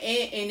 And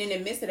in the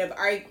midst of that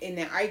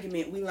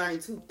argument, we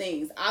learned two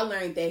things. I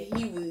learned that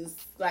he was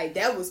like,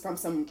 that was from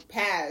some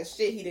past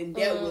shit he didn't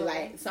dealt with,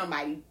 like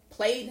somebody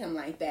played him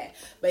like that.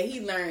 But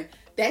he learned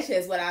that's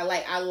just what I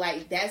like. I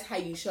like that's how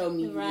you show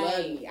me you love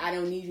me. I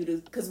don't need you to,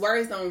 because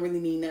words don't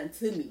really mean nothing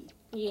to me.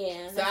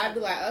 Yeah. So I'd be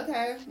like,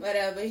 okay,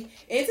 whatever. And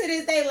to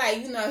this day,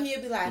 like, you know,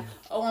 he'd be like,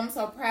 oh, I'm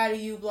so proud of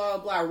you, blah,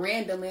 blah,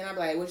 randomly. And I'm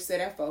like, what you say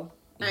that for?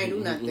 I ain't do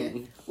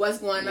nothing. What's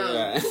going on?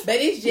 Yeah. But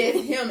it's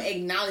just him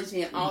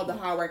acknowledging all the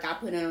hard work I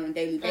put in on a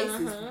daily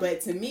basis.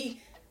 But to me,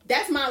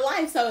 that's my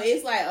life. So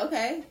it's like,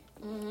 okay.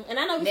 And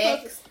I know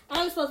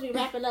we're supposed to be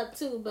wrapping up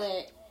too,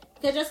 but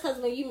just because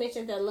when you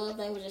mentioned that love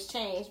languages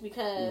change,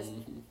 because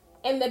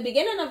in the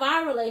beginning of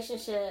our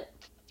relationship,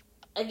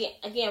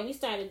 again, we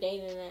started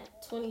dating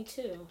at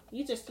 22.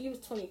 You was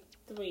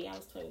 23. I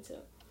was 22.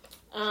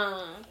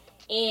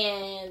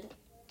 And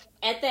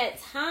at that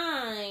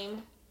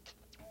time,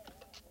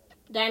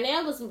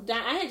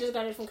 I had just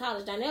graduated from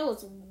college. Darnell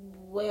was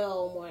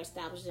well more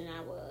established than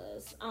I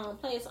was.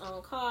 Played his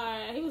own car.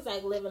 He was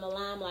like living a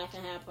lime life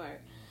in Hyde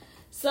Park.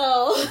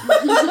 So,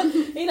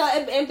 you know,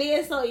 and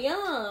being so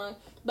young.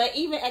 But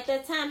even at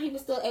that time, he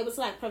was still able to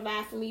like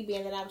provide for me,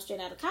 being that I was straight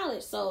out of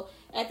college. So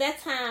at that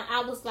time,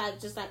 I was like,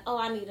 just like, oh,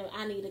 I need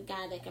a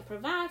guy that can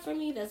provide for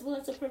me, that's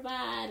willing to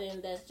provide,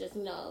 and that's just,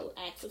 you know,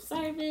 acts of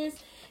service.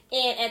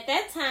 And at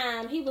that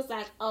time, he was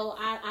like, oh,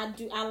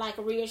 I like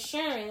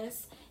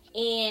reassurance.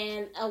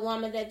 And a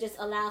woman that just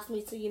allows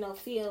me to, you know,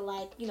 feel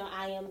like, you know,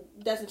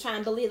 doesn't try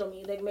and belittle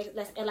me. That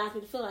allows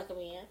me to feel like a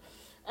man.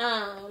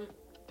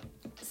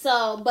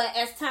 But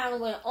as time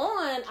went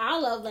on,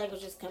 our love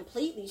languages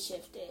completely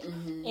shifted.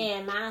 Mm-hmm.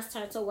 And mine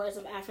turned to words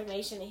of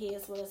affirmation, and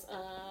his was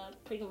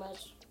pretty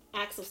much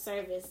acts of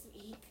service.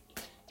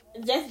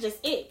 That's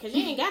just it, because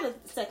you ain't got a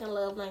second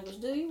love language,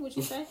 do you? Would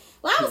you say?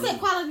 Well, I would say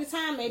quality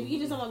time, maybe. You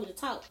just don't want me to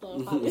talk.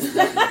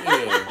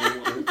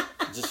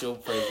 Just your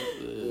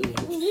presence.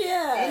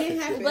 Yeah.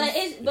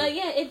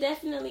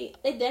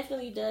 It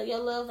definitely does. Your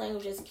love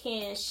languages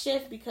can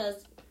shift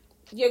because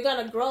you're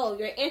gonna grow.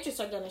 Your interests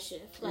are gonna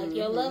shift. Like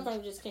your love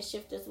languages can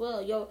shift as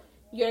well.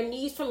 Your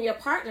needs from your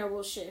partner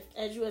will shift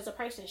as you as a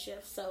person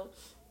shift. So,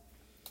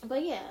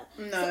 but yeah.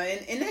 No,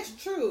 and that's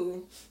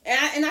true.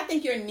 And I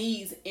think your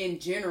needs in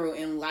general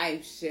in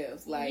life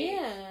shift. Like,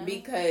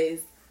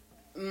 because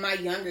my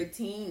younger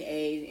teen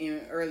age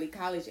and early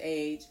college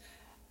age,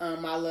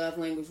 my love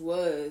language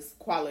was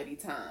quality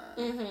time.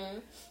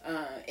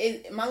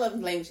 Mm-hmm. My love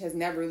language has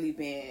never really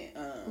been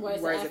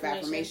words of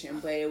affirmation,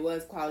 but it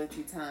was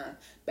quality time.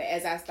 But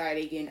as I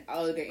started getting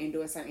older and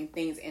doing certain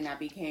things, and I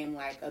became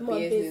like a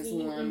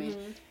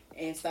businesswoman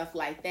and stuff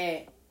like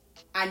that,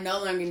 I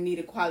no longer need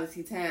a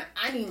quality time.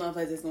 I need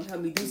motherfuckers that's gonna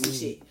help me do some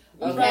shit.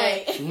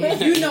 Okay, Right.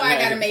 you know I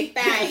gotta make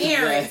 5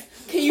 errands.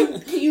 Can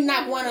you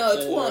knock one or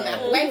two on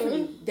that away from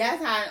me?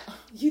 That's how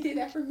you did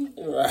that for me.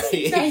 Right,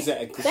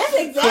 exactly. That's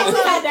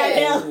exactly how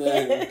that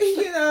Exactly.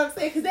 You know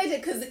what I'm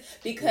saying?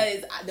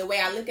 Because the way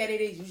I look at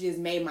it is, you just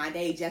made my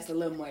day just a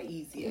little more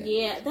easier.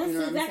 Yeah, that's You know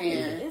what I'm exactly.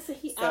 saying? That's what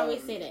he So-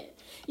 always say that.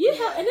 You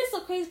know, and it's so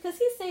crazy because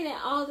he say that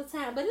all the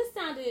time, but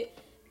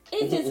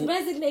it just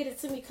resonated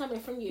to me coming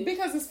from you.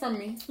 Because it's from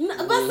me. No,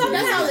 but That's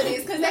sometimes all it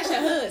is. Because that's your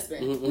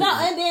husband. no,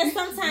 and then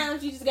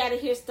sometimes you just got to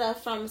hear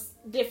stuff from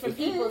different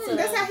people. To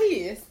That's how he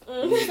is.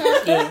 Mhm.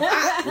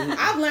 So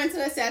I've learned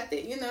to accept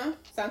it. You know,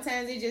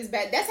 sometimes it's just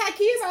bad. That's how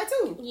kids are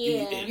too.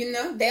 Yeah. You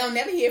know, they don't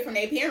never hear from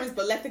their parents,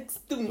 but let the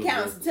student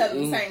council tell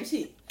them the same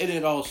shit. And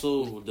it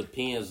also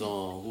depends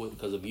on who,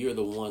 because if you're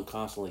the one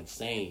constantly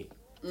saying it,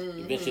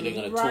 eventually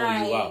they're gonna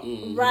tune you out.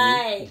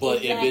 Right. But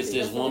exactly. if it's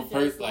just That's what one it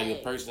feels person, like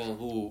a person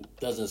who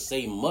doesn't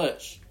say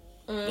much,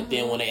 but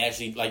then when they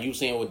actually, like you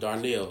saying with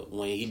Darnell,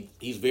 when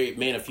he's very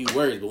man a few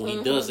words, but when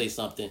he does say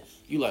something,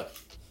 you like,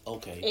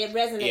 okay, It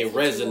resonates. it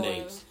with you resonates.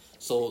 more.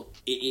 So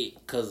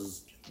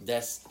because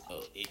that's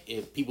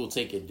people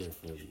take it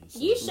differently. So,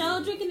 You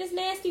sure drinking this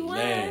nasty wine?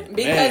 Man.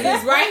 Because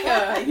it's right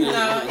here, you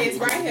know, it's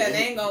right here.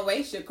 They ain't gonna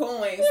waste your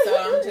coins, so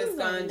I'm just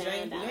gonna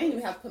drink. You ain't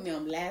even have to put me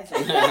on blast.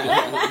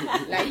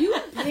 Like you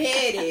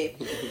petty.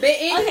 But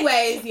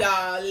anyways, y'all.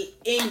 I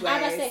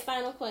gotta say Anyways,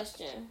 final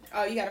question.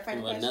 oh, you got a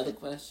final Well, question? another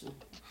question.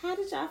 How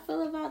did y'all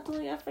feel about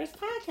doing your first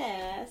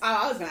podcast? Oh,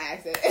 I was gonna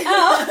ask it.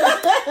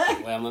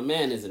 Oh. Well, my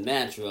man is a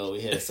natural over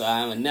here, so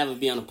I would never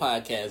be on a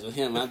podcast with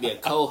him. I'd be a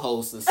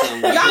co-host or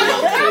something. Y'all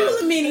don't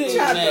compliment each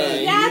other.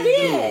 Man, Y'all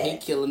he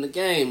did. killing the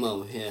game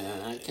over here.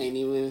 I can't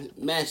even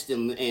match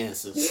them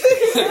answers.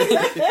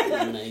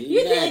 Man, You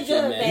did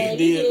good, man. You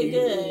did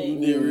good. You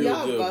did real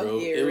Y'all good, both bro.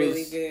 did It really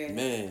was, good.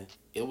 Man,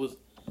 it was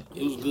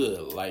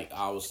good. Like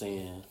I was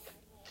saying,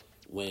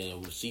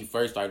 when she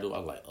first started doing, I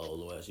was like, oh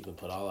Lord, she can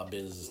put all our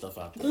business and stuff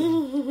out there.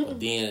 But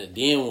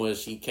then when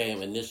she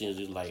came initially, she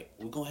was like,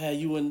 we're gonna have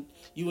you and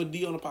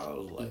D on the podcast. I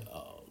was like,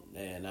 oh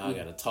man, now I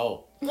gotta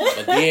talk.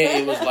 But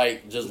then it was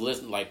like just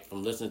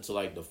from listening to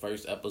like the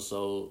first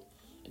episode.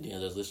 And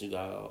then just listening,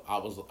 I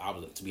was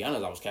to be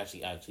honest, I was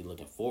actually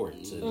looking forward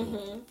to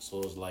it. So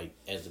it's like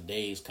as the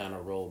days kind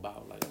of roll by,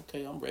 I'm like,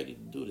 okay, I'm ready to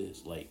do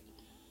this. Like,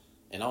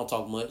 and I don't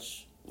talk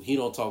much. He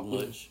don't talk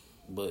much,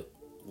 but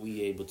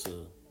we able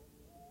to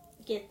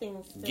Get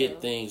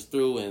things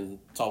through and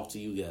talk to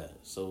you guys.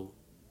 So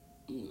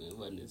It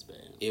wasn't as bad.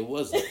 it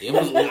wasn't. It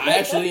was. I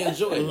actually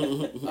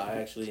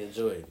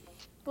enjoyed it.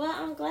 Well,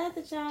 I'm glad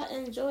that y'all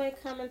enjoyed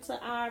coming to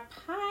our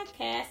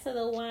podcast, to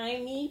the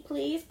Wine Me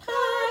Please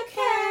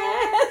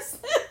podcast.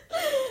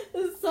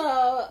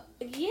 So,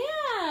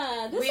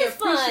 yeah, this We was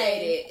fun.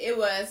 appreciate it. It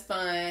was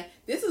fun.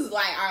 This was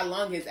like our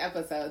longest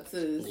episode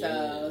too.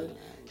 So,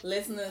 Yeah.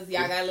 listeners,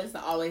 y'all gotta listen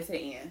always to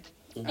the end.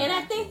 And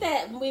I think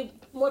that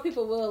more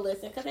people will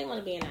listen because they want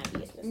to be in our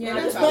business. Yeah, No,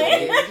 I'm that's just all it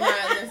playing. is.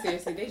 No,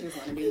 seriously, they just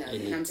want to be nosy.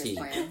 In the I'm just tea.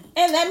 playing.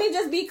 And let me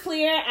just be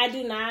clear, I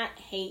do not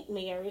hate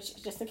marriage,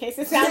 just in case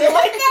it sounded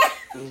like that.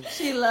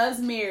 She loves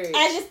marriage.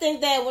 I just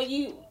think that when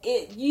you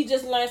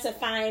just learn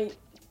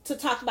to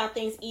talk about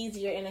things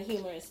easier in a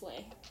humorous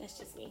way. That's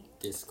just me.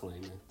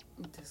 Disclaimer.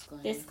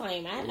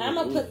 Disclaimer. I'm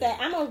gonna put that.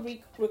 I'm gonna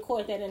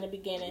record that in the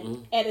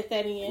beginning. Edit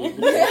that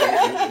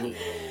in.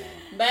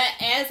 But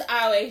as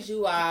always,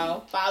 you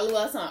all follow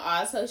us on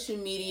all social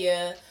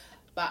media.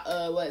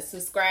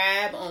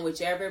 Subscribe on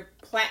whichever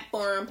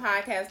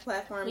podcast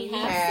platform We you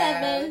have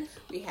have. 7.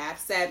 We have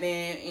 7,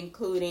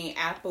 including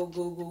Apple,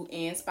 Google,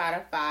 and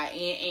Spotify,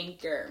 and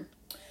Anchor.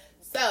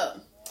 So,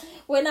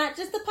 We're not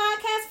just a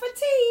podcast for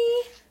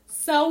tea.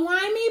 so why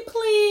me,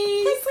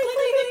 please?